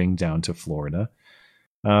are moving down to Florida.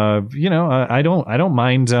 I don't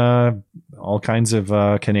mind all kinds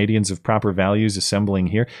of Canadians of proper values assembling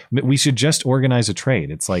here. We should just organize a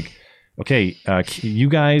trade. It's like, okay, you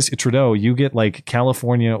guys, Trudeau, you get like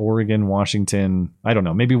California, Oregon, Washington. I don't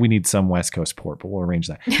know. Maybe we need some West Coast port, but we'll arrange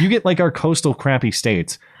that. You get like our coastal crappy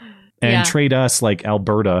states and trade us like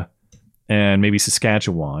Alberta and maybe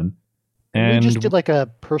Saskatchewan. And we just did like a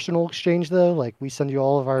personal exchange though. Like we send you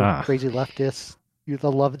all of our crazy leftists.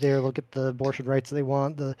 They'll love it there. They'll get the abortion rights they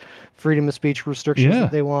want, the freedom of speech restrictions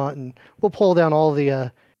that they want, and we'll pull down all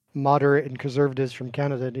the moderate and conservatives from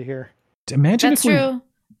Canada to here. Imagine That's true.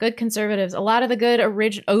 Good conservatives. A lot of the good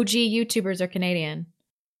OG YouTubers are Canadian.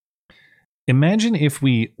 Imagine if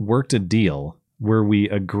we worked a deal where we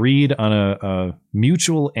agreed on a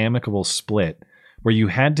mutual amicable split where you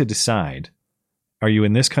had to decide, are you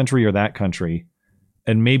in this country or that country?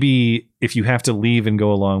 And maybe if you have to leave and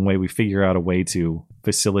go a long way, we figure out a way to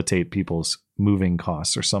facilitate people's moving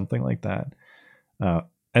costs or something like that.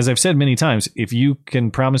 As I've said many times, if you can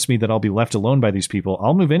promise me that I'll be left alone by these people,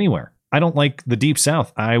 I'll move anywhere. I don't like the Deep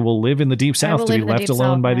South. I will live in the Deep South to be left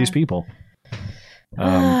alone by these people.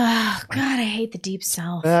 God, I hate the Deep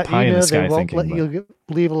South. Pie in the sky they won't thinking, let you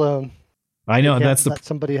leave alone. I know, They that's can't let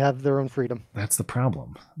somebody have their own freedom. That's the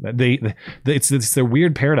problem. It's their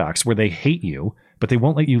weird paradox where they hate you, but they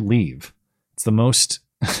won't let you leave. It's the most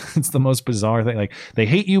it's the most bizarre thing. Like they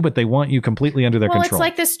hate you, but they want you completely under their control. Well, it's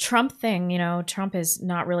like this Trump thing. You know, Trump is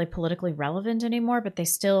not really politically relevant anymore, but they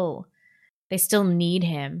still need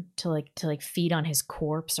him to feed on his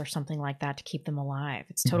corpse or something like that to keep them alive.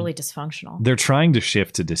 It's totally dysfunctional. They're trying to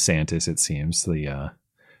shift to DeSantis. It seems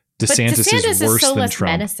DeSantis is worse so than less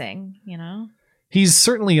Trump. menacing, you know. He's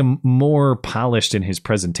certainly more polished in his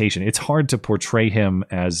presentation. It's hard to portray him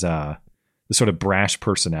as the sort of brash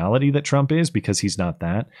personality that Trump is because he's not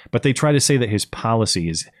that. But they try to say that his policy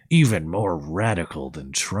is even more radical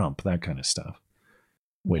than Trump, that kind of stuff.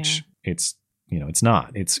 Which it's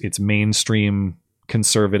not. It's mainstream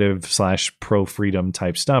conservative / pro freedom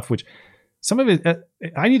type stuff, which some of it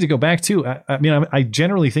I need to go back to. I mean, I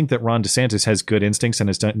generally think that Ron DeSantis has good instincts and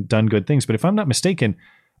has done good things. But if I'm not mistaken,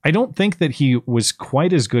 I don't think that he was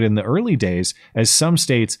quite as good in the early days as some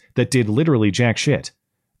states that did literally jack shit.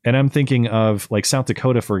 And I'm thinking of like South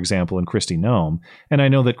Dakota, for example, and Kristi Noem. And I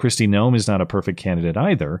know that Kristi Noem is not a perfect candidate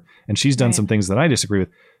either. And she's done some things that I disagree with.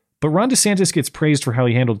 But Ron DeSantis gets praised for how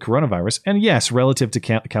he handled coronavirus. And yes, relative to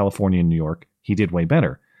California and New York, he did way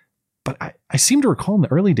better. But I seem to recall in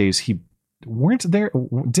the early days,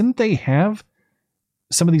 didn't they have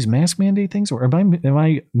some of these mask mandate things, or am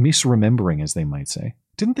I misremembering, as they might say?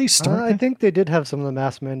 Didn't they start? I think they did have some of the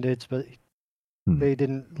mask mandates, but they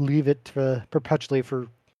didn't leave it perpetually for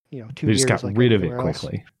 2 years. They just got rid of it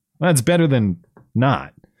quickly. Well, that's better than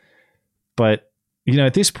not. But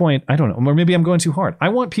at this point, I don't know. Or maybe I'm going too hard. I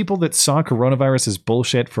want people that saw coronavirus as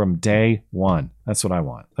bullshit from day one. That's what I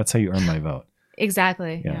want. That's how you earn my vote.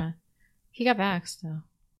 Exactly. Yeah. He got vaxxed, so.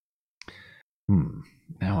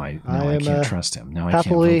 Now I can't trust him. Now I can't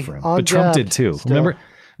vote for him. But Trump did too. Still.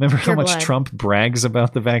 Remember how much Trump brags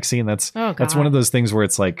about the vaccine? That's one of those things where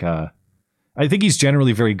it's like, I think he's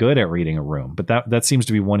generally very good at reading a room, but that seems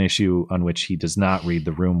to be one issue on which he does not read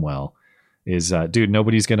the room well. Is dude,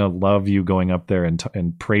 nobody's gonna love you going up there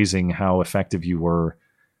and praising how effective you were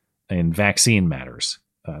in vaccine matters.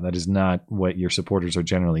 That is not what your supporters are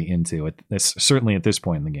generally into. Certainly at this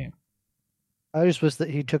point in the game. I just wish that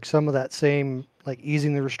he took some of that same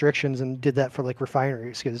easing the restrictions and did that for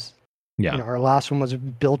refineries, because our last one was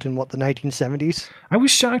built in the 1970s. I was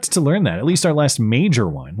shocked to learn that. At least our last major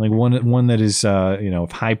one, one that is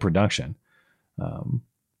of high production.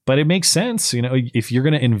 But it makes sense. If you're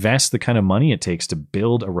going to invest the kind of money it takes to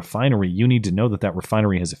build a refinery, you need to know that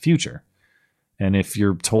refinery has a future. And if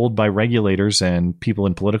you're told by regulators and people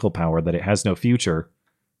in political power that it has no future,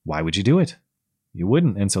 why would you do it? You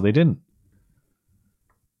wouldn't. And so they didn't.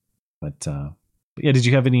 But yeah, did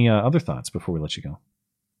you have any other thoughts before we let you go?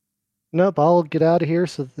 Nope, I'll get out of here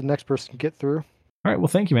so that the next person can get through. All right, well,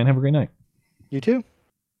 thank you, man. Have a great night. You too.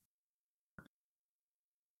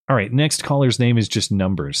 All right, next caller's name is just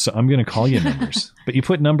Numbers, so I'm going to call you Numbers. But you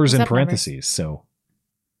put numbers in parentheses,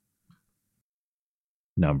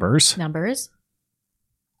 numbers? So... Numbers.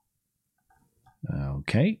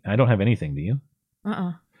 Okay, I don't have anything, do you?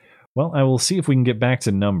 Well, I will see if we can get back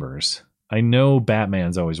to Numbers. I know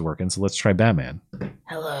Batman's always working, so let's try Batman.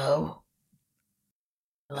 Hello.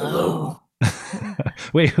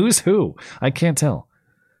 Wait, who's who? I can't tell.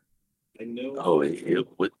 Oh,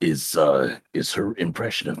 is her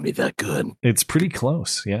impression of me that good? It's pretty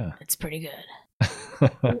close, yeah. It's pretty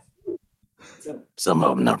good.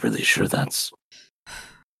 Somehow I'm not really sure that's...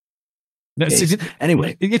 No,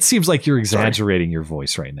 anyway, it seems like you're exaggerating your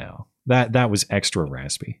voice right now. That was extra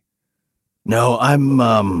raspy. No,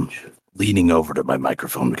 I'm leaning over to my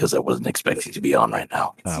microphone because I wasn't expecting to be on right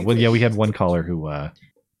now. Well, yeah, we had one caller who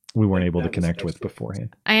we weren't able to connect with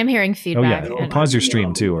beforehand. I am hearing feedback. Oh yeah, pause your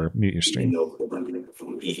stream too, or mute your stream.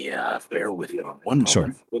 Yeah, bear with me one moment.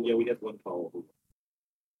 Sure. Well, yeah, we had one caller.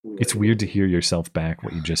 It's weird to hear yourself back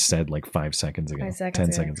what you just said 5 seconds ago,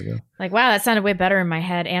 10 seconds ago. Wow, that sounded way better in my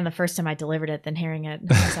head and the first time I delivered it than hearing it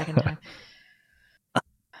the second time.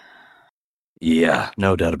 Yeah,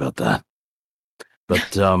 no doubt about that.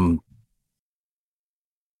 But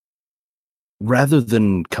rather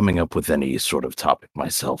than coming up with any sort of topic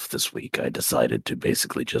myself this week, I decided to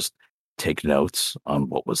basically just take notes on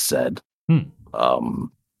what was said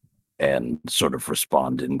and sort of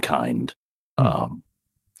respond in kind.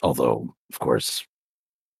 Although, of course,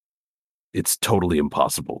 it's totally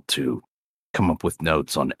impossible to come up with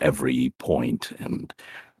notes on every point and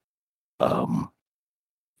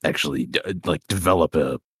actually develop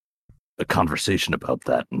a conversation about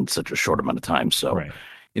that in such a short amount of time. So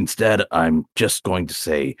instead, I'm just going to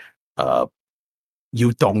say,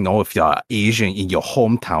 you don't know if you're Asian in your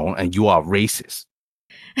hometown and you are racist.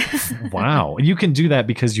 Wow. You can do that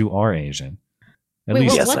because you are Asian.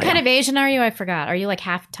 What kind of Asian are you? I forgot. Are you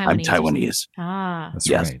half Taiwanese? I'm Taiwanese. That's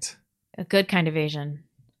right. A good kind of Asian.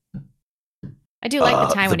 I do like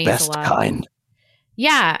the Taiwanese the best a lot. Kind.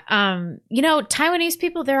 Yeah. Taiwanese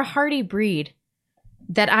people, they're a hardy breed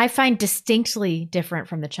that I find distinctly different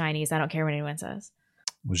from the Chinese. I don't care what anyone says.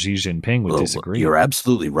 Well, Xi Jinping would disagree. You're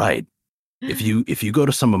absolutely right. If you go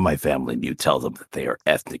to some of my family and you tell them that they are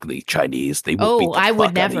ethnically Chinese, they will beat the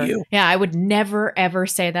fuck out of you. Yeah, I would never ever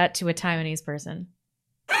say that to a Taiwanese person.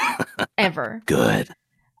 Ever. Good.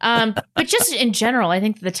 But just in general, I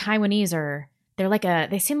think the Taiwanese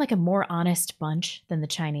they seem like a more honest bunch than the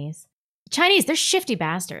Chinese. The Chinese, they're shifty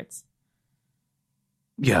bastards.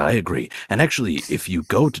 Yeah, I agree. And actually, if you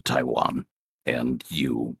go to Taiwan and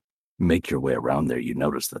you make your way around there, you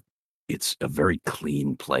notice that it's a very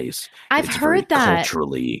clean place. I've heard that.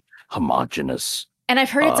 Culturally homogenous. And I've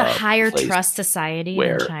heard it's a higher trust society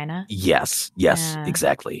in China. Yes,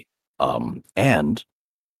 exactly. And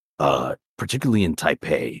particularly in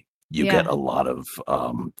Taipei, you get a lot of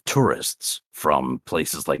tourists from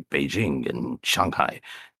places like Beijing and Shanghai.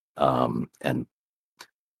 And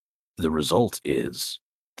the result is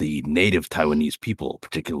the native Taiwanese people,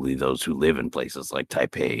 particularly those who live in places like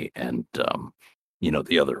Taipei and the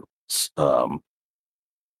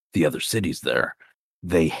other cities there,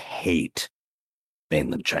 they hate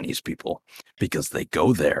mainland Chinese people because they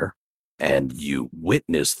go there and you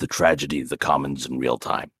witness the tragedy of the commons in real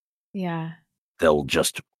time. Yeah. They will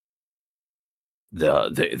just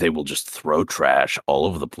throw trash all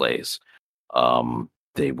over the place.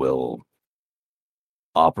 They will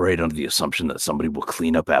operate under the assumption that somebody will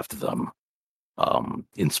clean up after them,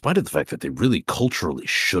 in spite of the fact that they really culturally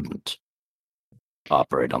shouldn't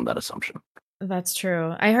operate on that assumption. That's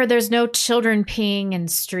true. I heard there's no children peeing in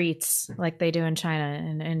streets like they do in China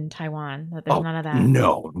and in Taiwan. That there's none of that.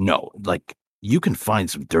 No. Like, you can find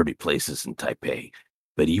some dirty places in Taipei,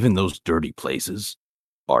 but even those dirty places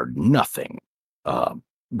are nothing. Let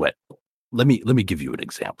me give you an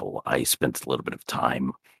example. I spent a little bit of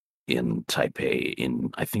time in Taipei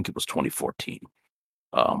in, I think it was 2014.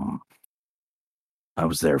 I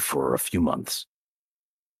was there for a few months,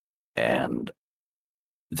 and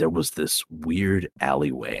there was this weird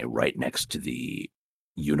alleyway right next to the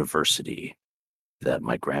university that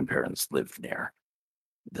my grandparents lived near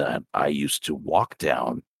that I used to walk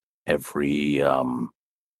down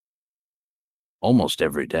almost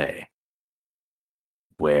every day,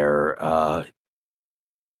 where,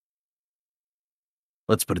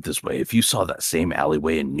 let's put it this way. If you saw that same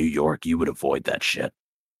alleyway in New York, you would avoid that shit.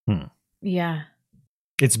 Yeah.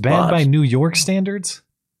 It's bad by New York standards?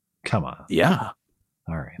 Come on. Yeah.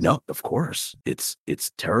 All right. No, of course. It's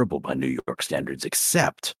terrible by New York standards,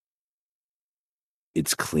 except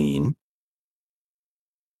it's clean.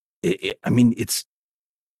 It's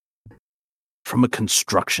from a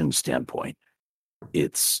construction standpoint,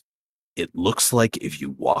 it looks like if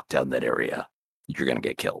you walk down that area, you're going to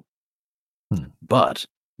get killed. But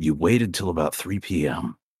you wait until about 3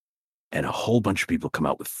 p.m. and a whole bunch of people come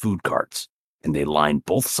out with food carts, and they line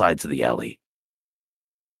both sides of the alley.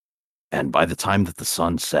 And by the time that the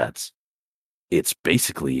sun sets, it's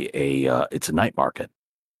basically it's a night market.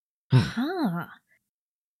 Huh.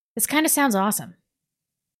 This kind of sounds awesome.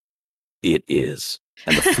 It is.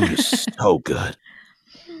 And the food is so good.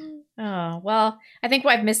 Oh, well, I think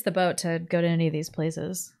I've missed the boat to go to any of these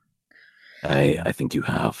places. I think you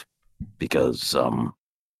have, because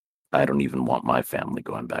I don't even want my family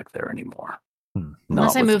going back there anymore.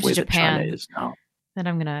 Unless I move to Japan, then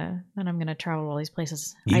I'm gonna travel all these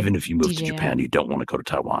places. Even if you move to Japan, you don't want to go to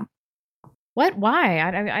Taiwan. What? Why?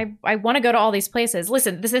 I want to go to all these places.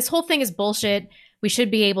 Listen, this whole thing is bullshit. We should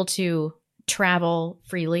be able to travel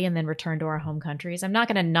freely and then return to our home countries. I'm not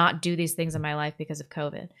going to not do these things in my life because of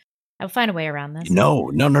COVID. I'll find a way around this.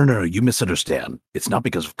 No. You misunderstand. It's not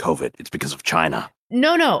because of COVID. It's because of China.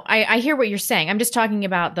 No. I hear what you're saying. I'm just talking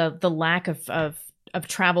about the lack of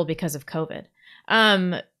travel because of COVID.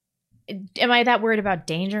 Am I that worried about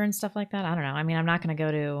danger and stuff like that? I don't know. I mean, I'm not going to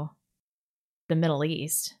go to the Middle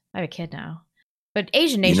East. I have a kid now. But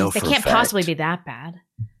Asian nations, they can't possibly be that bad.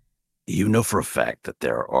 You know for a fact that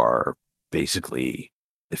there are effectively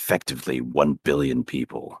 1 billion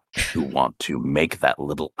people who want to make that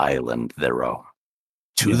little island their own.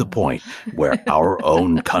 To the point where our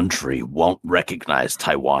own country won't recognize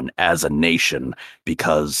Taiwan as a nation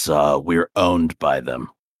because we're owned by them.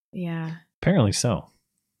 Yeah. Apparently so.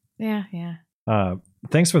 Yeah.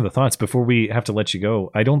 Thanks for the thoughts. Before we have to let you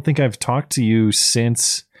go, I don't think I've talked to you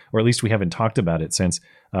since, or at least we haven't talked about it since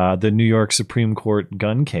the New York Supreme Court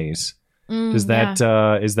gun case. Does that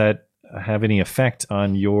have any effect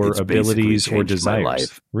on your abilities or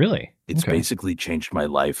desires? Really? It's basically changed my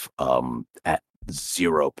life at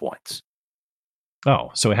 0 points.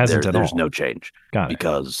 Oh, so it hasn't at all. There's no change. Got it.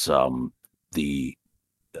 Because the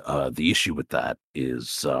issue with that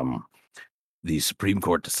is the Supreme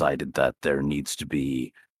Court decided that there needs to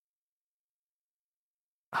be,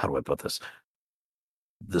 how do I put this?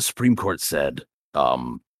 The Supreme Court said,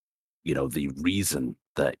 the reason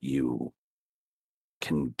that you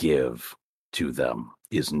can give to them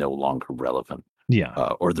is no longer relevant. Yeah.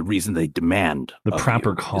 Or the reason they demand the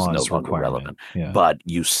proper cause is no longer relevant. Yeah. But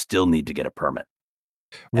you still need to get a permit.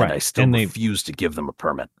 Right. And I still refuse to give them a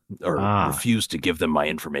permit or refuse to give them my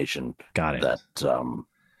information. Got it. That,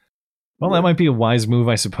 well, that might be a wise move,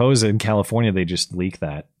 I suppose. In California, they just leak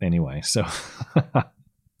that anyway. So,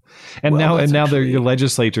 now your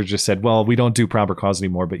legislature just said, well, we don't do proper cause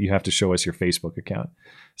anymore, but you have to show us your Facebook account.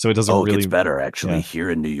 So it doesn't really. It gets better, actually. Yeah. Here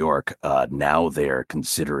in New York, now they're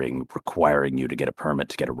considering requiring you to get a permit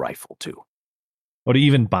to get a rifle too. Oh, to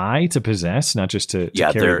even buy, to possess, not just to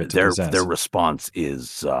carry, their response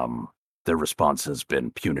is their response has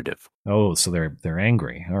been punitive. Oh, so they're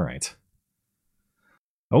angry. All right.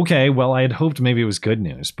 Okay, well, I had hoped maybe it was good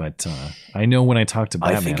news, but I know when I talk to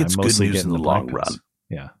Batman, I think it's good news in the long run.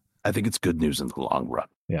 Yeah. I think it's good news in the long run.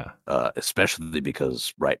 Yeah. Especially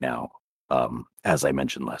because right now as I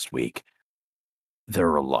mentioned last week, there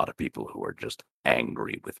are a lot of people who are just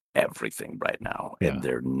angry with everything right now, and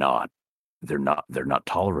they're not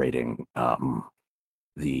tolerating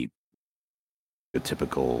the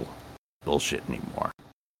typical bullshit anymore.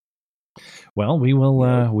 Well, we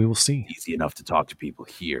will see. Easy enough to talk to people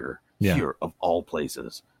here of all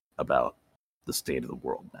places about the state of the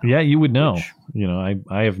world now. Yeah, you would know.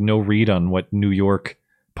 I have no read on what New York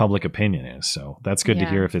public opinion is, so that's good to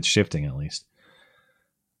hear if it's shifting at least.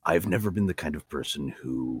 I've never been the kind of person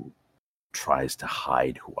who tries to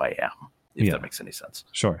hide who I am, if that makes any sense.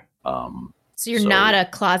 Sure. So you're not a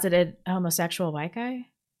closeted homosexual white guy?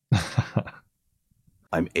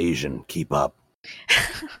 I'm Asian. Keep up.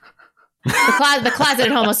 The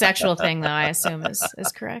closeted homosexual thing, though, I assume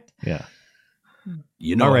is correct. Yeah.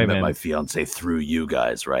 You know, I met my fiance through you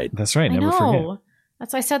guys, right? That's right. Never forget.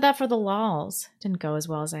 That's why I said that for the lols. Didn't go as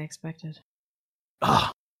well as I expected.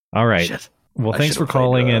 All right. Shit. Well, thanks for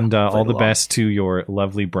calling, and all the best to your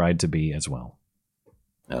lovely bride-to-be as well.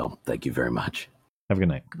 Oh, thank you very much. Have a good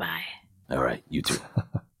night. Goodbye. All right, you too.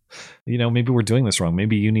 Maybe we're doing this wrong.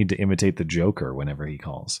 Maybe you need to imitate the Joker whenever he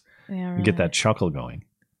calls. Yeah, right. And get that chuckle going.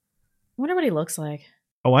 I wonder what he looks like.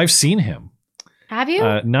 Oh, I've seen him. Have you?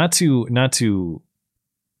 Not to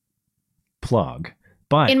plug,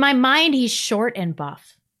 but in my mind, he's short and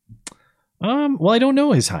buff. Well, I don't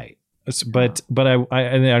know his height. But I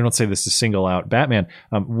don't say this to single out Batman.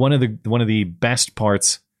 One of the best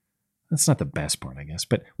parts. That's not the best part, I guess,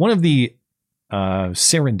 but one of the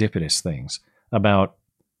serendipitous things about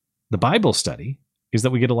the Bible study is that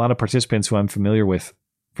we get a lot of participants who I'm familiar with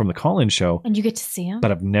from the call-in show, and you get to see them.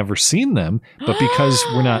 But I've never seen them. But because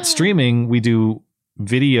we're not streaming, we do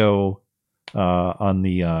video on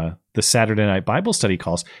the Saturday night Bible study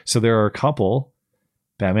calls. So there are a couple,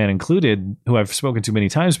 Batman included, who I've spoken to many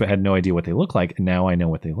times but had no idea what they look like, and now I know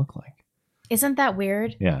what they look like. Isn't that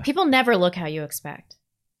weird? Yeah. People never look how you expect.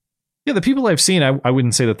 Yeah, the people I've seen, I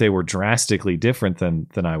wouldn't say that they were drastically different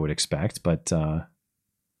than I would expect, but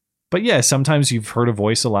yeah, sometimes you've heard a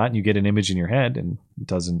voice a lot and you get an image in your head and it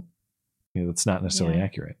doesn't, it's not necessarily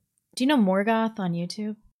accurate. Do you know Morgoth on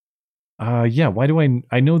YouTube? Yeah. Why do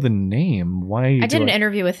I know the name? Why? I did an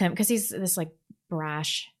interview with him because he's this like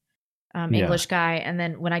brash English guy. And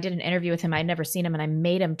then when I did an interview with him, I'd never seen him, and I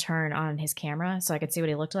made him turn on his camera so I could see what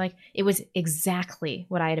he looked like. It was exactly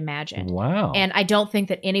what I had imagined. Wow. And I don't think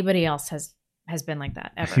that anybody else has been like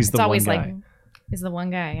that ever. He's the one guy. He's the one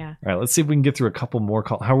guy, yeah. All right, let's see if we can get through a couple more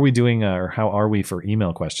calls. How are we doing, or how are we for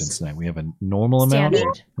email questions tonight? We have a normal amount?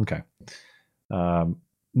 Standard. Okay.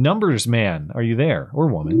 Numbers man, are you there? Or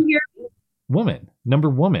woman? Woman. Number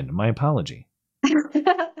woman, my apology.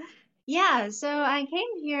 Yeah, so I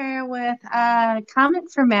came here with a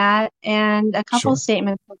comment for Matt and a couple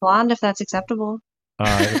statements for Blonde, if that's acceptable.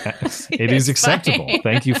 It is acceptable. Fine.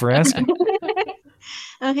 Thank you for asking.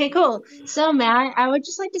 Okay, cool. So, Matt, I would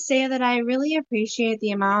just like to say that I really appreciate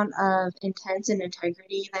the amount of intent and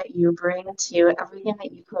integrity that you bring to everything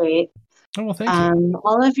that you create. Oh, well, thank you.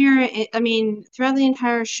 All of throughout the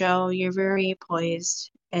entire show, you're very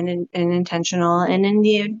poised and intentional. And in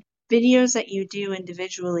the videos that you do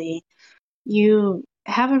individually, you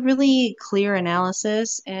have a really clear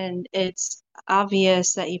analysis, and it's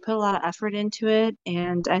obvious that you put a lot of effort into it.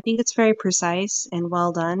 And I think it's very precise and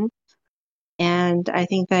well done. And I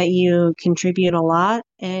think that you contribute a lot,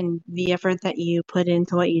 and the effort that you put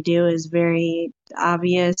into what you do is very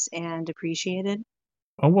obvious and appreciated.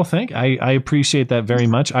 Oh, well, I appreciate that very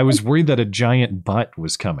much. I was worried that a giant butt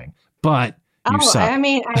was coming, but you suck. I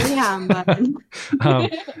mean, I am,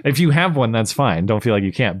 but if you have one, that's fine. Don't feel like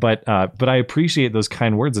you can't. But I appreciate those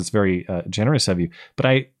kind words. It's very generous of you. But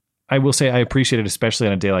I will say I appreciate it, especially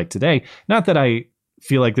on a day like today. Not that I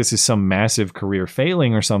feel like this is some massive career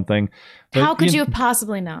failing or something. But, how could you have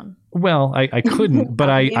possibly known? Well, I couldn't,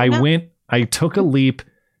 but I took a leap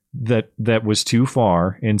that was too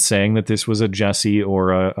far in saying that this was a Jesse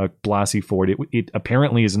or a Blasey Ford. It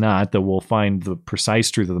apparently is not, though we'll find the precise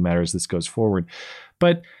truth of the matter as this goes forward.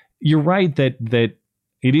 But you're right that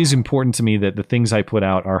it is important to me that the things I put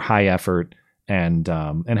out are high effort and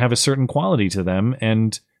have a certain quality to them.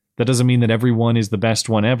 And that doesn't mean that everyone is the best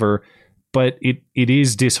one ever. But it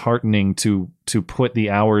is disheartening to put the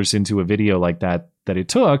hours into a video like that it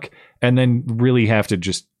took, and then really have to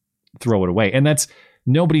just throw it away. And that's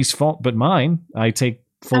nobody's fault but mine. I take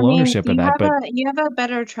full ownership of that. But you have a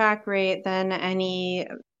better track rate than any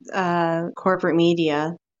corporate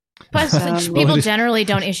media. Plus, people generally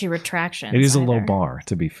don't issue retractions. It is a low bar,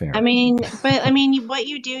 to be fair. But what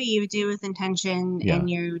you do with intention, and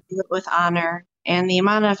you do it with honor, and the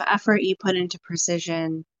amount of effort you put into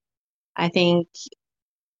precision, I think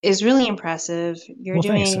is really impressive. You're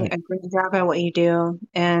doing a great job at what you do,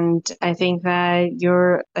 and I think that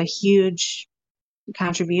you're a huge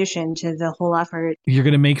contribution to the whole effort. You're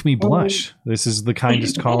going to make me blush. This is the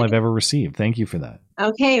kindest call I've ever received. Thank you for that.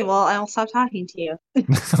 Okay, well, I'll stop talking to you.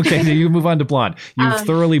 Okay, now you move on to Blonde. You've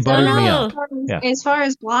thoroughly buttered me up. As far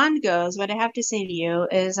as Blonde goes, what I have to say to you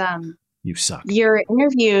is you suck. Your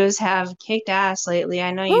interviews have kicked ass lately.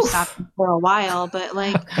 I know you stopped for a while, but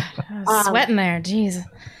like I was sweating there. Jeez.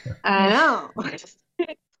 I know. But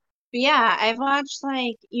yeah, I've watched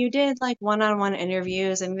like you did like one-on-one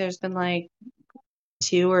interviews. I mean, there's been like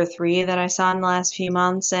 2 or 3 that I saw in the last few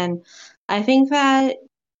months, and I think that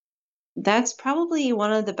that's probably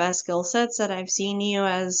one of the best skill sets that I've seen you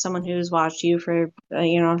as someone who's watched you for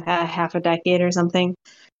half a decade or something.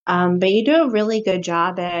 But you do a really good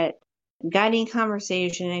job at guiding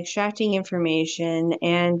conversation, extracting information,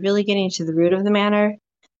 and really getting to the root of the matter.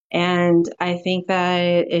 And I think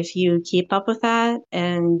that if you keep up with that,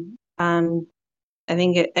 and I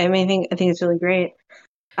think it's really great.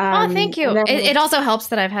 Thank you. It also helps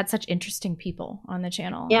that I've had such interesting people on the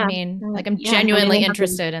channel. Yeah. I mean, like I'm genuinely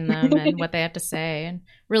interested in them and what they have to say, and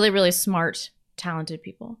really, really smart, talented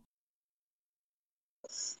people.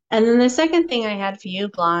 And then the second thing I had for you,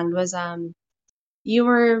 Blonde, was you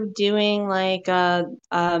were doing like a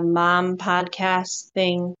mom podcast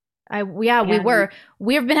thing. We were.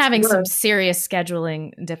 We've been having some serious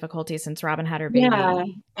scheduling difficulties since Robin had her baby. Yeah.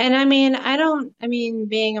 And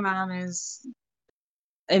being a mom is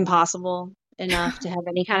impossible enough to have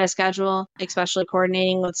any kind of schedule, especially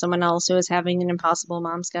coordinating with someone else who is having an impossible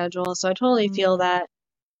mom schedule. So I totally feel that.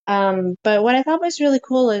 But what I thought was really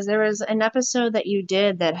cool is there was an episode that you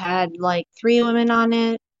did that had like 3 women on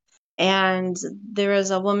it. And there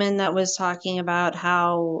was a woman that was talking about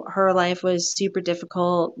how her life was super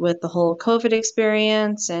difficult with the whole COVID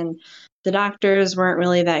experience, and the doctors weren't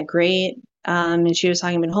really that great. And she was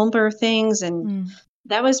talking about home birth things, and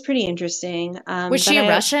that was pretty interesting. Was she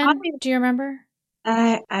Russian? Do you remember?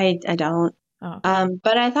 I don't. Oh.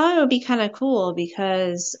 But I thought it would be kind of cool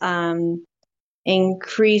because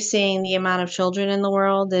increasing the amount of children in the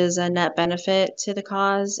world is a net benefit to the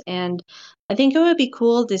cause, and I think it would be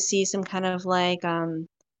cool to see some kind of like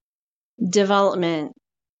development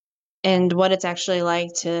and what it's actually like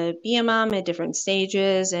to be a mom at different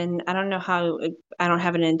stages. And I don't know I don't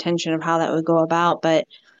have an intention of how that would go about, but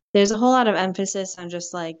there's a whole lot of emphasis on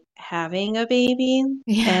just like having a baby.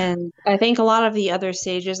 Yeah. And I think a lot of the other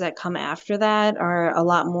stages that come after that are a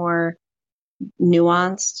lot more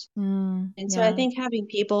nuanced. And so I think having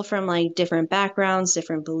people from like different backgrounds,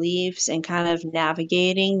 different beliefs, and kind of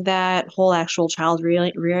navigating that whole actual child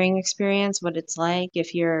rearing experience, what it's like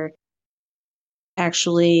if you're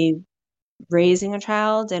actually raising a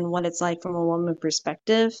child, and what it's like from a woman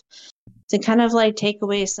perspective, to kind of like take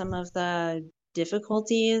away some of the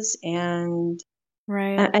difficulties. And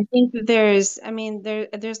right, I think there's a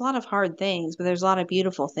lot of hard things, but there's a lot of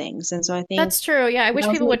beautiful things. And so I think that's true. Yeah, I wish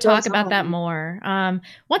people would talk about that more.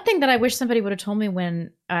 One thing that I wish somebody would have told me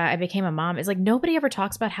when I became a mom is like nobody ever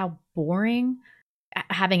talks about how boring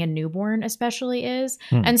having a newborn especially is.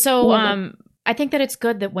 And so I think that it's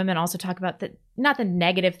good that women also talk about not the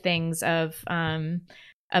negative things of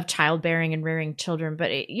childbearing and rearing children, but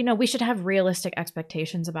we should have realistic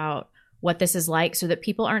expectations about what this is like so that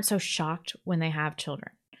people aren't so shocked when they have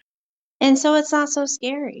children. And so it's not so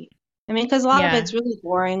scary. I mean, because a lot of it's really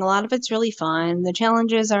boring. A lot of it's really fun. The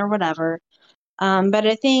challenges are whatever. But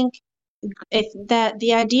I think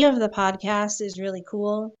the idea of the podcast is really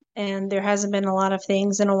cool, and there hasn't been a lot of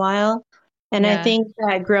things in a while. And I think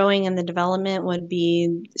that growing in the development would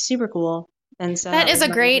be super cool. And so that is a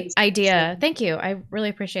great idea. Thank you. I really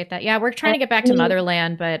appreciate that. Yeah, we're trying to get back to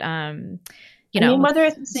Motherland, but whether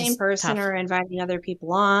it's the same person or inviting other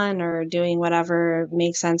people on or doing whatever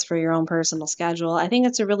makes sense for your own personal schedule, I think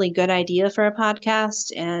it's a really good idea for a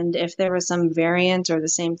podcast. And if there was some variant or the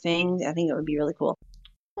same thing, I think it would be really cool.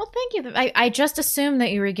 Well, thank you. I just assumed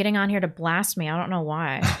that you were getting on here to blast me. I don't know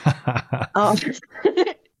why. Oh.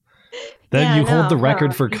 Then you hold the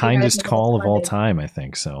record for kindest call of all time, I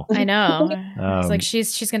think so. I know. It's like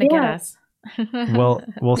she's going to get us.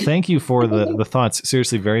 well, thank you for the thoughts.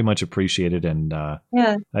 Seriously, very much appreciated. And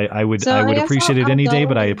I would appreciate it any day,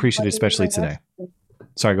 but I appreciate it especially today.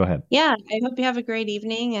 Sorry, go ahead. Yeah, I hope you have a great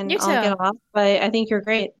evening, and you too. I'll get off. But I think you're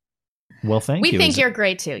great. Well, thank you. We think you're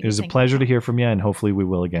great too. It was a pleasure to hear from you, and hopefully we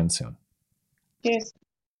will again soon. Cheers.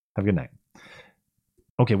 Have a good night.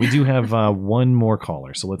 Okay, we do have one more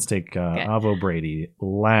caller, so let's take Avo Brady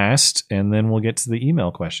last, and then we'll get to the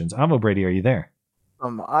email questions. Avo Brady, are you there?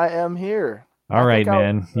 I am here. All right,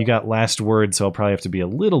 man. You got last word, so I'll probably have to be a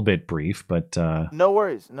little bit brief, but no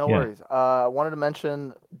worries. I wanted to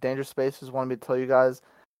mention Dangerous Spaces wanted me to tell you guys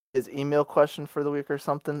his email question for the week or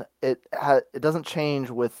something. It doesn't change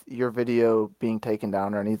with your video being taken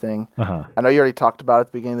down or anything. Uh-huh. I know you already talked about it at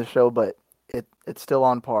the beginning of the show, but it's still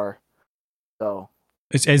on par. So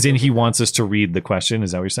it's as in he wants us to read the question.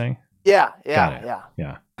 Is that what you're saying? Yeah.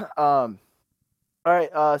 All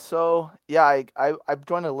right, so yeah, I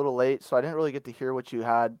joined a little late, so I didn't really get to hear what you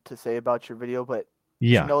had to say about your video, but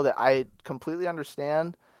yeah, just know that I completely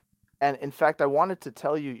understand. And in fact, I wanted to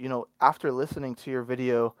tell you, after listening to your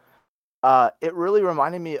video, it really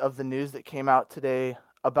reminded me of the news that came out today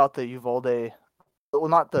about the Uvalde. Well,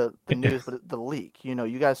 not the news, but the leak.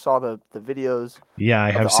 You guys saw the videos. Yeah,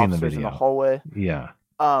 I have seen the video in the hallway. Yeah.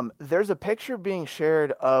 There's a picture being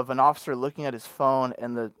shared of an officer looking at his phone,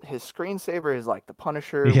 and his screensaver is like the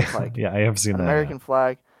Punisher. Yeah, with I have seen that. American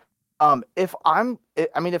flag. If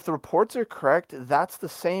the reports are correct, that's the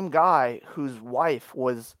same guy whose wife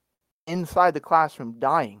was inside the classroom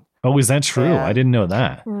dying. Oh, is that true? I didn't know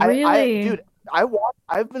that. Really?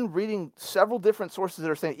 I've been reading several different sources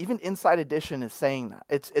that are saying even Inside Edition is saying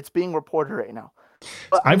that it's being reported right now.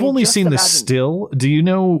 But, I've only seen the still. Do you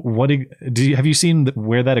know have you seen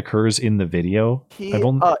where that occurs in the video?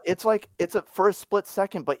 It's for a split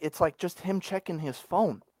second, but it's like just him checking his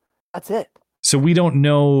phone. That's it. So we don't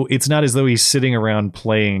know. It's not as though he's sitting around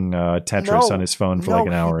playing Tetris on his phone for like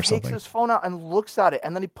an hour or something. He takes his phone out and looks at it,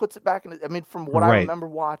 and then he puts it back in. From what I remember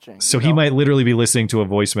watching. So he might literally be listening to a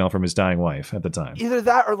voicemail from his dying wife at the time. Either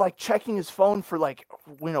that, or like checking his phone for like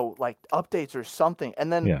updates or something.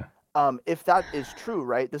 And then, if that is true,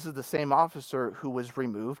 right? This is the same officer who was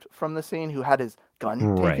removed from the scene, who had his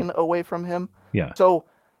gun taken away from him. Yeah. So,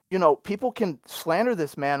 people can slander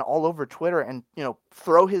this man all over Twitter and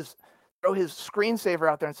throw his screensaver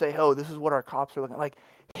out there and say, "Oh, this is what our cops are looking like."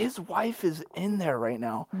 His wife is in there right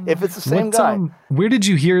now. If it's the same guy, where did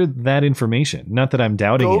you hear that information? Not that I'm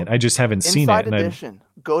doubting it. I just haven't seen it.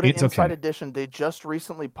 Go to Inside Edition. They just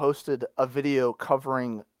recently posted a video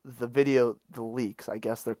covering the leaks. I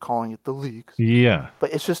guess they're calling it the leaks. Yeah.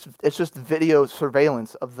 But it's just video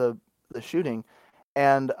surveillance of the shooting,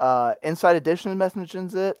 and Inside Edition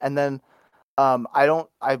mentions it, and then.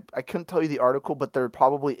 I couldn't tell you the article, but there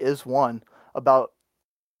probably is one about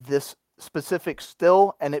this specific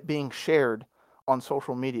still and it being shared on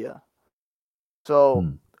social media. So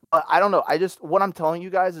I don't know. What I'm telling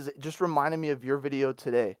you guys is it just reminded me of your video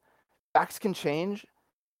today. Facts can change,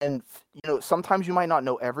 and sometimes you might not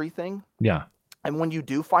know everything. Yeah. And when you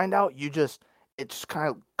do find out, it's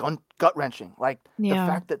kind of gut wrenching. Like the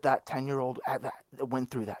fact that 10-year-old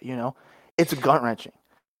went through that, it's gut wrenching.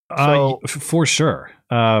 So, for sure.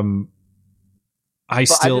 I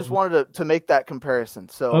just wanted to make that comparison.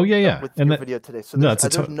 So, with your video today. So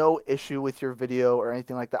there's no issue with your video or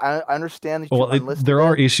anything like that. I understand that you unlisted there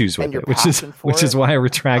are issues with it, which is why I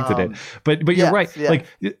retracted it. But you're right. Yeah. Like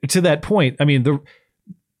to that point, I mean the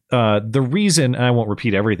reason, and I won't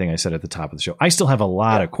repeat everything I said at the top of the show, I still have a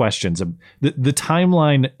lot of questions. The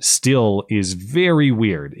timeline still is very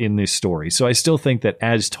weird in this story. So I still think that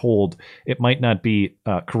as told, it might not be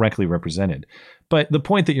correctly represented. But the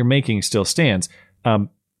point that you're making still stands,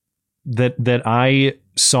 that I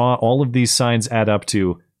saw all of these signs add up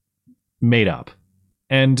to made up.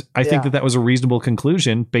 And I think that was a reasonable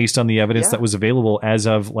conclusion based on the evidence that was available as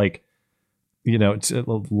of last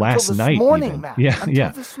night. Morning, Matt.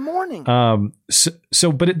 Until this morning. But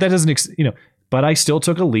that doesn't, but I still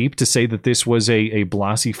took a leap to say that this was a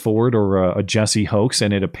Blasey Ford or a Jussie hoax,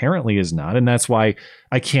 and it apparently is not. And that's why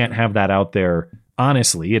I can't have that out there.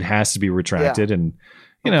 Honestly, it has to be retracted, and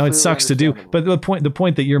it sucks to do. But the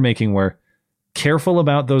point that you're making, where careful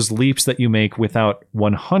about those leaps that you make without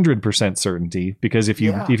 100% certainty, because if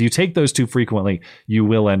you take those too frequently, you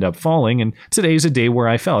will end up falling. And today's a day where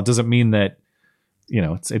I fell. It doesn't mean that.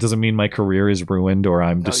 It doesn't mean my career is ruined or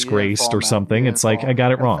I'm disgraced or something. It's like, I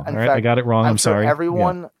got it wrong. All right. I got it wrong. I'm sorry.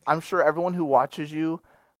 I'm sure everyone who watches you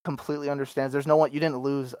completely understands. There's no one, you didn't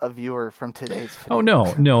lose a viewer from today's video. Oh, no.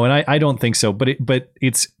 And I don't think so. But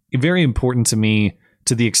it's very important to me,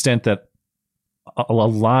 to the extent that a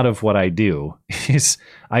lot of what I do is,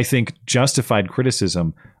 I think, justified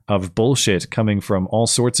criticism of bullshit coming from all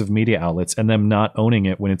sorts of media outlets and them not owning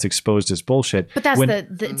it when it's exposed as bullshit. But that's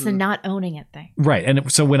it's the not owning it thing. Right.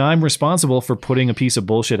 And so when I'm responsible for putting a piece of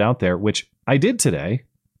bullshit out there, which I did today,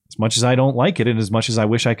 as much as I don't like it and as much as I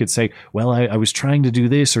wish I could say, well, I was trying to do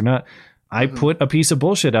this or not, I put a piece of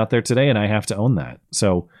bullshit out there today and I have to own that.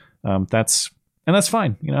 So that's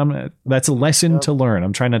fine. That's a lesson to learn.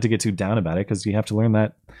 I'm trying not to get too down about it because you have to learn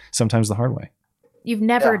that sometimes the hard way. You've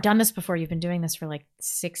never done this before. You've been doing this for like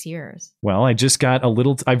 6 years. Well, I just got a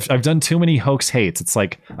little. I've done too many hoax hates. It's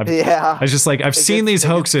like I've seen these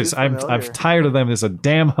hoaxes. I'm tired of them. There's a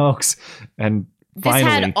damn hoax, and finally,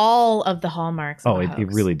 this had all of the hallmarks. Oh,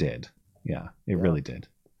 it really did. Yeah, it really did.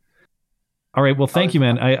 All right. Well, thank you,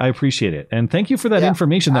 man. I appreciate it, and thank you for that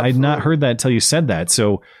information. That I'd not heard that until you said that.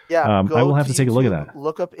 So I will have to take a look at that.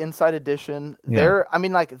 Look up Inside Edition. They're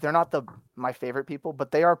they're not my favorite people,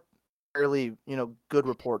 but they are fairly good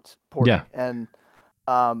reports. And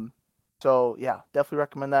so definitely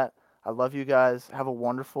recommend that. I love you guys. Have a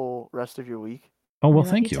wonderful rest of your week. Oh well,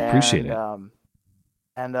 thank you. Appreciate it.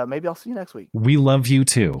 And maybe I'll see you next week. We love you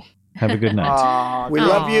too. Have a good night. We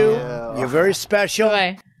love you. You're very special.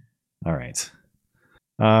 Bye. All right.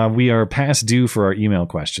 We are past due for our email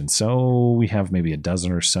questions, so we have maybe a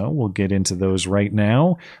dozen or so. We'll get into those right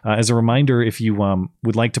now. As a reminder, if you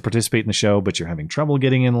would like to participate in the show, but you're having trouble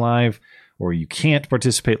getting in live, or you can't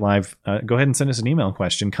participate live, go ahead and send us an email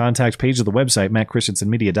question. Contact page of the website,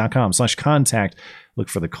 mattchristiansenmedia.com/contact. Look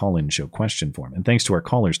for the call-in show question form. And thanks to our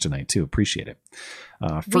callers tonight, too. Appreciate it.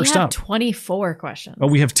 First up, 24 questions. Oh,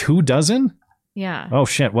 we have 24? Yeah. Oh,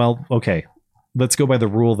 shit. Well, okay. Let's go by the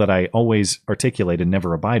rule that I always articulate and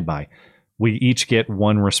never abide by. We each get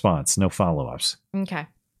one response, no follow-ups. Okay.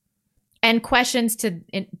 And questions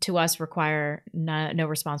to us require no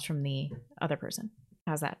response from the other person.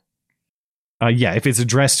 How's that? Yeah, if it's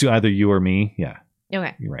addressed to either you or me, yeah.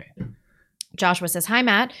 Okay. You're right. Joshua says, "Hi,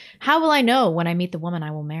 Matt. How will I know when I meet the woman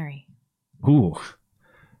I will marry?" Ooh.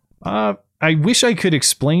 I wish I could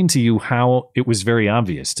explain to you how it was very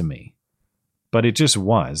obvious to me. But it just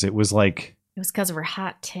was. It was like... It was because of her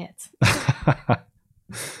hot tits.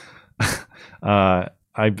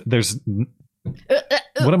 There's...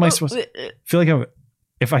 What am I supposed to... I feel like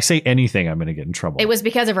if I say anything, I'm going to get in trouble. It was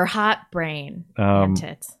because of her hot brain and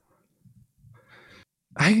tits.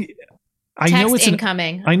 I know it's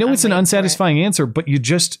incoming. I know it's an unsatisfying answer, but you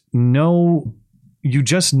just know. You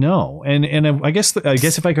just know. And I guess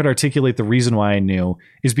if I could articulate the reason why I knew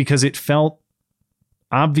is because it felt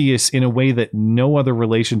obvious in a way that no other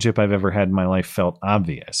relationship I've ever had in my life felt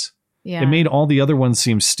obvious. Yeah. It made all the other ones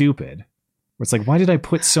seem stupid. Where it's like, why did I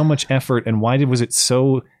put so much effort, and why was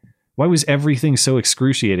everything so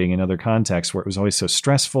excruciating in other contexts where it was always so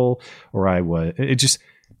stressful, or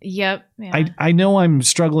Yep. Yeah. I know I'm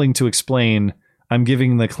struggling to explain. I'm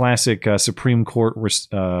giving the classic Supreme Court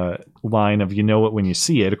line of, you know it when you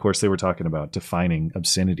see it. Of course, they were talking about defining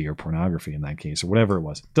obscenity or pornography in that case, or whatever it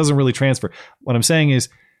was. It doesn't really transfer. What I'm saying is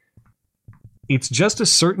it's just a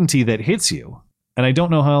certainty that hits you. And I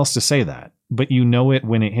don't know how else to say that, but you know it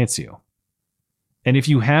when it hits you. And if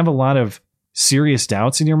you have a lot of serious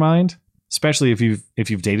doubts in your mind, especially if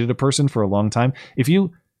you've dated a person for a long time,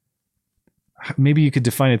 maybe you could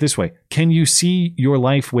define it this way. Can you see your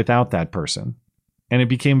life without that person? And it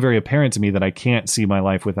became very apparent to me that I can't see my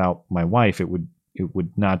life without my wife. It would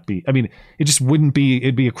not be, it just wouldn't be,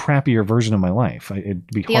 it'd be a crappier version of my life. It'd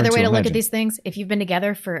be hard to imagine. The other way to look at these things, if you've been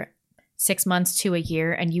together for 6 months to a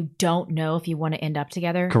year and you don't know if you want to end up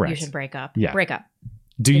together, correct, you should break up. Yeah. Break up.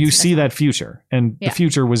 Do you see that future? And the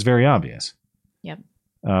future was very obvious. Yep.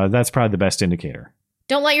 That's probably the best indicator.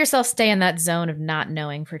 Don't let yourself stay in that zone of not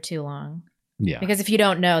knowing for too long. Yeah. Because if you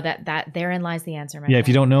don't know, that therein lies the answer. If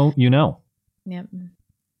you don't know, you know. Yep.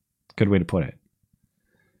 Good way to put it.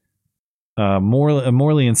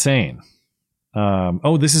 Morally insane.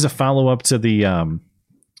 This is a follow-up to the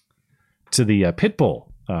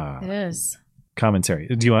Pitbull. It is. Commentary.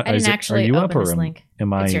 Do you want? I didn't actually are you up, or link.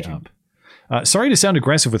 am I up? Sorry to sound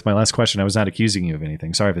aggressive with my last question. I was not accusing you of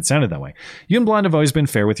anything. Sorry if it sounded that way. You and Blonde have always been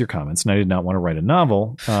fair with your comments, and I did not want to write a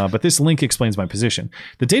novel, but this link explains my position.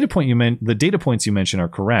 The data points you mentioned are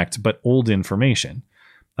correct, but old information.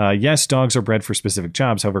 Yes, dogs are bred for specific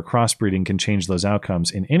jobs. However, crossbreeding can change those outcomes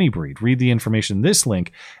in any breed. Read the information in this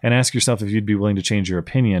link and ask yourself if you'd be willing to change your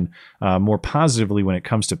opinion more positively when it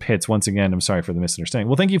comes to pits. Once again, I'm sorry for the misunderstanding.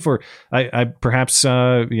 Well, thank you for. Perhaps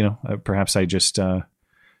I just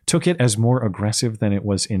took it as more aggressive than it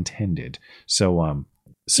was intended. So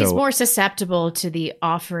he's more susceptible to the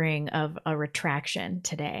offering of a retraction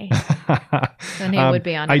today than he would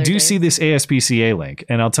be on other I do days. see this ASPCA link,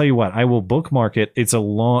 and I'll tell you what, I will bookmark it. It's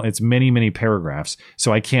it's many paragraphs,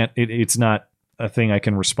 so I can't. It's not a thing I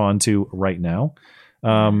can respond to right now.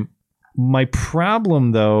 My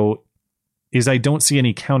problem, though, is I don't see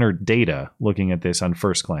any counter data looking at this on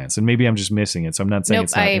first glance, and maybe I'm just missing it. So I'm not saying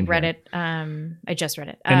it's not in read here. it. I just read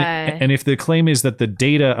it. And if the claim is that the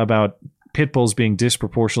data about pit bulls being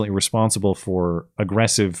disproportionately responsible for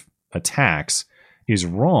aggressive attacks is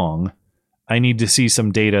wrong, I need to see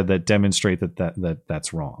some data that demonstrate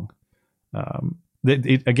that's wrong.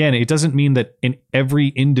 It doesn't mean that in every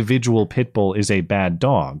individual pit bull is a bad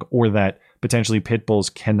dog, or that potentially pit bulls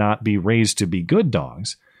cannot be raised to be good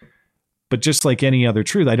dogs. But just like any other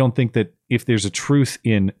truth, I don't think that if there's a truth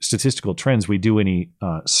in statistical trends, we do any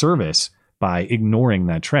service by ignoring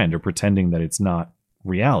that trend or pretending that it's not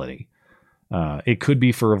reality. It could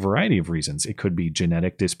be for a variety of reasons. It could be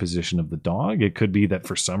genetic disposition of the dog. It could be that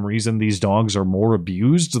for some reason these dogs are more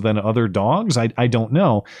abused than other dogs. I don't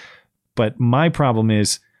know. But my problem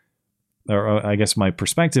is, or I guess my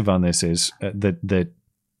perspective on this is that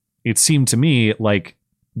it seemed to me like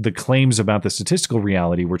the claims about the statistical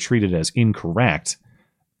reality were treated as incorrect.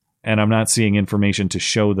 And I'm not seeing information to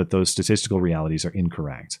show that those statistical realities are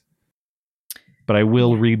incorrect. But I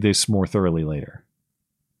will read this more thoroughly later.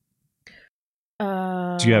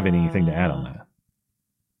 Do you have anything to add on that?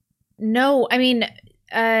 No, I mean,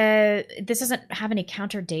 this doesn't have any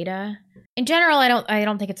counter data. In general, I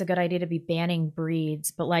don't think it's a good idea to be banning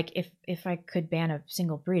breeds. But like, if I could ban a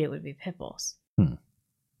single breed, it would be pit bulls.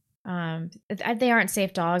 They aren't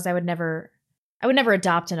safe dogs. I would never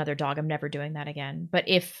adopt another dog. I'm never doing that again. But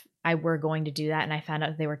if I were going to do that and I found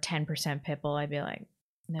out they were 10% pit bull, I'd be like,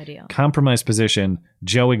 no deal. Compromise position.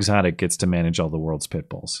 Joe Exotic gets to manage all the world's pit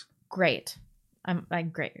bulls. Great.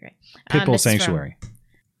 Great. Pit bull sanctuary.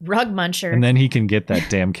 Rug Muncher. And then he can get that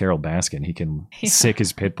damn Carol Baskin. He can sick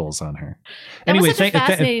his pit bulls on her. That was such a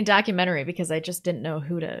fascinating documentary because I just didn't know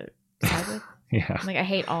who to side with. Yeah. Like, I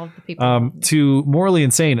hate all of the people. To Morally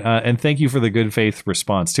Insane, and thank you for the good faith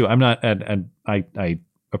response too. I'm not, and I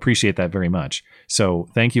appreciate that very much. So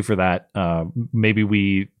thank you for that. Maybe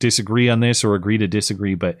we disagree on this or agree to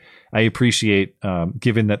disagree, but I appreciate,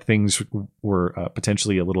 given that things were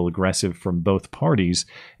potentially a little aggressive from both parties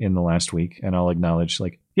in the last week. And I'll acknowledge,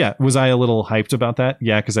 like, yeah, was I a little hyped about that?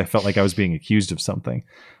 Yeah, because I felt like I was being accused of something.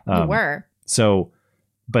 You were. So,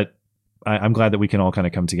 but I'm glad that we can all kind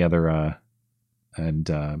of come together and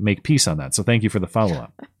make peace on that. So thank you for the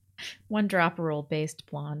follow-up. One drop rule based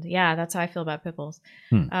blonde. Yeah, that's how I feel about pit bulls.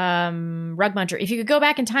 Rug Muncher. If you could go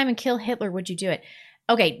back in time and kill Hitler, would you do it?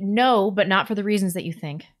 Okay, no, but not for the reasons that you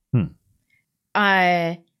think.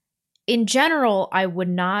 In general, I would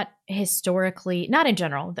not not in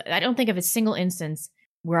general. I don't think of a single instance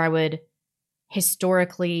where I would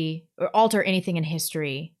historically or alter anything in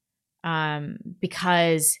history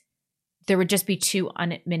because there would just be too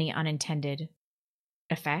many unintended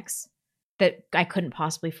effects that I couldn't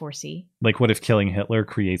possibly foresee. Like, what if killing Hitler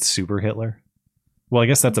creates super Hitler? Well, I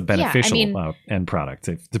guess that's a beneficial end product,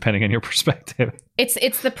 depending on your perspective.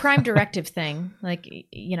 It's the prime directive thing. Like,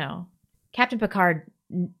 Captain Picard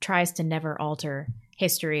tries to never alter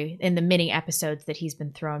history in the many episodes that he's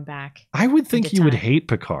been thrown back. I would think you would hate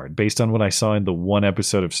Picard based on what I saw in the one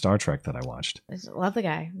episode of Star Trek that I watched. Love the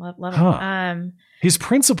guy. Love him. His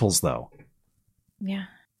principles, though. Yeah.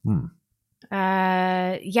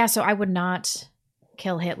 So I would not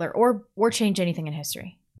kill Hitler or change anything in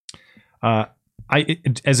history.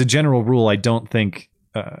 As a general rule, I don't think,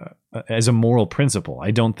 as a moral principle,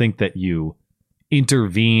 I don't think that you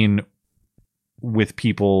intervene with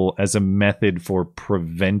people as a method for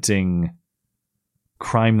preventing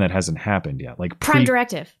crime that hasn't happened yet. Like prime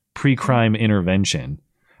directive, pre-crime intervention,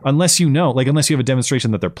 unless you have a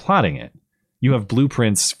demonstration that they're plotting it. You have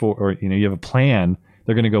blueprints or you have a plan.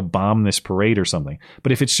 They're going to go bomb this parade or something.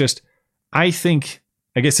 But if it's just, I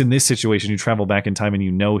guess in this situation, you travel back in time and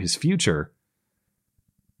you know his future.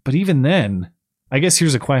 But even then, I guess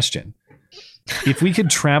here's a question. If we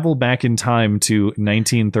could travel back in time to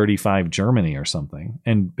 1935 Germany or something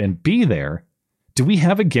and be there, do we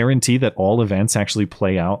have a guarantee that all events actually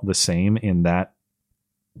play out the same in that?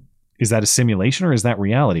 Is that a simulation or is that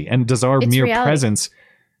reality? And does our presence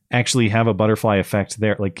actually have a butterfly effect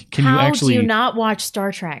there? Like, can you actually... How do you not watch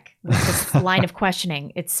Star Trek with this line of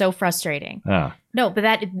questioning? It's so frustrating. No, but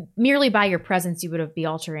that merely by your presence, you would be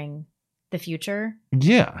altering the future.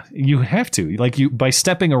 Yeah, you have to. Like, by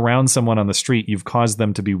stepping around someone on the street, you've caused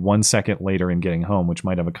them to be 1 second later in getting home, which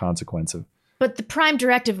might have a consequence of... But the prime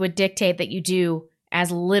directive would dictate that you do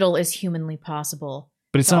as little as humanly possible.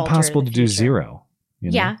 But it's not possible to do zero.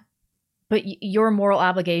 Yeah. But your moral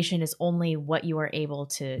obligation is only what you are able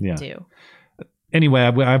to do. Anyway,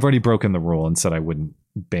 I've already broken the rule and said I wouldn't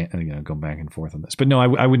go back and forth on this. But no,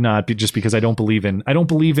 I would not, just because I don't believe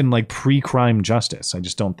in like pre-crime justice. I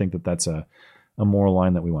just don't think that that's a moral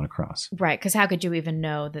line that we want to cross. Right, because how could you even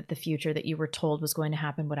know that the future that you were told was going to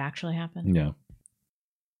happen would actually happen? Yeah.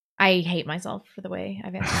 I hate myself for the way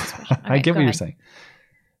I've answered this question. Okay, I get what you're saying.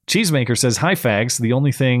 Cheesemaker says, hi, fags. The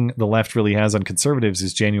only thing the left really has on conservatives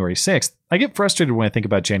is January 6th. I get frustrated when I think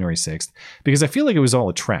about January 6th because I feel like it was all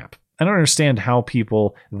a trap. I don't understand how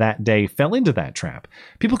people that day fell into that trap.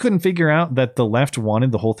 People couldn't figure out that the left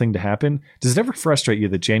wanted the whole thing to happen. Does it ever frustrate you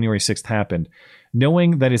that January 6th happened,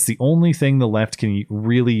 knowing that it's the only thing the left can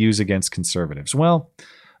really use against conservatives? Well,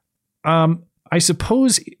 I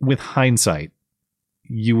suppose with hindsight,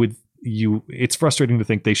 it's frustrating to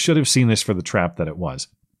think they should have seen this for the trap that it was.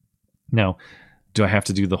 Now, do I have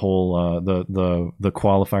to do the whole the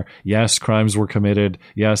qualifier? Yes, crimes were committed.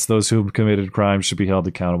 Yes, those who committed crimes should be held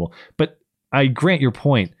accountable. But I grant your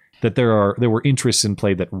point that there were interests in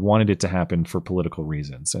play that wanted it to happen for political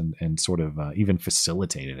reasons and sort of even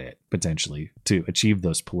facilitated it potentially to achieve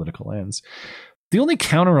those political ends. The only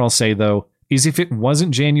counter I'll say, though, is if it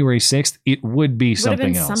wasn't January 6th, it would be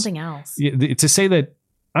something else. Something else. To say that,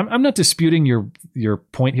 I'm not disputing your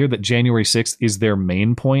point here that January 6th is their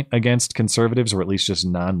main point against conservatives, or at least just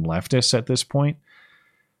non-leftists at this point.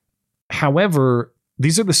 However,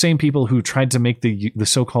 these are the same people who tried to make the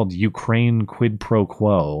so-called Ukraine quid pro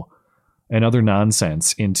quo and other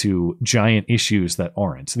nonsense into giant issues that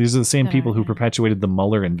aren't. These are the same people who perpetuated the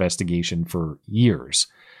Mueller investigation for years.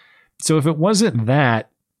 So if it wasn't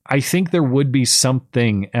that, I think there would be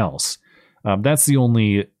something else. That's the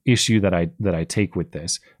only issue that I take with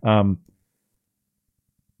this. I'll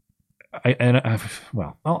leave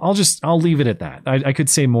it at that. I could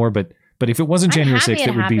say more, but if it wasn't January 6th,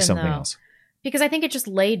 it would be something else. Because I think it just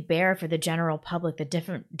laid bare for the general public the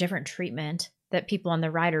different treatment that people on the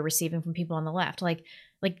right are receiving from people on the left. Like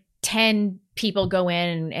 10 people go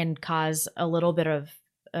in and cause a little bit of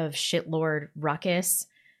shitlord ruckus,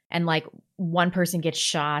 and like one person gets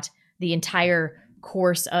shot. The entire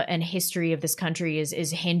course and history of this country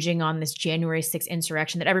is hinging on this January 6th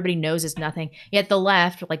insurrection that everybody knows is nothing. Yet the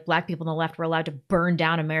left, like black people on the left, were allowed to burn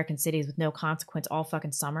down American cities with no consequence all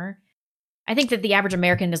fucking summer. I think that the average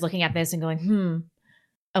American is looking at this and going,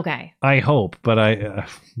 okay. I hope, but I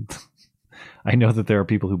know that there are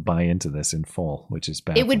people who buy into this in full, which is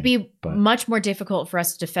bad. It would be much more difficult for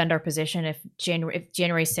us to defend our position if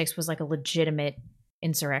January 6th was like a legitimate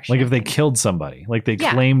insurrection. Like if they killed somebody, like they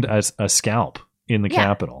claimed a scalp in the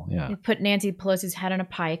Capitol. Yeah. You put Nancy Pelosi's head on a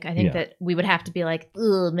pike. I think that we would have to be like,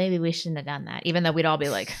 ugh, maybe we shouldn't have done that. Even though we'd all be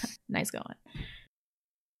like, nice going.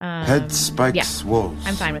 Head spikes wolves.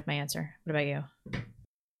 I'm fine with my answer. What about you?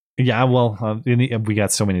 Yeah, well, we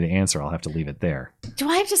got so many to answer. I'll have to leave it there. Do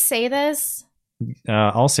I have to say this?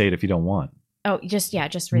 I'll say it if you don't want. Oh, just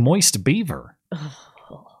read Moist beaver.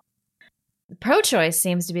 Pro-choice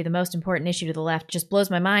seems to be the most important issue to the left. Just blows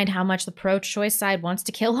my mind how much the pro-choice side wants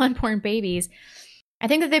to kill unborn babies. I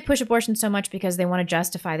think that they push abortion so much because they want to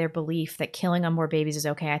justify their belief that killing unborn babies is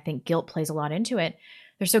okay. I think guilt plays a lot into it.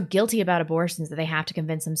 They're so guilty about abortions that they have to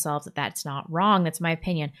convince themselves that that's not wrong. That's my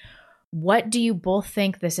opinion. What do you both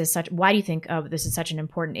think this is such? Why do you think this is such an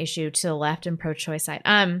important issue to the left and pro-choice side?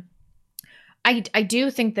 I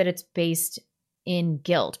do think that it's based in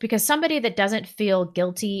guilt, because somebody that doesn't feel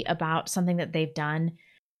guilty about something that they've done,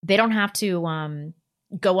 they don't have to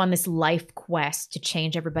go on this life quest to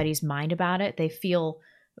change everybody's mind about it. They feel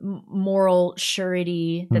moral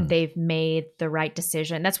surety that they've made the right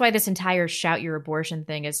decision. That's why this entire shout your abortion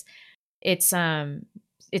thing it's so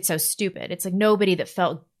stupid. It's like nobody that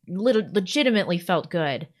legitimately felt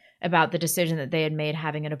good about the decision that they had made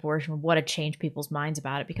having an abortion would have changed people's minds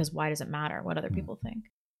about it, because why does it matter what other people think?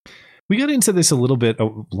 We got into this a little bit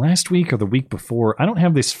last week or the week before. I don't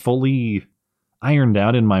have this fully ironed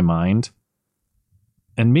out in my mind,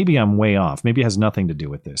 and maybe I'm way off. Maybe it has nothing to do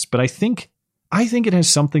with this, but I think it has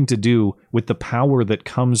something to do with the power that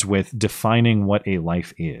comes with defining what a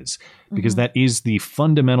life is, because that is the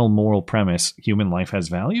fundamental moral premise. Human life has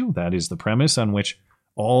value. That is the premise on which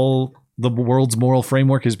all the world's moral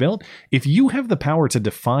framework is built. If you have the power to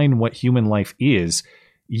define what human life is,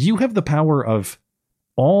 you have the power of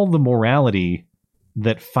all the morality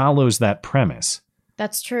that follows that premise.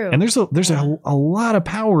 That's true. And there's a lot of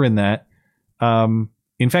power in that.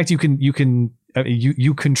 In fact, you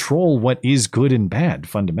control what is good and bad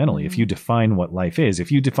fundamentally if you define what life is.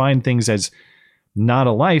 If you define things as not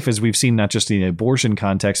a life, as we've seen not just in the abortion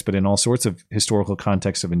context, but in all sorts of historical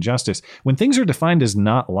contexts of injustice, when things are defined as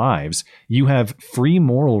not lives, you have free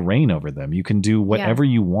moral reign over them. You can do whatever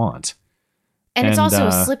you want. And it's also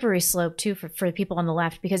a slippery slope too for people on the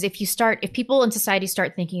left, because if people in society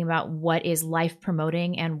start thinking about what is life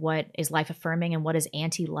promoting and what is life affirming and what is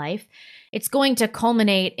anti-life, it's going to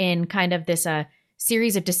culminate in kind of this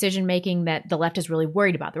series of decision making that the left is really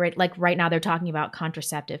worried about. Right, like right now they're talking about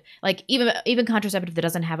contraceptive, like even contraceptive that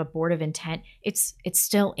doesn't have abortive intent, it's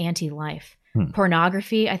still anti-life.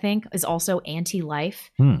 Pornography, I think, is also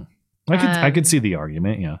anti-life. I could see the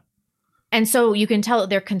argument, yeah. And so you can tell that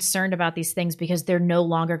they're concerned about these things because they're no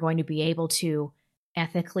longer going to be able to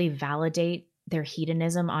ethically validate their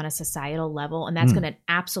hedonism on a societal level. And that's going to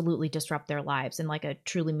absolutely disrupt their lives in like a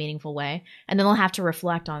truly meaningful way. And then they'll have to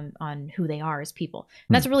reflect on who they are as people.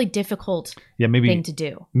 And that's a really difficult thing to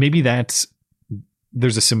do. Maybe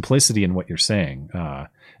there's a simplicity in what you're saying.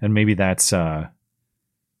 And maybe that's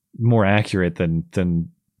more accurate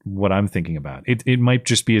than what I'm thinking about. It might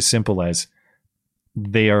just be as simple as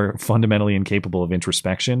they are fundamentally incapable of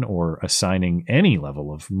introspection or assigning any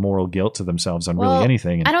level of moral guilt to themselves on really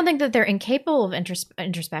anything. I don't think that they're incapable of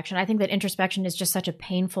introspection. I think that introspection is just such a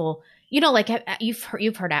painful, like you've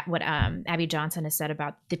heard what Abby Johnson has said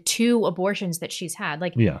about the 2 abortions that she's had.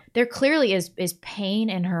 Like there clearly is pain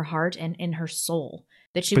in her heart and in her soul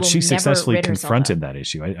that she successfully confronted that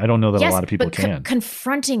issue. I don't know that a lot of people can.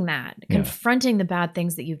 Confronting the bad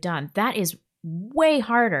things that you've done, that is way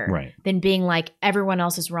harder than being like everyone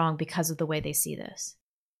else is wrong because of the way they see this.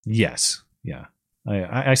 Yes. Yeah.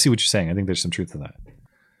 I see what you're saying. I think there's some truth to that.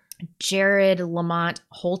 Jared Lamont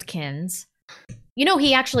Holtkins.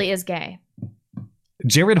 He actually is gay.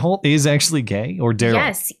 Jared Holt is actually gay, or Daryl?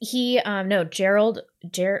 Yes.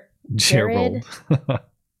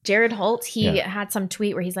 Jared Holt. He had some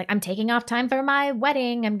tweet where he's like, I'm taking off time for my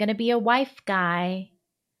wedding. I'm going to be a wife guy.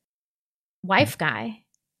 Wife guy.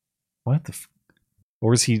 What the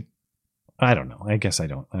or is he? I don't know. I guess I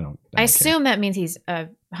don't. I assume that means he's a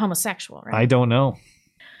homosexual, right? I don't know.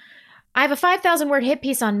 I have a 5,000 word hit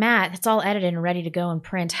piece on Matt. It's all edited and ready to go in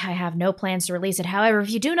print. I have no plans to release it. However, if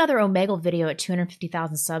you do another Omegle video at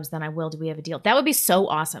 250,000 subs, then I will. Do we have a deal? That would be so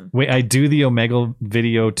awesome. Wait, I do the Omegle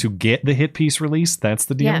video to get the hit piece released? That's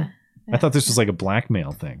the deal? Yeah. I thought this was like a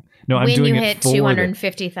blackmail thing. No, I'm doing it for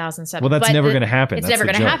 250,000 subs. Well, that's never going to happen. It's never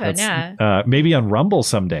going to happen. Yeah. Maybe on Rumble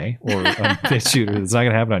someday or on BitChute. It's not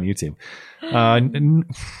going to happen on YouTube.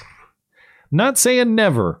 Not saying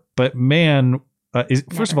never, but man,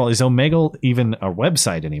 first of all, is Omegle even a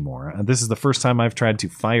website anymore? This is the first time I've tried to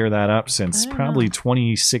fire that up since probably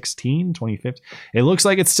 2016, 2015. It looks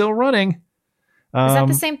like it's still running. Is that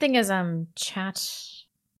the same thing as chat?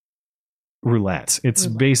 Roulette. It's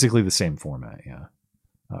basically the same format. Yeah.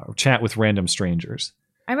 Chat with random strangers.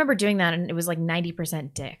 I remember doing that and it was like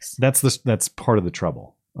 90% dicks. That's part of the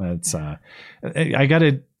trouble. It's I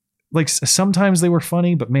gotta like sometimes they were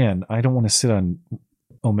funny, but man, I don't want to sit on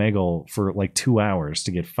Omegle for like 2 hours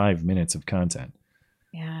to get 5 minutes of content.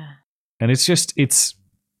 Yeah. And it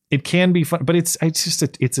can be fun, but it's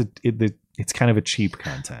kind of a cheap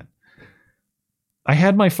content. I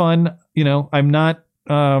had my fun, I'm not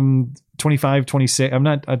 25, 26. I'm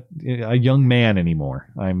not a young man anymore.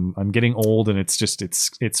 I'm getting old, and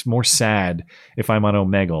it's more sad if I'm on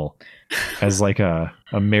Omegle as like a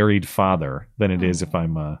married father than it is if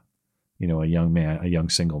I'm a young man, a young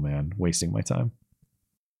single man wasting my time.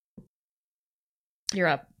 You're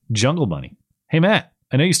up. Jungle Bunny. Hey Matt,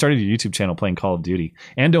 I know you started your YouTube channel playing Call of Duty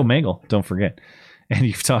and Omegle, don't forget. And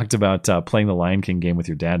you've talked about playing the Lion King game with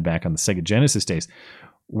your dad back on the Sega Genesis days.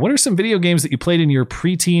 What are some video games that you played in your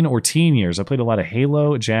preteen or teen years? I played a lot of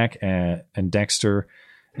Halo, Jack and Dexter,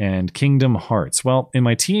 and Kingdom Hearts. Well, in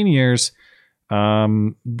my teen years,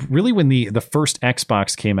 really when the first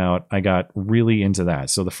Xbox came out, I got really into that.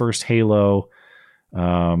 So the first Halo,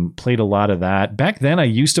 played a lot of that. Back then, I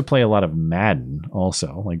used to play a lot of Madden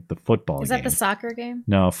also, like the football game. Is that the soccer game?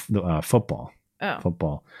 No, football. Oh.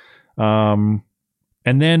 Football. And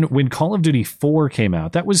then when Call of Duty 4 came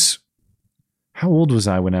out, that was... How old was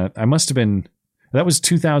I when I must have been... That was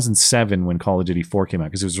 2007 when Call of Duty 4 came out,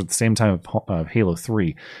 because it was at the same time of Halo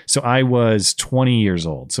 3. So I was 20 years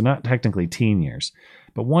old, so not technically teen years.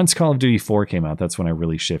 But once Call of Duty 4 came out, that's when I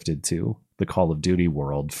really shifted to the Call of Duty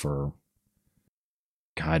world for...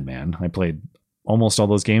 God, man, I played almost all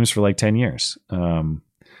those games for like 10 years. And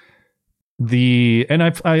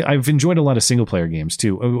I've enjoyed a lot of single player games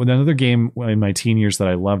too. Another game in my teen years that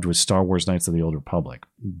I loved was Star Wars Knights of the Old Republic.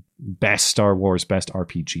 Best Star Wars, best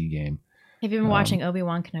RPG game. Have you been watching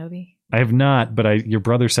Obi-Wan Kenobi? I have not, but your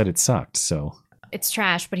brother said it sucked, so. It's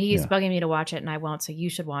trash, but he's bugging me to watch it, and I won't, so you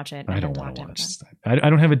should watch it. I don't want to watch that. I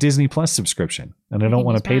don't have a Disney Plus subscription, and I don't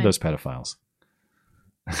want to pay those pedophiles.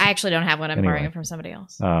 I actually don't have one. I'm borrowing it from somebody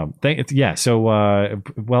else. Well,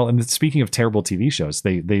 and speaking of terrible TV shows,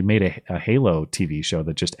 they made a Halo TV show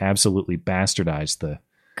that just absolutely bastardized the.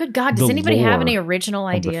 Good God! Does anybody have any original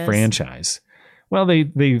ideas? The franchise. Well,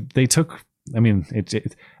 they took. I mean,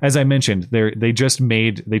 as I mentioned, they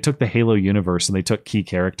took the Halo universe and they took key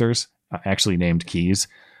characters, actually named Keys,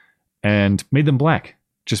 and made them black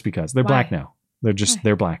just because they're black now.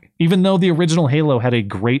 They're black. Even though the original Halo had a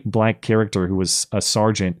great black character who was a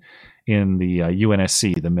sergeant in the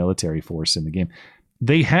UNSC, the military force in the game.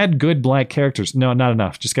 They had good black characters. No, not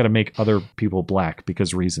enough. Just got to make other people black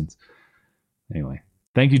because reasons. Anyway,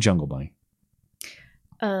 thank you, Jungle Bunny.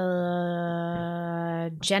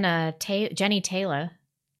 Jenny Taylor.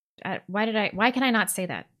 Why can I not say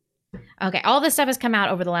that? Okay, all this stuff has come out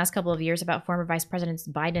over the last couple of years about former Vice President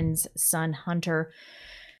Biden's son, Hunter.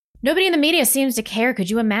 Nobody in the media seems to care.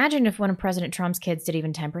 Could you imagine if one of President Trump's kids did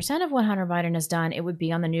even 10% of what Hunter Biden has done, it would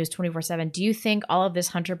be on the news 24/7. Do you think all of this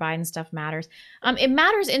Hunter Biden stuff matters? It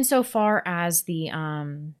matters insofar as the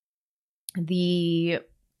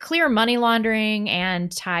clear money laundering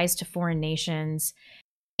and ties to foreign nations,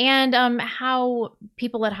 and how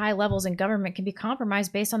people at high levels in government can be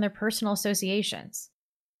compromised based on their personal associations.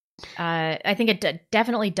 I think it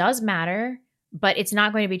definitely does matter, but it's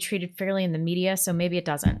not going to be treated fairly in the media, so maybe it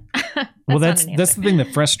doesn't. That's the thing that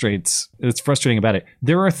it's frustrating about it.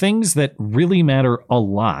 There are things that really matter a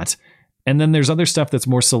lot, and then there's other stuff that's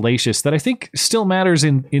more salacious that I think still matters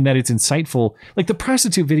in that it's insightful. Like the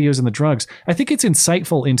prostitute videos and the drugs, I think it's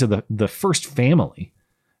insightful into the first family.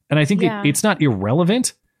 And I think it's not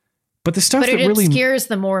irrelevant, but the stuff that really obscures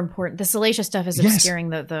the more important, the salacious stuff is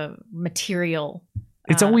obscuring the material.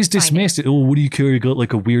 It's always dismissed. Oh, what do you care? You got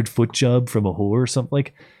like a weird foot job from a whore or something?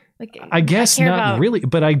 Like I guess not really,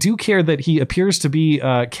 but I do care that he appears to be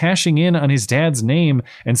cashing in on his dad's name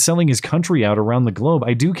and selling his country out around the globe.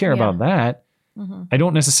 I do care about that. Mm-hmm. I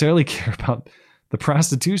don't necessarily care about the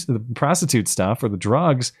prostitute stuff or the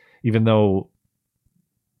drugs, even though,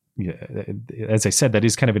 as I said, that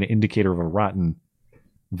is kind of an indicator of a rotten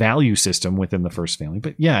value system within the first family.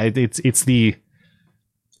 But yeah, it's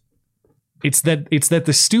that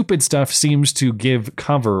the stupid stuff seems to give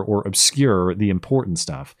cover or obscure the important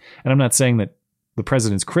stuff. And I'm not saying that the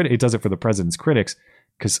president's it does it for the president's critics,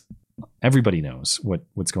 because everybody knows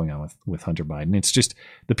what's going on with Hunter Biden. It's just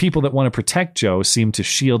the people that want to protect Joe seem to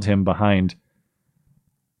shield him behind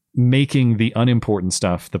making the unimportant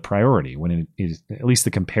stuff the priority, when it is at least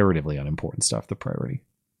the comparatively unimportant stuff the priority.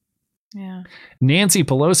 Yeah. Nancy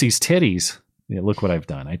Pelosi's titties. Yeah, look what I've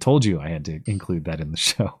done. I told you I had to include that in the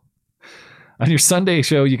show. On your Sunday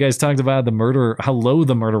show, you guys talked about how low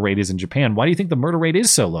the murder rate is in Japan. Why do you think the murder rate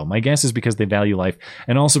is so low? My guess is because they value life,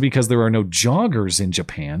 and also because there are no joggers in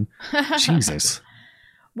Japan. Jesus.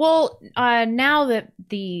 Well, now that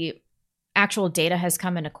the actual data has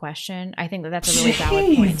come into question, I think that's a really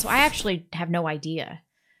valid point. So I actually have no idea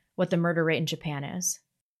what the murder rate in Japan is.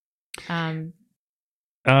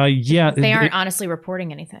 Yeah, they aren't honestly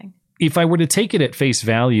reporting anything. If I were to take it at face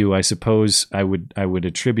value, I suppose I would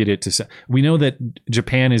attribute it to. We know that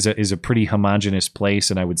Japan is a pretty homogenous place,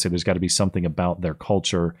 and I would say there's got to be something about their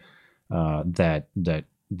culture that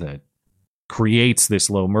creates this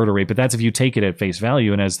low murder rate. But that's if you take it at face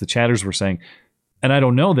value. And as the chatters were saying, and I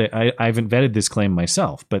don't know that I haven't vetted this claim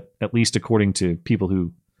myself, but at least according to people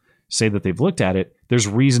who say that they've looked at it, there's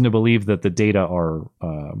reason to believe that the data are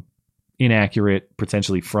inaccurate,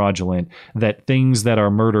 potentially fraudulent, that things that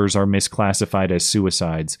are murders are misclassified as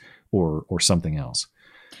suicides or something else.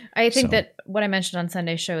 I think that what I mentioned on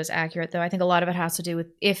Sunday's show is accurate, though. I think a lot of it has to do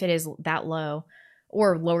with if it is that low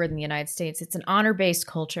or lower than the United States. It's an honor-based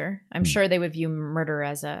culture. I'm sure they would view murder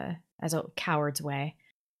as a coward's way.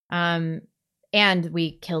 And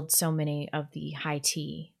we killed so many of the high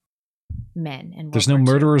T men. And there's no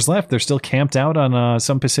murderers left. They're still camped out on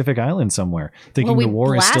some Pacific island somewhere, thinking the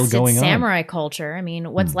war is still going on. Samurai culture. I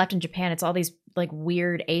mean, what's left in Japan? It's all these like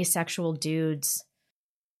weird asexual dudes,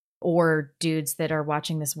 or dudes that are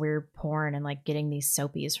watching this weird porn and like getting these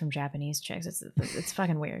soapies from Japanese chicks. It's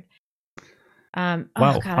fucking weird. Wow,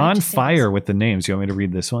 God, on fire with the names. You want me to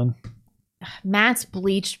read this one? Matt's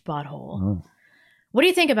bleached butthole. Oh. What do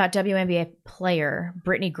you think about WNBA player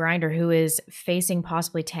Brittany Griner, who is facing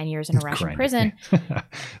possibly 10 years in a Russian prison?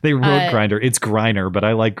 They wrote Grindr. It's Griner, but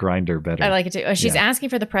I like Grindr better. I like it too. She's asking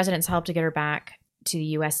for the president's help to get her back to the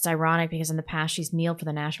U.S. It's ironic because in the past she's kneeled for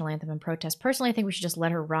the national anthem and protest. Personally, I think we should just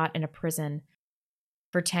let her rot in a prison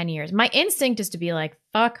for 10 years. My instinct is to be like,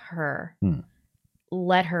 fuck her.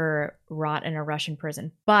 Let her rot in a Russian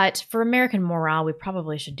prison. But for American morale, we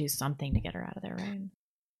probably should do something to get her out of there, right?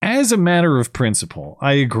 As a matter of principle,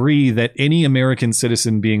 I agree that any American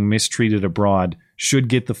citizen being mistreated abroad should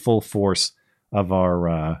get the full force of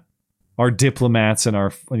our diplomats and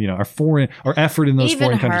our effort in those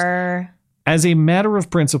foreign countries. As a matter of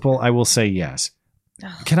principle, I will say yes.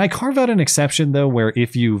 Can I carve out an exception though, where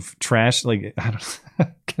if you've trashed, like, I don't,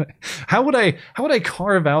 how would I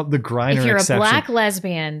carve out the Griner exception? If you're a black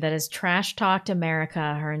lesbian that has trash talked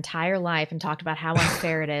America her entire life and talked about how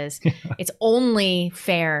unfair it is, it's only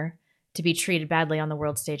fair to be treated badly on the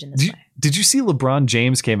world stage in this way. Did you see LeBron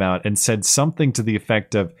James came out and said something to the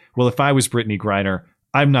effect of, well, if I was Brittany Griner,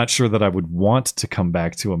 I'm not sure that I would want to come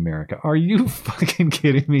back to America. Are you fucking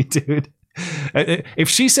kidding me, dude? If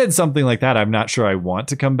she said something like that, I'm not sure I want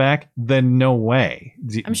to come back, then no way.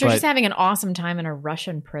 I'm sure she's having an awesome time in a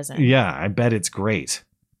Russian prison. Yeah, I bet it's great.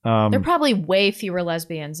 There are probably way fewer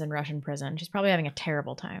lesbians in Russian prison. She's probably having a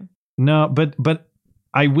terrible time. No, but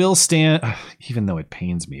I will stand, even though it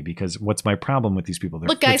pains me, because what's my problem with these people?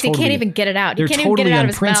 Look, guys, he can't even get it out. They're totally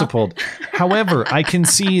unprincipled. However, I can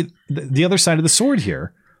see the other side of the sword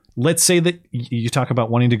here. Let's say that you talk about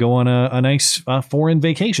wanting to go on a nice foreign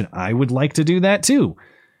vacation. I would like to do that too.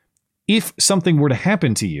 If something were to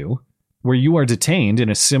happen to you where you are detained in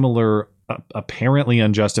a similar, apparently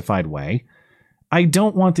unjustified way, I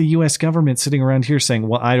don't want the U.S. government sitting around here saying,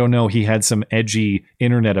 well, I don't know, he had some edgy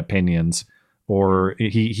internet opinions, or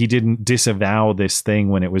he didn't disavow this thing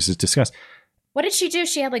when it was discussed. What did she do?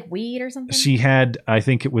 She had like weed or something? She had, I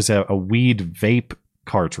think it was a weed vape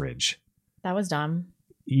cartridge. That was dumb.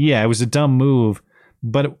 Yeah, it was a dumb move.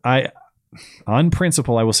 But on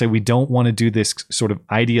principle, I will say we don't want to do this sort of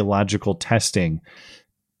ideological testing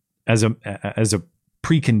as a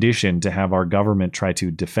precondition to have our government try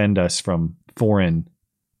to defend us from foreign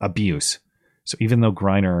abuse. So even though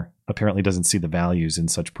Griner apparently doesn't see the values in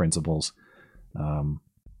such principles,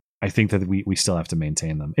 I think that we still have to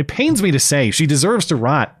maintain them. It pains me to say she deserves to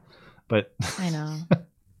rot, but I know.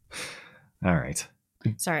 All right.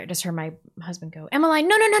 Sorry, I just heard my husband go, Emmeline,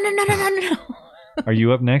 no. Are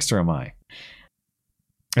you up next or am I?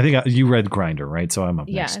 I think you read Grindr, right? So I'm up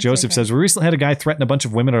next. Joseph says, we recently had a guy threaten a bunch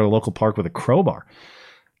of women at a local park with a crowbar.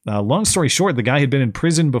 Long story short, the guy had been in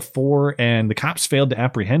prison before and the cops failed to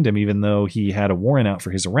apprehend him even though he had a warrant out for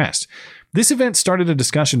his arrest. This event started a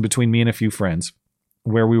discussion between me and a few friends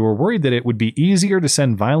where we were worried that it would be easier to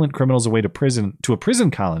send violent criminals away to a prison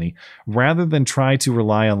colony rather than try to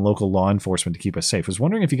rely on local law enforcement to keep us safe. I was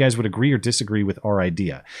wondering if you guys would agree or disagree with our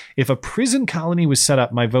idea. If a prison colony was set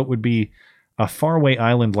up, my vote would be a faraway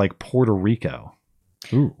island like Puerto Rico.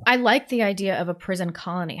 Ooh. I like the idea of a prison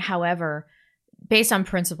colony. However, based on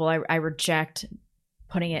principle, I reject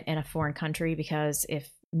putting it in a foreign country because if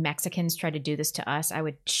Mexicans tried to do this to us, I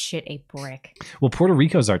would shit a brick. Well, Puerto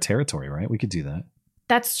Rico's our territory, right? We could do that.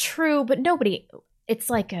 That's true, but nobody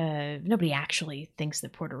actually thinks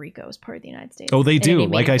that Puerto Rico is part of the United States. Oh, they do.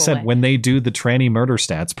 Like I said, when they do the tranny murder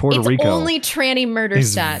stats, Puerto Rico only tranny murder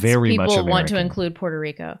stats. Very People much American. Want to include Puerto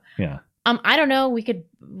Rico. Yeah. I don't know.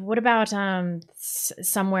 What about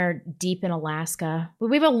somewhere deep in Alaska?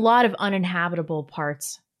 We have a lot of uninhabitable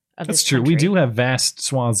parts of this country. We do have vast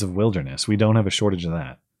swaths of wilderness. We don't have a shortage of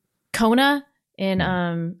that. Kona in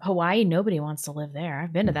Hawaii, nobody wants to live there.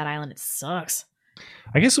 I've been to that island. It sucks.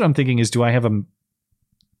 I guess what I'm thinking is,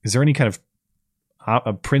 is there any kind of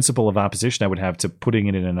a principle of opposition I would have to putting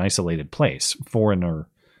it in an isolated place, foreign or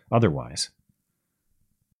otherwise?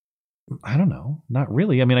 I don't know. Not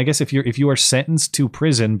really. I mean, I guess if you are sentenced to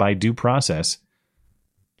prison by due process,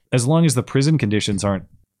 as long as the prison conditions aren't,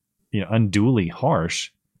 unduly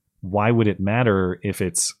harsh, why would it matter if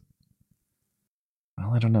it's?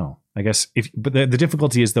 Well, I don't know. I guess but the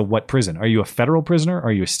difficulty is what prison? Are you a federal prisoner? Or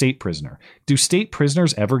are you a state prisoner? Do state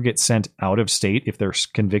prisoners ever get sent out of state if they're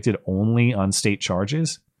convicted only on state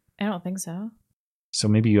charges? I don't think so. So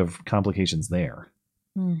maybe you have complications there.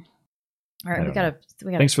 All right, we gotta.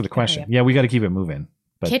 Thanks for the question. Yeah, we got to keep it moving.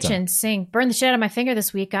 But, Kitchen sink. Burned the shit out of my finger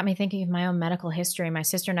this week. Got me thinking of my own medical history. My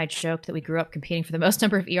sister and I joked that we grew up competing for the most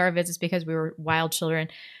number of ER visits because we were wild children.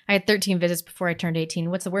 I had 13 visits before I turned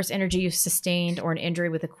 18. What's the worst energy you've sustained or an injury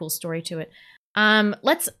with a cool story to it?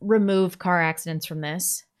 Let's remove car accidents from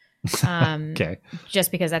this. Okay.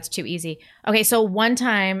 Just because that's too easy. Okay, so one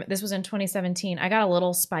time, this was in 2017, I got a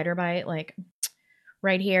little spider bite like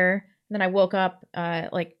right here. And then I woke up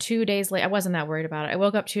like 2 days later. I wasn't that worried about it. I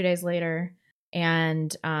woke up 2 days later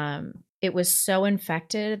and it was so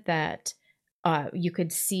infected that you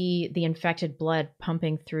could see the infected blood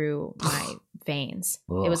pumping through my veins.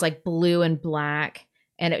 Ugh. It was like blue and black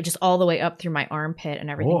and it just all the way up through my armpit and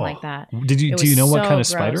everything like that. Do you know what kind of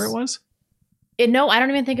spider it was? No, I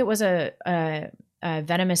don't even think it was a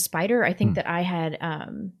venomous spider. I think that I had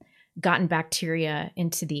gotten bacteria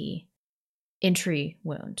into the entry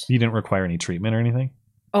wound. You didn't require any treatment or anything?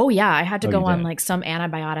 Oh yeah, I had to go on like some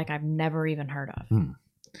antibiotic I've never even heard of.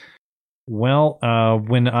 Well,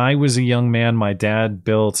 when I was a young man, my dad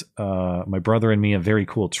built my brother and me a very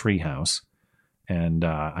cool tree house. And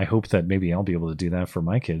I hope that maybe I'll be able to do that for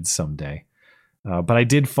my kids someday. But I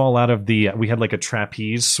did fall out of we had like a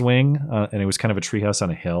trapeze swing, and it was kind of a treehouse on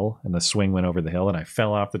a hill, and the swing went over the hill, and I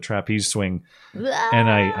fell off the trapeze swing, and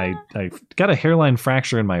I got a hairline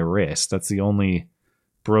fracture in my wrist. That's the only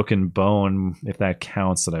broken bone, if that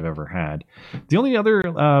counts, that I've ever had. The only other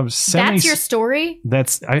that's your story?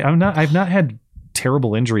 I've not had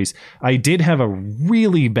terrible injuries. I did have a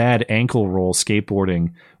really bad ankle roll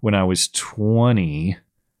skateboarding when I was 20. I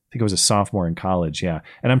think I was a sophomore in college, yeah.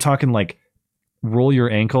 And I'm talking like roll your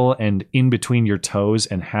ankle and in between your toes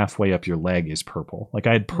and halfway up your leg is purple. Like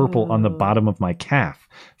I had purple on the bottom of my calf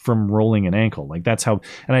from rolling an ankle. Like that's how,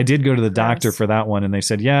 and I did go to the doctor for that one, and they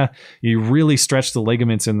said, yeah, you really stretched the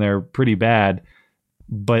ligaments in there pretty bad,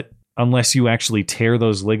 but unless you actually tear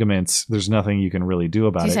those ligaments, there's nothing you can really do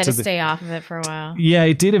about it. You had to stay off of it for a while. Yeah,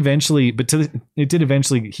 it did eventually, but it did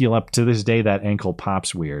eventually heal up. To this day, that ankle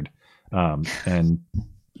pops weird. And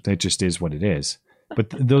it just is what it is. But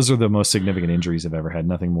those are the most significant injuries I've ever had.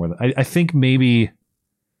 Nothing more than I think maybe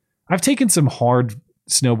I've taken some hard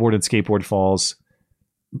snowboard and skateboard falls.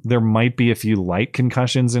 There might be a few light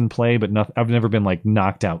concussions in play, but I've never been like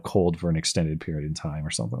knocked out cold for an extended period in time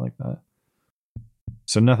or something like that.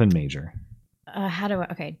 So nothing major.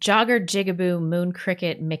 Jogger, Jigaboo, Moon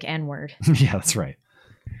Cricket, McN-word. Yeah, that's right.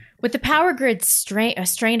 With the power grid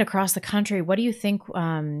strained across the country, what do you think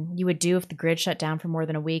you would do if the grid shut down for more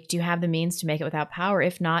than a week? Do you have the means to make it without power?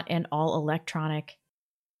 If not, and all electronic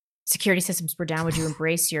security systems were down, would you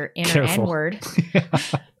embrace your inner N-word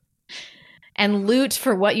and loot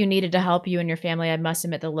for what you needed to help you and your family? I must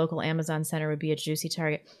admit the local Amazon center would be a juicy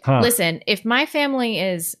target. Listen, if my family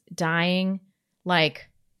is dying, like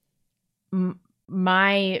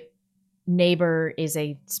my neighbor is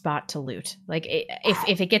a spot to loot. Like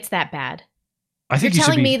if it gets that bad, I think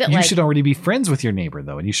you should already be friends with your neighbor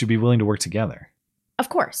though, and you should be willing to work together. Of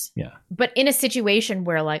course. Yeah. But in a situation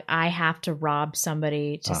where like I have to rob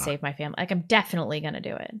somebody to save my family, like I'm definitely going to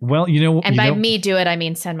do it. Well, me do it, I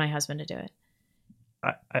mean send my husband to do it.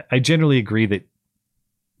 I generally agree that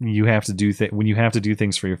you have to do when you have to do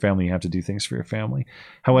things for your family, you have to do things for your family.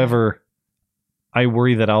 However, I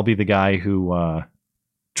worry that I'll be the guy who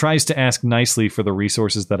tries to ask nicely for the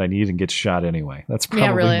resources that I need and gets shot anyway. That's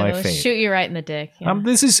probably my fate. Shoot you right in the dick. Yeah.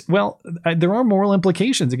 There are moral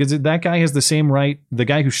implications because that guy has the same right. The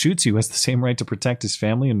guy who shoots you has the same right to protect his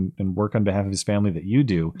family and work on behalf of his family that you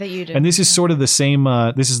do. And this is sort of the same.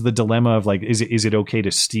 This is the dilemma of like, is it okay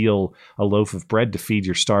to steal a loaf of bread to feed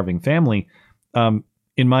your starving family? In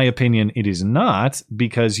my opinion, it is not,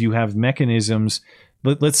 because you have mechanisms.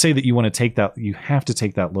 Let's say that you want to take that, you have to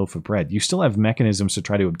take that loaf of bread. You still have mechanisms to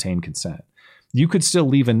try to obtain consent. You could still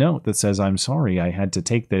leave a note that says, I'm sorry, I had to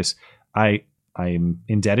take this. I'm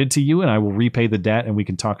indebted to you and I will repay the debt and we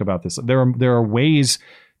can talk about this. There are ways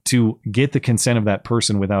to get the consent of that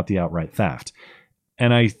person without the outright theft.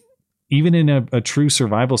 And even in a true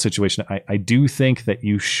survival situation, I do think that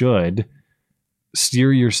you should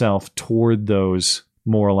steer yourself toward those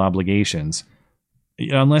moral obligations.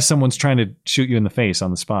 Unless someone's trying to shoot you in the face on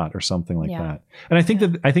the spot or something like that. And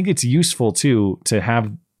I think it's useful too to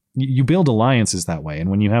have, you build alliances that way. And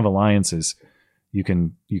when you have alliances, you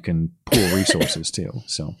can pool resources too.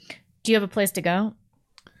 So do you have a place to go?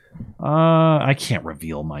 I can't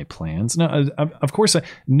reveal my plans. No, of course, I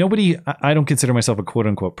don't consider myself a quote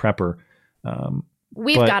unquote prepper.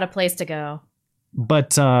 We've got a place to go.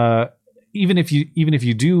 But even if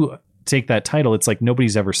you do take that title, it's like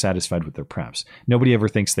nobody's ever satisfied with their preps. Nobody ever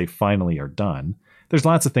thinks they finally are done. There's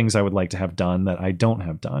lots of things I would like to have done that I don't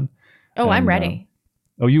have done. Oh, I'm ready.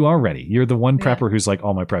 You are ready. You're the one prepper who's like,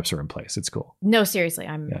 all my preps are in place. It's cool. No, seriously,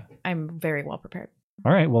 I'm very well prepared.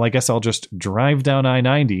 All right. Well, I guess I'll just drive down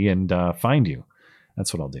I-90 and find you.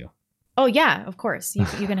 That's what I'll do. Oh yeah, of course.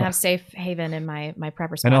 You can have safe haven in my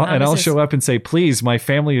prepper spot. And I'll show up and say, please, my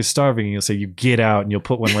family is starving. And you'll say, you get out, and you'll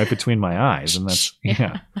put one right between my eyes. And that's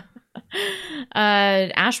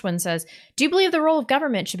Ashwin says, do you believe the role of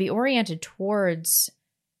government should be oriented towards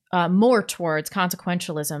more towards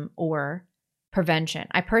consequentialism or prevention?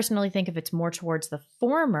 I personally think if it's more towards the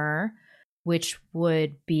former, which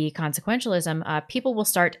would be consequentialism, people will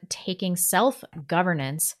start taking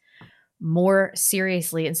self-governance more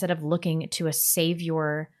seriously instead of looking to a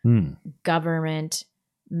savior government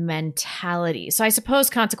mentality. So I suppose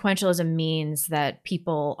consequentialism means that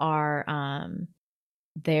people are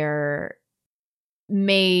they're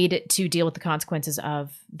made to deal with the consequences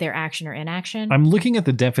of their action or inaction. I'm looking at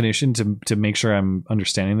the definition to make sure I'm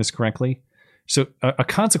understanding this correctly. So a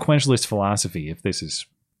consequentialist philosophy, if this is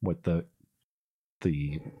what the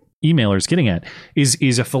emailer is getting at,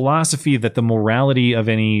 is a philosophy that the morality of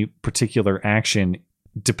any particular action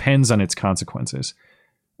depends on its consequences.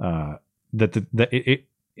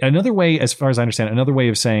 another way, as far as I understand, another way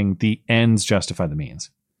of saying the ends justify the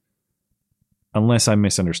means. Unless I'm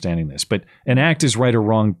misunderstanding this, but an act is right or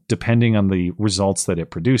wrong depending on the results that it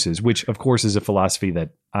produces, which of course is a philosophy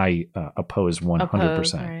that I oppose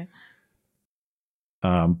 100%.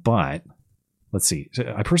 Right. But let's see.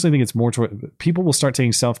 I personally think it's more toward people will start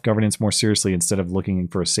taking self-governance more seriously instead of looking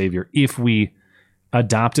for a savior if we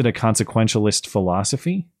adopted a consequentialist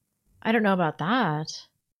philosophy. I don't know about that.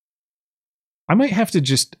 I might have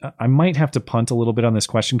to punt a little bit on this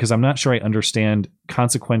question because I'm not sure I understand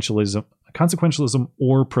consequentialism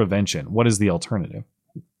or prevention. What is the alternative?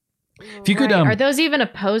 If you could, are those even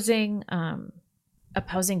opposing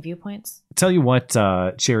viewpoints? Tell you what,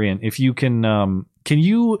 Cherian, if you can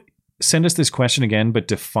you send us this question again, but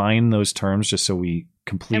define those terms just so we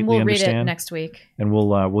completely understand? And we'll read it next week. And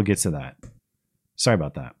we'll get to that. Sorry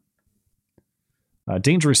about that.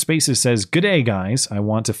 Dangerous Spaces says, "Good day, guys. I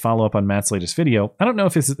want to follow up on Matt's latest video. I don't know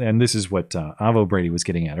if it's, and this is what Avo Brady was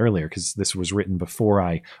getting at earlier, because this was written before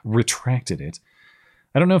I retracted it.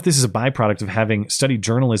 I don't know if this is a byproduct of having studied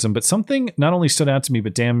journalism, but something not only stood out to me,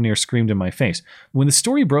 but damn near screamed in my face. When the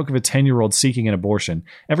story broke of a 10-year-old seeking an abortion,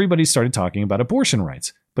 everybody started talking about abortion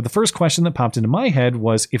rights. But the first question that popped into my head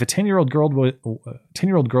was, if a 10-year-old girl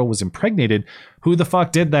was impregnated, who the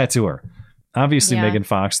fuck did that to her? Obviously, yeah. Megan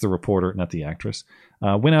Fox, the reporter, not the actress,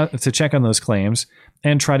 went out to check on those claims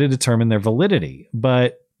and try to determine their validity.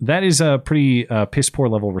 But that is a pretty piss-poor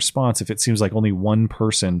level response if it seems like only one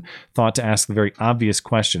person thought to ask the very obvious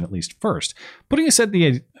question, at least first. Putting aside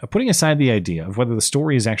the idea of whether the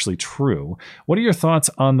story is actually true, what are your thoughts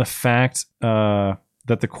on the fact that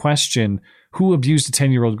the question, who abused a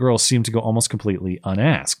 10-year-old girl, seemed to go almost completely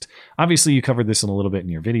unasked? Obviously, you covered this in a little bit in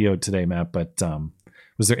your video today, Matt, but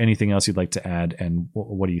was there anything else you'd like to add, and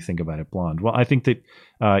what do you think about it, Blonde? Well, I think that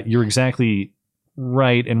you're exactly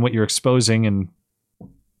right in what you're exposing, and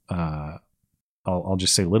I'll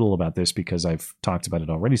just say little about this because I've talked about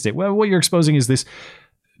it already. Well, what you're exposing is this: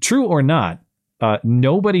 true or not,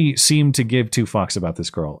 nobody seemed to give two fucks about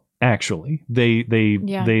this girl. Actually,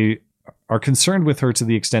 they are concerned with her to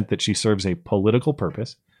the extent that she serves a political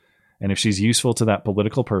purpose, and if she's useful to that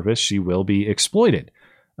political purpose, she will be exploited,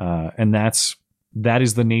 and that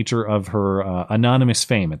is the nature of her anonymous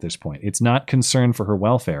fame at this point. It's not concern for her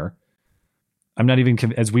welfare. I'm not even,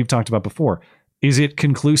 as we've talked about before, is it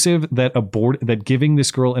conclusive that that giving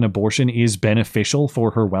this girl an abortion is beneficial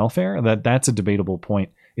for her welfare? That's a debatable point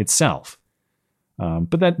itself.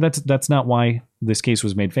 But that's not why this case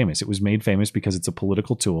was made famous. It was made famous because it's a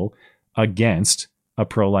political tool against a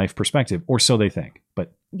pro-life perspective, or so they think.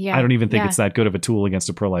 But I don't even think it's that good of a tool against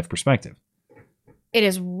a pro-life perspective. It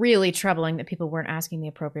is really troubling that people weren't asking the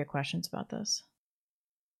appropriate questions about this.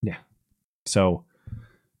 Yeah. So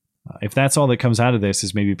if that's all that comes out of this,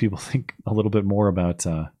 is maybe people think a little bit more about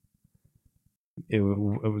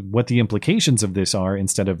what the implications of this are,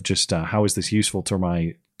 instead of just how is this useful to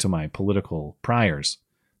my political priors,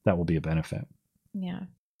 that will be a benefit. Yeah.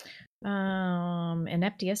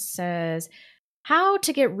 Ineptius says, how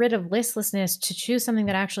to get rid of listlessness to choose something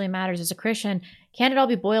that actually matters as a Christian? Can it all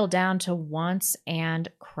be boiled down to wants and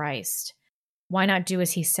Christ? Why not do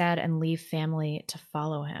as he said and leave family to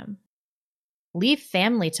follow him? Leave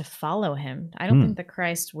family to follow him. I don't think that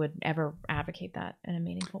Christ would ever advocate that in a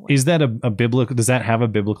meaningful way. Is that a biblical? Does that have a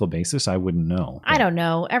biblical basis? I wouldn't know. I don't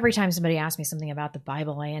know. Every time somebody asks me something about the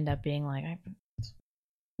Bible, I end up being like, I'm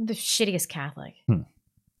the shittiest Catholic.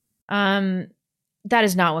 That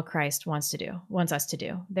is not what Christ wants us to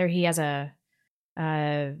do. He has there's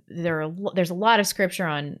a lot of scripture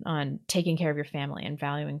on taking care of your family and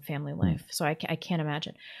valuing family life. So I can't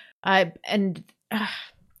imagine.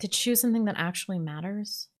 To choose something that actually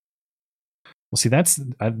matters. Well, see, that's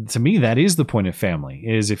to me, that is the point of family.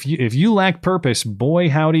 Is if you lack purpose, boy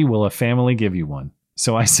howdy, will a family give you one.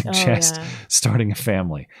 So I suggest starting a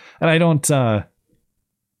family. And I don't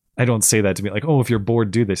say that to be like, oh, if you're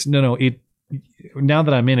bored, do this. No. Now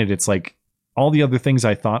that I'm in it, it's like all the other things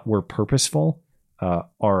I thought were purposeful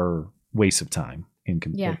are wastes of time.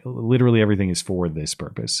 Literally everything is for this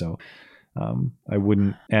purpose. So I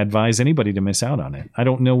wouldn't advise anybody to miss out on it. I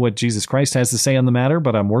don't know what Jesus Christ has to say on the matter,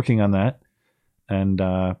 but I'm working on that. And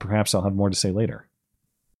perhaps I'll have more to say later.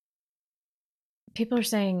 People are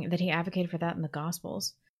saying that he advocated for that in the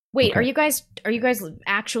Gospels. Wait, okay. Are you guys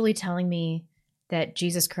actually telling me that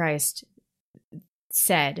Jesus Christ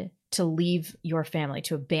said to leave your family,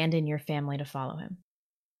 to abandon your family to follow him?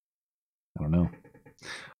 I don't know.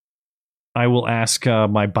 I will ask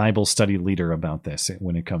my Bible study leader about this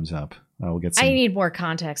when it comes up. I will get. I need more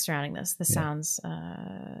context surrounding this. This sounds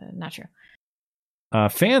not true.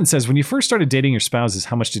 Fan says, when you first started dating your spouses,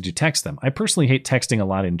 how much did you text them? I personally hate texting a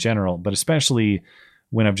lot in general, but especially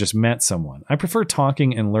when I've just met someone. I prefer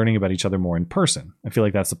talking and learning about each other more in person. I feel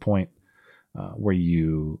like that's the point where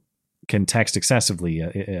you can text excessively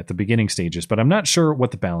at the beginning stages, but I'm not sure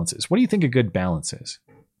what the balance is. What do you think a good balance is?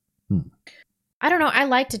 I don't know. I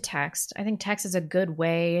like to text. I think text is a good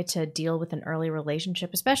way to deal with an early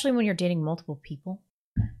relationship, especially when you're dating multiple people.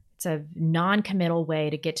 It's a non-committal way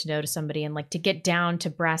to get to know somebody and like to get down to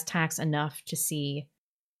brass tacks enough to see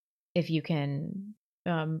if you can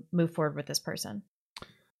move forward with this person.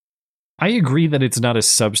 I agree that it's not a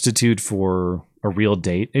substitute for a real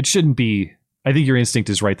date. It shouldn't be. I think your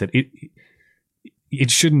instinct is right that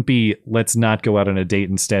it shouldn't be, let's not go out on a date,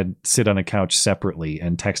 instead sit on a couch separately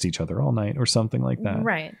and text each other all night or something like that.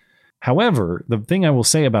 Right. However, the thing I will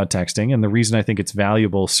say about texting, and the reason I think it's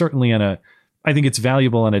valuable, certainly I think it's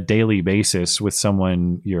valuable on a daily basis with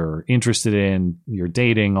someone you're interested in, you're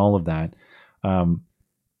dating, all of that.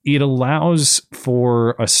 It allows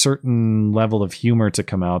for a certain level of humor to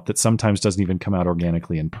come out that sometimes doesn't even come out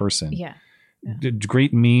organically in person. Yeah.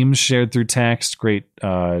 Great memes shared through text, great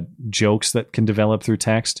jokes that can develop through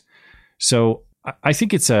text. So I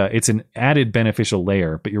think it's an added beneficial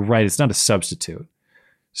layer, but you're right, it's not a substitute.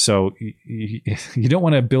 So you don't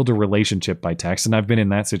want to build a relationship by text. And I've been in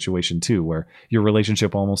that situation too, where your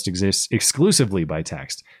relationship almost exists exclusively by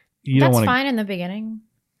text. That's fine in the beginning.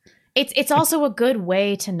 It's also a good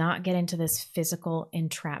way to not get into this physical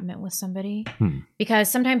entrapment with somebody,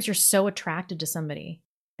 because sometimes you're so attracted to somebody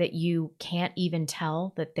that you can't even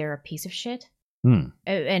tell that they're a piece of shit.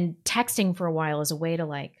 And texting for a while is a way to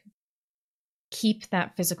like keep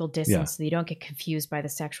that physical distance so that you don't get confused by the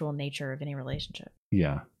sexual nature of any relationship.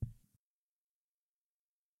 Yeah.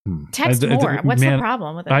 Text more. What's the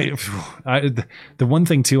problem with it? The one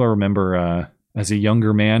thing too, I remember as a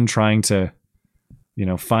younger man trying to,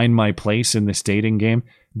 find my place in this dating game,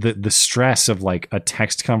 the stress of like a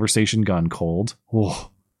text conversation gone cold.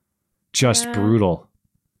 Just brutal.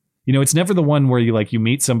 It's never the one where you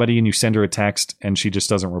meet somebody and you send her a text and she just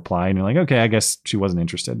doesn't reply and you're like, okay, I guess she wasn't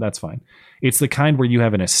interested. That's fine. It's the kind where you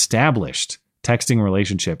have an established texting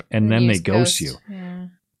relationship and then they ghost you. Yeah.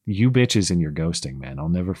 You bitches and your ghosting, man. I'll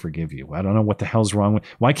never forgive you. I don't know what the hell's wrong with.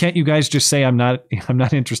 Why can't you guys just say I'm not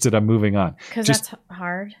interested, I'm moving on? Because that's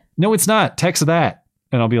hard. No, it's not. Text that.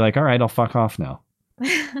 And I'll be like, all right, I'll fuck off now.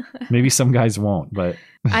 Maybe some guys won't, but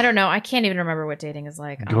I don't know. I can't even remember what dating is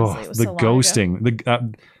like. Honestly, it was the so long ghosting.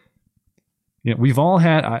 ago. We've all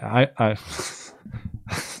had. I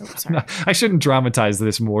shouldn't dramatize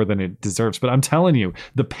this more than it deserves, but I'm telling you,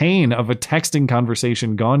 the pain of a texting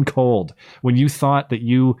conversation gone cold when you thought that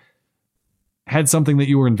you had something that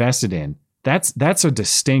you were invested in. That's a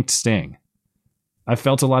distinct sting. I've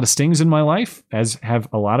felt a lot of stings in my life, as have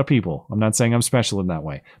a lot of people. I'm not saying I'm special in that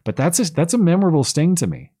way, but that's a memorable sting to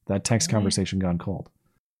me. That text conversation gone cold.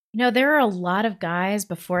 There are a lot of guys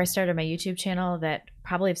before I started my YouTube channel that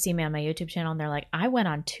probably have seen me on my YouTube channel and they're like, I went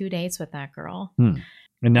on 2 dates with that girl. And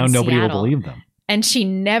now nobody will believe them. And she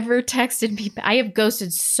never texted me. I have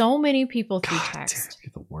ghosted so many people through text. Dude,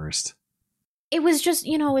 you're the worst. It was just,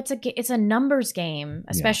 it's a numbers game,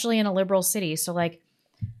 especially in a liberal city. So like,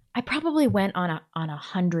 I probably went on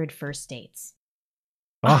 100 first dates.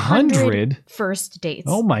 100 first dates.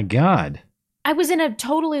 Oh my God. I was in a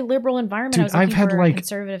totally liberal environment. Dude, I was looking for a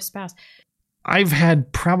conservative spouse. I've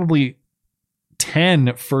had probably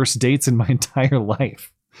 10 first dates in my entire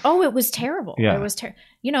life. Oh, it was terrible. Yeah. It was terrible.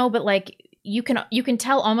 But like you can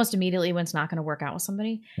tell almost immediately when it's not going to work out with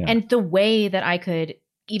somebody. Yeah. And the way that I could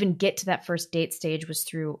even get to that first date stage was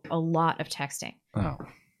through a lot of texting. Oh.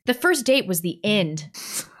 The first date was the end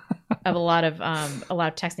of a lot of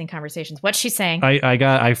texting conversations. What's she saying?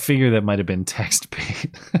 I figure that might have been text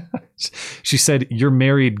bait. She said, "You're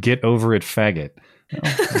married. Get over it, faggot."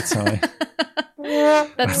 That's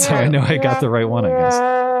how I know I got the right one, I guess.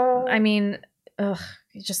 I mean,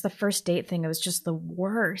 just the first date thing. It was just the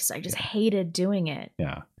worst. I just hated doing it.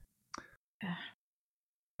 Yeah.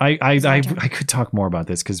 I could talk more about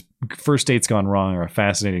this because first dates gone wrong are a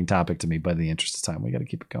fascinating topic to me. But in the interest of time, we got to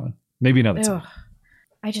keep it going. Maybe another time.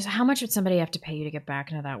 How much would somebody have to pay you to get back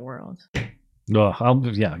into that world?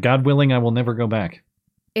 God willing, I will never go back.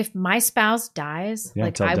 If my spouse dies,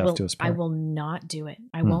 I will not do it.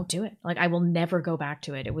 I won't do it. Like I will never go back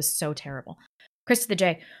to it. It was so terrible. Chris to the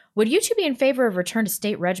J, would you two be in favor of return to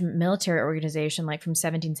state regiment military organization like from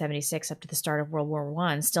 1776 up to the start of World War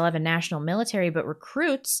I? Still have a national military, but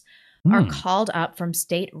recruits are called up from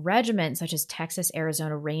state regiments such as Texas,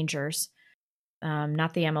 Arizona Rangers.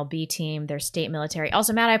 not the MLB team, their state military.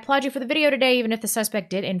 Also, Matt, I applaud you for the video today. Even if the suspect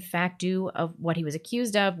did in fact do of what he was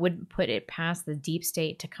accused of, wouldn't put it past the deep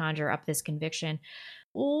state to conjure up this conviction.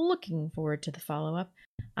 Looking forward to the follow-up.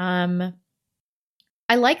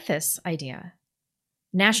 I like this idea.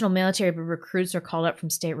 National military recruits are called up from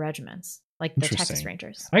state regiments, like the Texas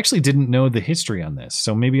Rangers. I actually didn't know the history on this,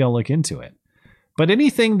 so maybe I'll look into it. But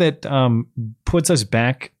anything that puts us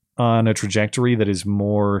back on a trajectory that is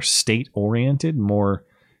more state-oriented, more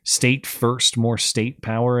state first, more state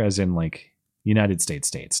power, as in like United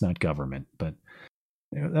States, not government, but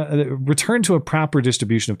return to a proper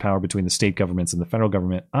distribution of power between the state governments and the federal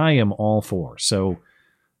government, I am all for. So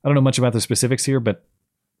I don't know much about the specifics here, but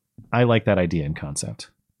I like that idea in concept.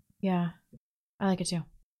 Yeah, I like it too.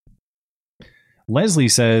 Leslie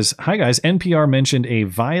says, hi guys, NPR mentioned a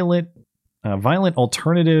violent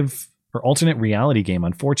alternative or alternate reality game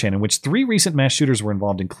on 4chan in which 3 recent mass shooters were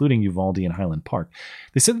involved, including Uvalde and Highland Park.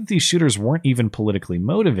 They said that these shooters weren't even politically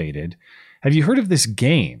motivated. Have you heard of this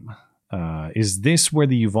game? Is this where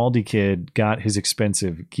the Uvalde kid got his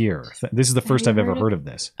expensive gear? This is the first I've ever heard of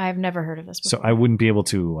this. I've never heard of this before. So I wouldn't be able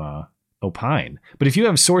to opine. But if you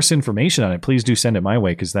have source information on it, please do send it my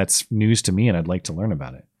way, because that's news to me and I'd like to learn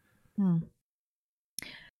about it.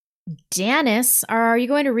 Dennis, are you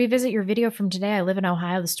going to revisit your video from today? I live in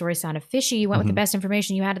Ohio. The story sounded fishy. You went with the best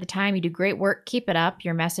information you had at the time. You do great work. Keep it up.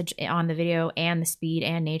 Your message on the video and the speed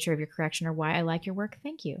and nature of your correction are why I like your work.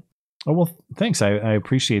 Thank you. Oh, well, thanks. I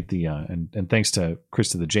appreciate the, and thanks to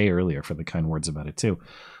Krista the J earlier for the kind words about it too.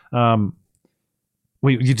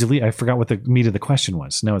 Wait, you delete, I forgot what the meat of the question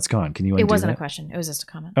was. No, it's gone. Can you undo It wasn't that? a question. It was just a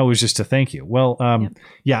comment. Oh, it was just a thank you. Well,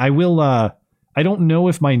 yeah, I will, I don't know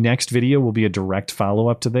if my next video will be a direct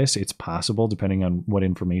follow-up to this. It's possible, depending on what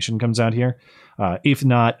information comes out here. If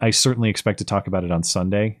not, I certainly expect to talk about it on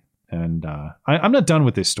Sunday. And I'm not done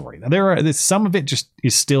with this story. Some of it just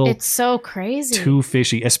is still... It's so crazy. Too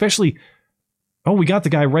fishy, especially... Oh, we got the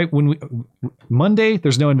guy right when Monday,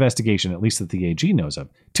 there's no investigation, at least that the AG knows of.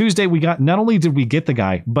 Tuesday, not only did we get the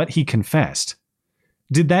guy, but he confessed.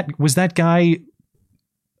 Was that guy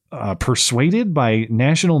persuaded by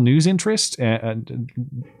national news interest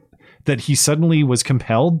that he suddenly was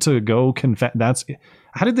compelled to go confess?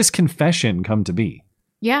 How did this confession come to be?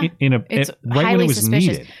 Yeah, it's right when it was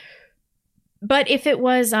suspicious. needed. But if it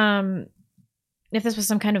was, if this was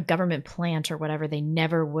some kind of government plant or whatever, they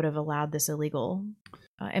never would have allowed this illegal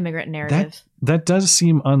immigrant narrative. That does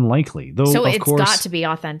seem unlikely, though. So of it's course, got to be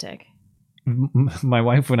authentic. My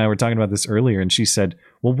wife and I were talking about this earlier, and she said,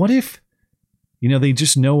 "Well, what if, they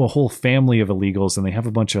just know a whole family of illegals, and they have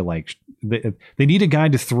a bunch of they need a guy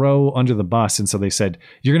to throw under the bus, and so they said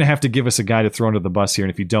you're going to have to give us a guy to throw under the bus here,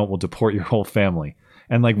 and if you don't, we'll deport your whole family."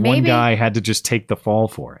 And one guy had to just take the fall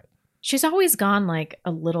for it. She's always gone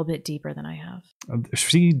a little bit deeper than I have.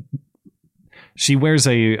 She wears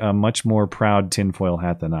a much more proud tinfoil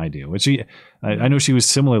hat than I do. Which I know she was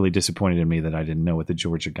similarly disappointed in me that I didn't know what the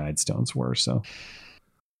Georgia Guidestones were. So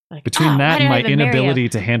between that and my inability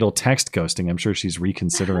to handle text ghosting, I'm sure she's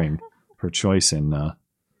reconsidering her choice in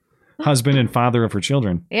husband and father of her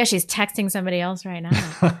children. Yeah, she's texting somebody else right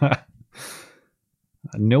now.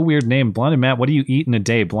 No weird name. Blonde and Matt, what do you eat in a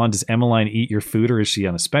day? Blonde, does Emmeline eat your food, or is she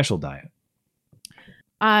on a special diet?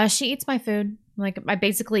 She eats my food. I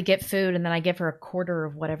basically get food and then I give her a quarter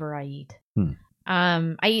of whatever I eat.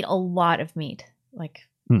 I eat a lot of meat.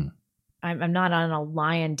 I'm not on a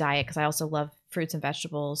lion diet because I also love fruits and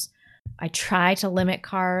vegetables. I try to limit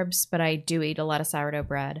carbs, but I do eat a lot of sourdough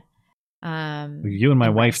bread. You and my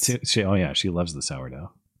wife too. She loves the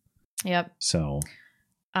sourdough. Yep. So.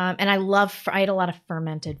 And I eat a lot of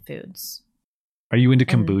fermented foods. Are you into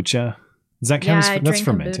kombucha? Does that count? Yeah, that's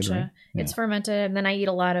fermented, kombucha. right? Yeah. It's fermented, and then I eat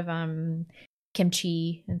a lot of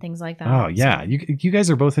kimchi and things like that. Oh yeah, you guys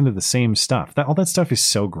are both into the same stuff. All that stuff is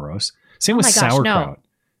so gross. Same with sauerkraut. No.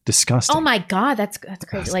 Disgusting. Oh my god, that's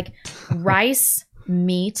crazy. Rice,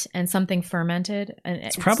 meat, and something fermented. And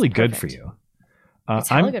it's probably good for you. It's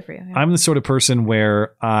hella good for you. Yeah. I'm the sort of person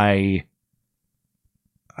where I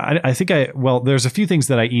think there's a few things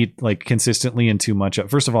that I eat consistently and too much of.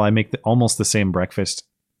 First of all, I make almost the same breakfast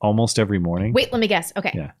almost every morning. Wait, let me guess.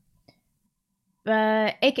 Okay. Yeah.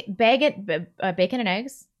 Bacon and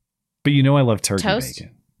eggs. But I love turkey toast?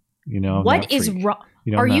 Bacon. What is wrong?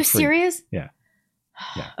 Are you serious? Yeah.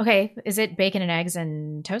 Okay. Is it bacon and eggs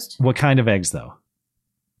and toast? What kind of eggs though?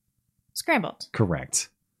 Scrambled. Correct.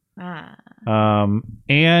 And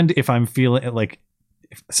if I'm feeling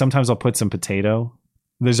sometimes I'll put some potato.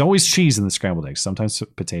 There's always cheese in the scrambled eggs. Sometimes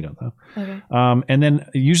potato though. Okay. And then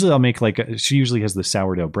usually I'll make she usually has the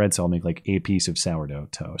sourdough bread, so I'll make a piece of sourdough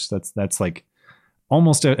toast. That's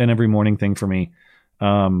almost an every morning thing for me.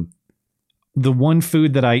 The one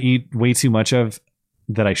food that I eat way too much of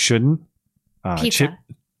that I shouldn't. Pizza.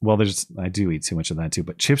 I do eat too much of that too,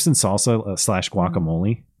 but chips and salsa /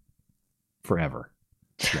 guacamole forever.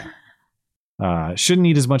 Yeah. Shouldn't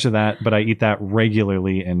eat as much of that, but I eat that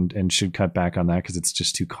regularly and should cut back on that because it's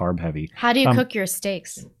just too carb heavy. How do you cook your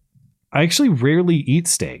steaks? I actually rarely eat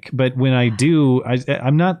steak, but when I do,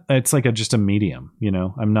 I'm not, it's like just a medium, you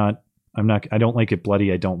know, I don't like it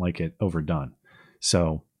bloody. I don't like it overdone.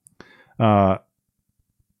 So, what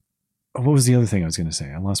was the other thing I was going to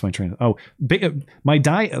say? I lost my train. My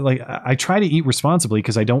diet, like I try to eat responsibly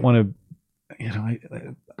because I don't want to, you know,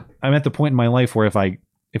 I'm at the point in my life where if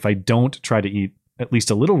I don't try to eat at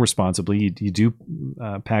least a little responsibly, you do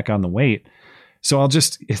pack on the weight. So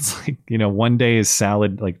it's like, you know, one day is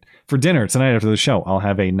salad, like for dinner tonight after the show, I'll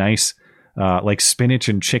have a nice like spinach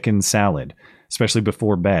and chicken salad, especially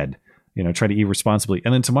before bed. You know, try to eat responsibly.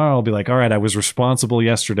 And then tomorrow I'll be like, all right, I was responsible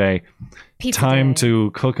yesterday. Pizza time day.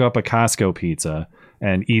 To cook up a Costco pizza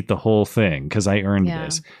and eat the whole thing because I earned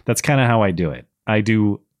this. That's kind of how I do it.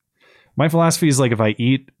 My philosophy is like if I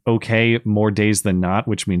eat okay more days than not,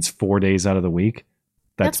 which means 4 days out of the week,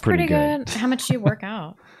 that's pretty good. How much do you work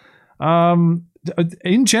out?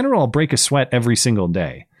 In general, I'll break a sweat every single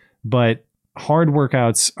day, but hard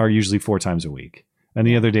workouts are usually 4 times a week. And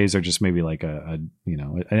the other days are just maybe like an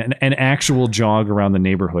actual jog around the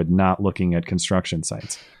neighborhood, not looking at construction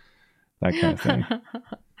sites, that kind of thing.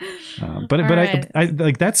 But I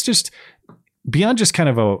like that's just beyond just kind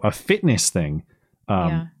of a fitness thing.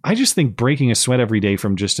 I just think breaking a sweat every day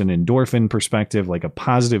from just an endorphin perspective, like a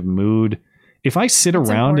positive mood. If I sit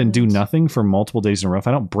around and do nothing for multiple days in a row, if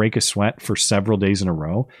I don't break a sweat for several days in a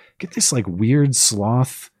row, get this like weird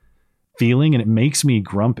sloth feeling, and it makes me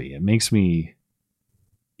grumpy. It makes me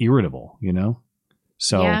irritable, you know?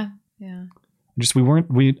 So yeah.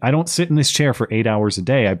 I don't sit in this chair for 8 hours a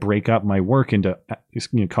day. I break up my work into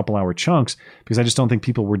a couple hour chunks because I just don't think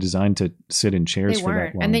people were designed to sit in chairs for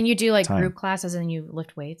that long. And then you do like group classes and you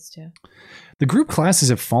lift weights too. The group classes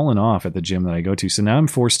have fallen off at the gym that I go to. So now I'm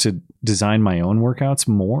forced to design my own workouts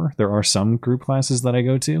more. There are some group classes that I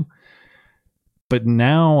go to, but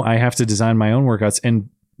now I have to design my own workouts, and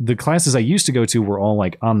the classes I used to go to were all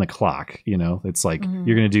like on the clock, you know, it's like,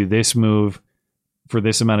 you're going to do this move for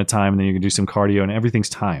this amount of time, and then you can do some cardio, and everything's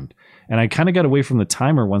timed. And I kind of got away from the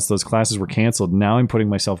timer once those classes were canceled. Now I'm putting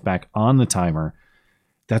myself back on the timer.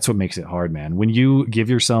 That's what makes it hard, man. When you give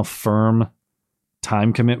yourself firm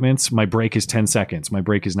time commitments, my break is 10 seconds. My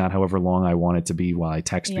break is not however long I want it to be while I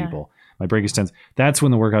text people. My break is 10. That's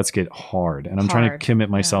when the workouts get hard. And I'm trying to commit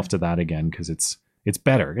myself to that again because it's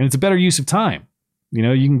better, and it's a better use of time. You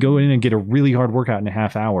know, you can go in and get a really hard workout in a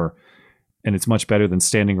half hour, and it's much better than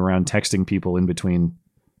standing around texting people in between,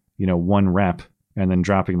 you know, one rep and then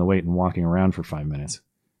dropping the weight and walking around for 5 minutes.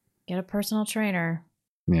 Get a personal trainer.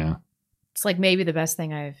 Yeah. It's like maybe the best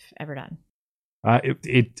thing I've ever done.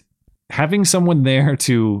 Having someone there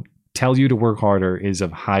to tell you to work harder is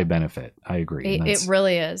of high benefit. I agree. It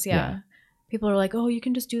really is. Yeah. People are like, oh, you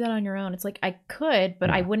can just do that on your own. It's like, I could, but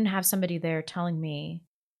I wouldn't have somebody there telling me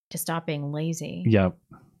to stop being lazy. Yeah.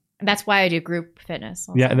 That's why I do group fitness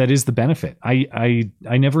also. Yeah, that is the benefit. I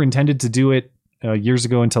never intended to do it years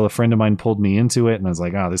ago until a friend of mine pulled me into it, and I was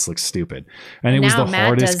like, oh, this looks stupid. And it was the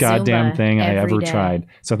hardest goddamn thing I ever tried.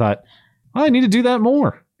 So I thought, I need to do that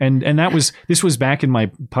more. And this was back in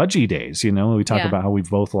my pudgy days, you know, we talk about how we've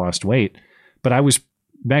both lost weight, but I was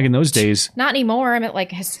back in those days. Not anymore. I'm at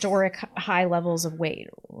like historic high levels of weight.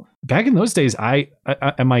 Back in those days, I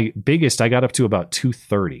at my biggest, I got up to about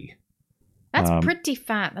 230. That's pretty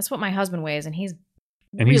fat. That's what my husband weighs, and he's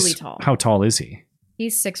really tall. How tall is he?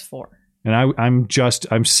 He's 6'4". And I'm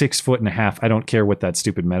 6'1.5". I don't care what that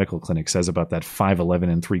stupid medical clinic says about that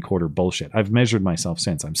 5'11 3/4 bullshit. I've measured myself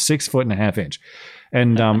since. I'm 6'1.5".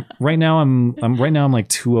 And right now I'm like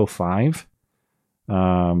 205.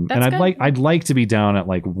 And I'd like to be down at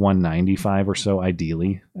like 195 or so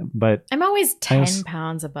ideally, but I'm always 10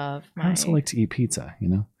 pounds above. I also like to eat pizza, you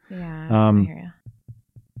know? Yeah. I hear you.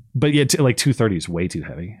 But yeah, like 230 is way too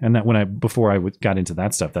heavy. And that before I got into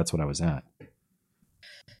that stuff, that's what I was at.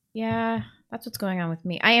 Yeah, that's what's going on with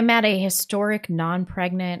me. I am at a historic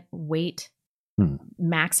non-pregnant weight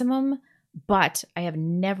maximum, but I have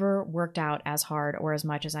never worked out as hard or as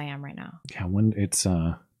much as I am right now. Yeah, when it's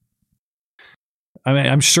I mean,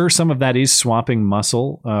 I'm sure some of that is swapping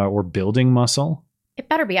muscle or building muscle. It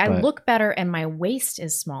better be. I look better and my waist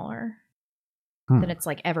is smaller than it's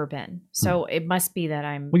like ever been. So it must be that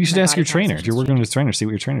I'm. Well, you should ask your trainer. If you're working with a trainer, see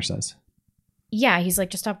what your trainer says. Yeah, he's like,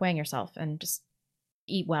 just stop weighing yourself and just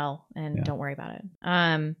eat well and don't worry about it.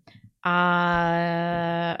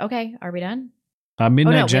 Okay, are we done?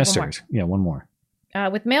 Midnight Jesters. Yeah, one more.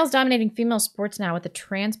 With males dominating female sports now with the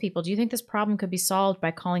trans people, do you think this problem could be solved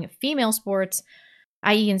by calling it female sports,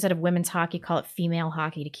 i.e. instead of women's hockey, call it female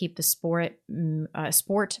hockey to keep the sport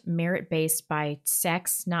merit-based by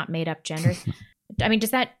sex, not made-up genders? I mean,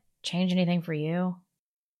 does that change anything for you?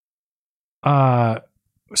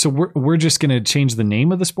 So we're just going to change the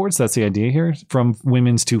name of the sports? That's the idea here? From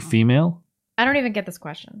women's to female? I don't even get this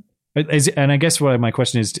question. And I guess what my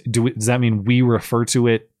question is, does that mean we refer to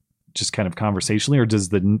it just kind of conversationally, or does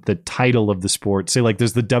the title of the sport, say like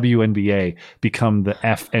does the WNBA become the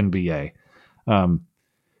FNBA?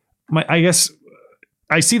 I guess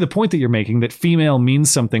I see the point that you're making, that female means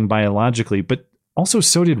something biologically, but also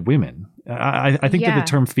so did women. I think that the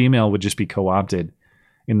term female would just be co-opted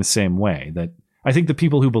in the same way. That I think the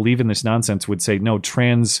people who believe in this nonsense would say, no,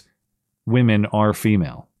 trans women are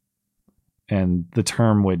female. And the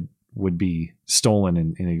term would be stolen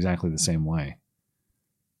in exactly the same way.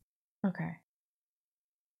 Okay.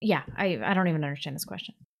 Yeah, I don't even understand this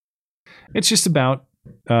question. It's just about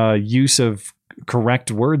use of correct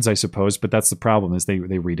words, I suppose, but that's the problem, is they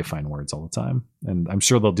redefine words all the time. And I'm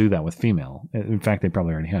sure they'll do that with female. In fact, they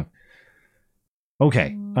probably already have.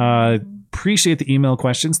 Okay. Appreciate the email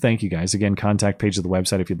questions. Thank you, guys. Again, contact page of the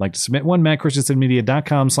website if you'd like to submit one,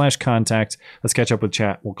 mattchristiansenmedia.com/contact. Let's catch up with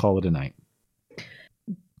chat. We'll call it a night.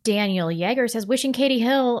 Daniel Yeager says, wishing Katie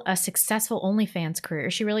Hill a successful OnlyFans career.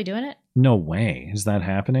 Is she really doing it? No way. Is that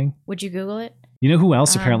happening? Would you Google it? You know who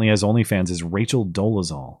else apparently has OnlyFans is Rachel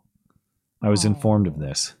Dolezal. I was informed of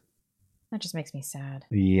this. That just makes me sad.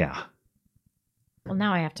 Yeah. Well,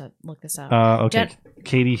 now I have to look this up. Okay.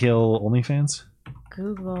 Katie Hill OnlyFans?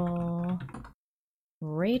 Google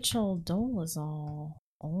Rachel Dolezal.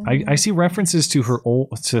 I see references to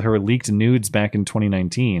her leaked nudes back in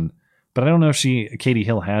 2019. But I don't know if Katie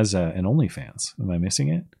Hill has an OnlyFans. Am I missing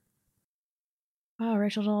it? Oh,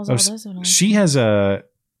 Rachel Dolezal does have an OnlyFans.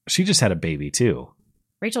 She just had a baby too.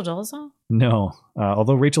 Rachel Dolezal? No,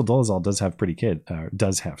 although Rachel Dolezal does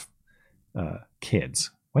have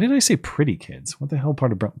kids. Why did I say pretty kids? What the hell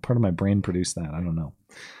part of my brain produced that? I don't know.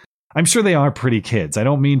 I'm sure they are pretty kids. I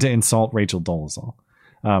don't mean to insult Rachel Dolezal.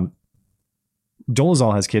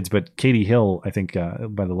 Dolezal has kids, but Katie Hill, I think,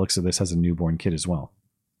 by the looks of this, has a newborn kid as well.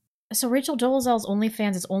 So Rachel Dolezal's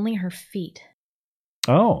OnlyFans is only her feet.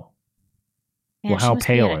 Oh. Man, well, how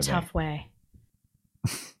pale are they? Tough way.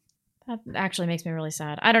 That actually makes me really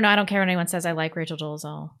sad. I don't know. I don't care what anyone says. I like Rachel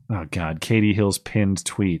Dolezal. Oh, God. Katie Hill's pinned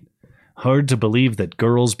tweet. Hard to believe that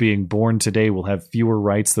girls being born today will have fewer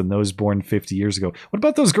rights than those born 50 years ago. What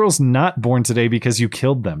about those girls not born today because you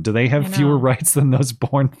killed them? Do they have fewer rights than those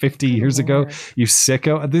born 50 years ago? You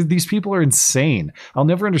sicko. These people are insane. I'll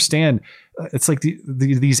never understand. It's like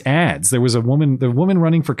these ads. There was the woman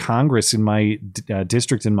running for Congress in my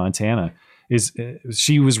district in Montana.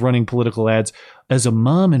 She was running political ads. As a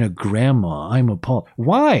mom and a grandma, I'm appalled.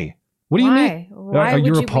 Why? What do you mean? Are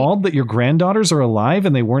you appalled that your granddaughters are alive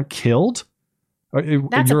and they weren't killed?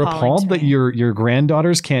 You're appalled that your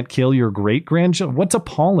granddaughters can't kill your great grandchildren? What's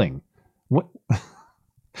appalling? What?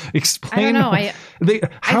 Explain. I don't know.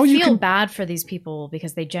 I feel bad for these people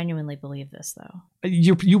because they genuinely believe this, though.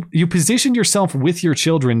 You position yourself with your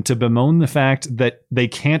children to bemoan the fact that they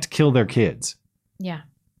can't kill their kids. Yeah.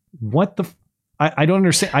 What the? I don't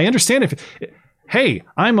understand. I understand if. Hey,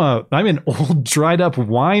 I'm an old dried up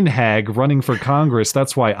wine hag running for Congress.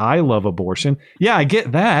 That's why I love abortion. Yeah, I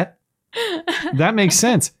get that. That makes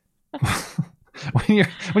sense. when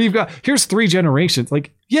you've got, here's 3 generations.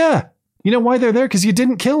 Like, yeah, you know why they're there? Because you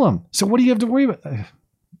didn't kill them. So what do you have to worry about?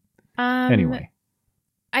 Anyway.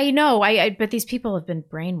 I know. But these people have been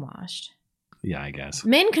brainwashed. Yeah, I guess.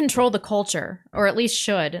 Men control the culture, or at least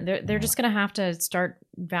should. They're just going to have to start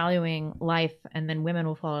valuing life, and then women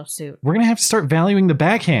will follow suit. We're going to have to start valuing the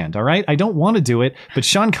backhand, all right? I don't want to do it, but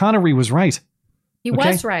Sean Connery was right. He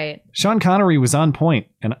was right. Sean Connery was on point.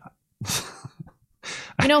 And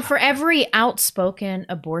for every outspoken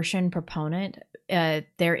abortion proponent,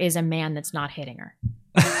 there is a man that's not hitting her.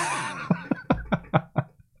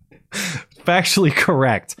 Factually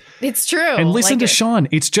correct. It's true. And listen to Sean.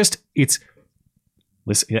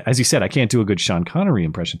 Listen, as you said, I can't do a good Sean Connery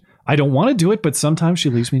impression. I don't want to do it, but sometimes she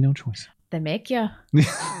leaves me no choice. They make you.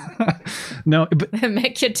 No, but they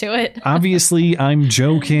make you do it. Obviously, I'm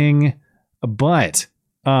joking, but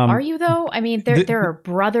are you though? I mean, there are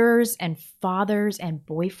brothers and fathers and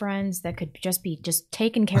boyfriends that could just be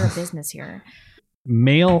taking care of business here.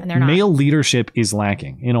 Male leadership is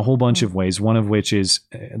lacking in a whole bunch of ways. One of which is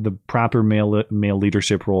the proper male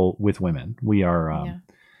leadership role with women. We are.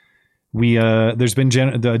 there's been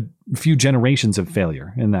the few generations of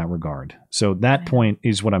failure in that regard. So that point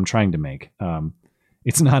is what I'm trying to make.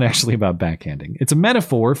 It's not actually about backhanding. It's a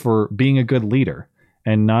metaphor for being a good leader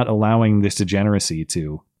and not allowing this degeneracy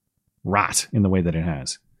to rot in the way that it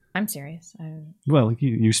has. I'm serious. Well,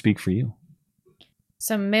 you speak for you.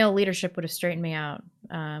 Some male leadership would have straightened me out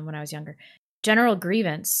when I was younger. General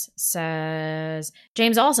Grievance says,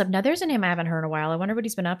 James Allsup. Now, there's a name I haven't heard in a while. I wonder what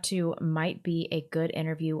he's been up to. Might be a good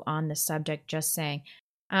interview on the subject. Just saying.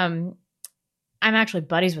 I'm actually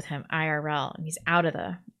buddies with him IRL, and he's out of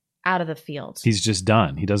the field. He's just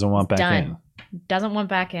done. He doesn't want back in. Doesn't want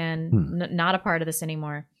back in. Not a part of this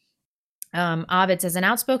anymore. Ovid says, an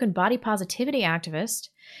outspoken body positivity activist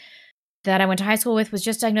that I went to high school with was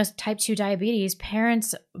just diagnosed with type 2 diabetes.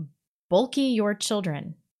 Parents, bulky your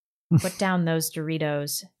children. Put down those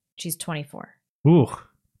Doritos. She's 24. Ooh,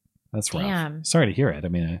 that's rough. Damn. Sorry to hear it. I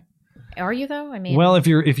mean, are you though? I mean, well, if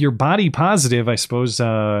you're body positive, I suppose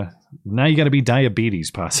now you got to be diabetes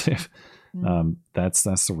positive. That's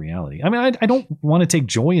the reality. I mean, I don't want to take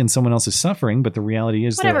joy in someone else's suffering, but the reality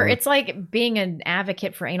is whatever. It's like being an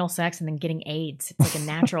advocate for anal sex and then getting AIDS. It's like a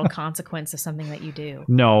natural consequence of something that you do.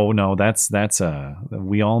 No, that's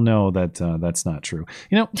we all know that that's not true.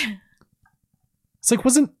 You know, it's like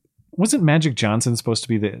wasn't Magic Johnson supposed to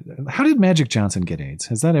be how did Magic Johnson get AIDS?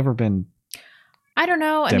 Has that ever been? I don't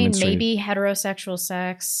know. I mean, maybe heterosexual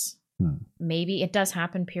sex. Maybe it does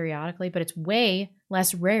happen periodically, but it's way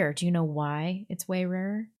less rare. Do you know why it's way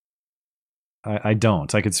rarer? I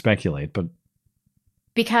don't. I could speculate, but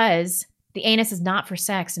because the anus is not for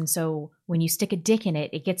sex, and so when you stick a dick in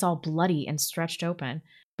it, it gets all bloody and stretched open.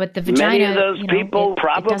 But the vagina, many of those people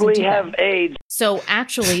probably have AIDS. So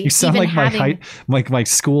actually, you sound like my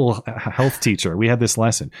school health teacher. We had this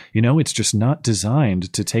lesson. You know, it's just not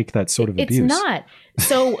designed to take that sort of abuse. It's not.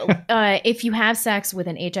 So if you have sex with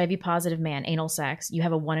an HIV positive man, anal sex, you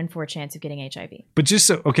have a 1 in 4 chance of getting HIV. But just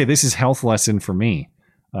okay, this is health lesson for me.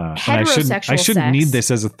 Heterosexual I shouldn't need this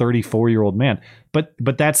as a 34-year-old man, but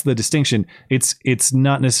that's the distinction. It's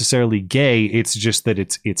not necessarily gay. It's just that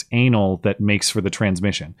it's anal that makes for the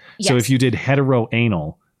transmission. Yes. So if you did hetero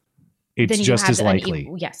anal, it's just as likely.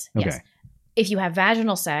 Yes. Okay. Yes. If you have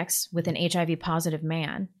vaginal sex with an HIV positive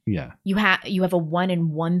man, you have a 1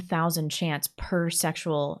 in 1,000 chance per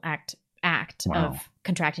sexual act of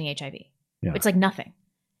contracting HIV. Yeah. It's like nothing.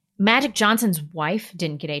 Magic Johnson's wife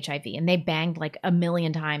didn't get HIV, and they banged like 1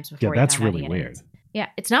 million times before. Yeah, that's really weird. Yeah,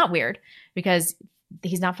 it's not weird because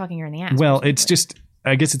he's not fucking her in the ass. Well, it's just,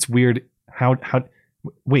 I guess it's weird. How?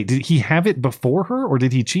 Wait, did he have it before her, or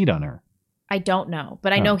did he cheat on her? I don't know,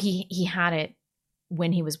 but I know he had it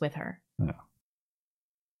when he was with her.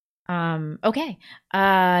 Oh. Okay.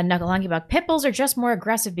 Knuckle Buck. Pit bulls are just more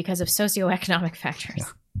aggressive because of socioeconomic factors.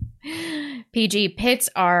 Yeah. PG. Pits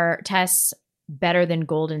are tests better than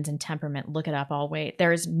Goldens in temperament. Look it up. I'll wait.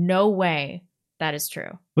 There is no way that is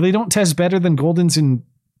true. Well, they don't test better than Goldens in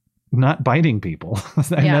not biting people.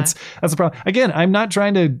 That's the problem. Again, I'm not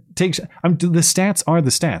trying to take. The stats are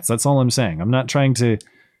the stats. That's all I'm saying. I'm not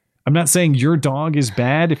saying your dog is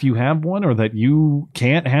bad if you have one, or that you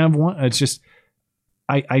can't have one. It's just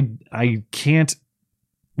I can't.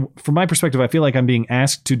 From my perspective, I feel like I'm being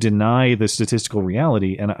asked to deny the statistical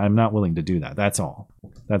reality, and I'm not willing to do that. That's all.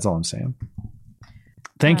 That's all I'm saying.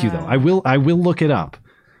 Thank you, though. I will look it up.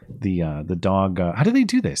 The dog. How do they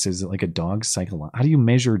do this? Is it like a dog cycle? How do you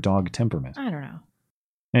measure dog temperament? I don't know.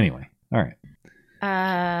 Anyway, all right.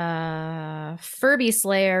 Furby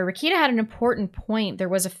Slayer. Rakita had an important point. There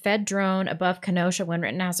was a Fed drone above Kenosha when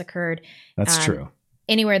Rittenhouse occurred. That's true.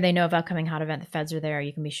 Anywhere they know of upcoming hot event, the feds are there.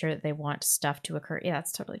 You can be sure that they want stuff to occur. Yeah,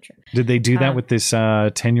 that's totally true. Did they do that with this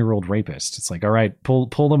 10-year-old rapist? It's like, all right,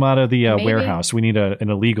 pull them out of the warehouse. We need an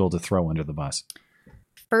illegal to throw under the bus.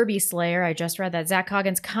 Furby Slayer. I just read that. Zach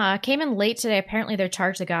Coggins came in late today. Apparently, they're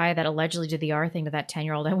charged the guy that allegedly did the R thing to that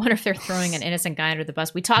 10-year-old. I wonder if they're throwing an innocent guy under the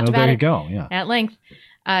bus. We talked about there it you go. Yeah. At length.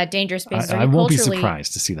 Dangerous Spaces. I won't be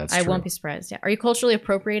surprised to see that's true. I won't be surprised. Yeah. Are you culturally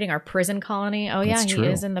appropriating our prison colony? Oh, yeah. That's he true.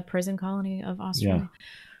 is in the prison colony of Australia. Yeah.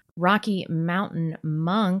 Rocky Mountain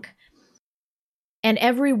Monk. And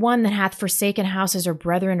every one that hath forsaken houses or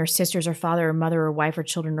brethren or sisters or father or mother or wife or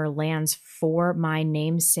children or lands for my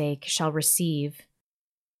name's sake shall receive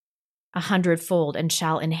 100-fold and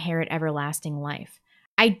shall inherit everlasting life.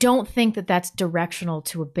 I don't think that that's directional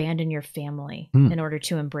to abandon your family in order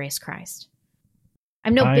to embrace Christ.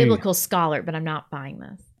 I'm no biblical scholar, but I'm not buying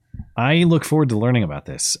this. I look forward to learning about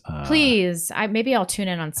this. Please, maybe I'll tune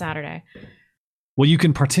in on Saturday. Well, you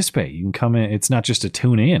can participate. You can come in. It's not just a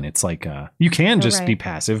tune in. It's like you can just be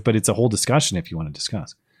passive, but it's a whole discussion if you want to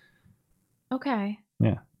discuss. Okay.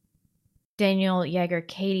 Yeah. Daniel Yeager,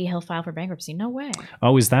 Katie, he'll file for bankruptcy. No way.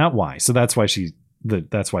 Oh, is that why? So that's why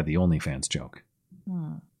that's why the OnlyFans joke.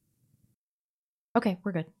 Okay,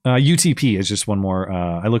 we're good. UTP is just one more.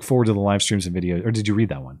 I look forward to the live streams and videos. Or did you read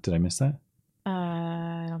that one? Did I miss that?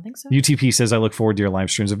 I don't think so. UTP says, I look forward to your live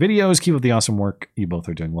streams and videos. Keep up the awesome work you both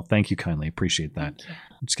are doing. Well, thank you kindly. Appreciate that.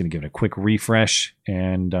 I'm just going to give it a quick refresh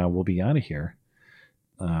and we'll be out of here.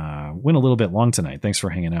 Went a little bit long tonight. Thanks for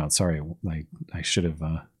hanging out. Sorry, I should have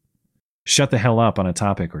shut the hell up on a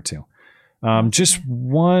topic or two. Just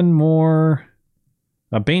one more.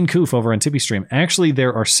 Bane Koof over on Tippy Stream. Actually,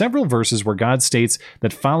 there are several verses where God states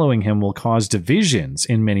that following him will cause divisions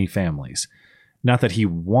in many families. Not that he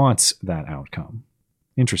wants that outcome.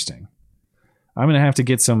 Interesting. I'm going to have to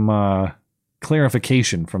get some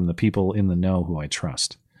clarification from the people in the know who I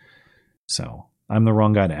trust. So I'm the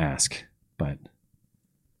wrong guy to ask. But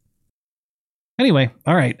anyway,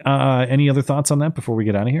 all right. Any other thoughts on that before we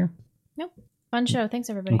get out of here? Nope. Fun show. Thanks,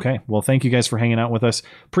 everybody. Okay. Well, thank you guys for hanging out with us.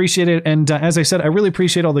 Appreciate it. And as I said, I really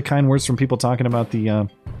appreciate all the kind words from people talking about the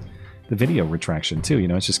video retraction, too. You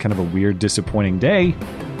know, it's just kind of a weird, disappointing day.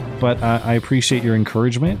 But I appreciate your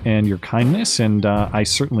encouragement and your kindness, and I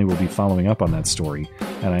certainly will be following up on that story.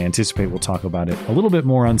 And I anticipate we'll talk about it a little bit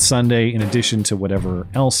more on Sunday, in addition to whatever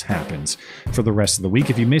else happens for the rest of the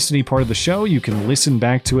week. If you missed any part of the show, you can listen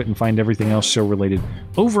back to it and find everything else show-related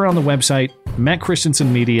over on the website,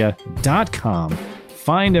 mattchristiansenmedia.com.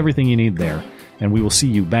 Find everything you need there, and we will see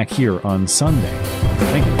you back here on Sunday.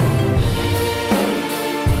 Thank you.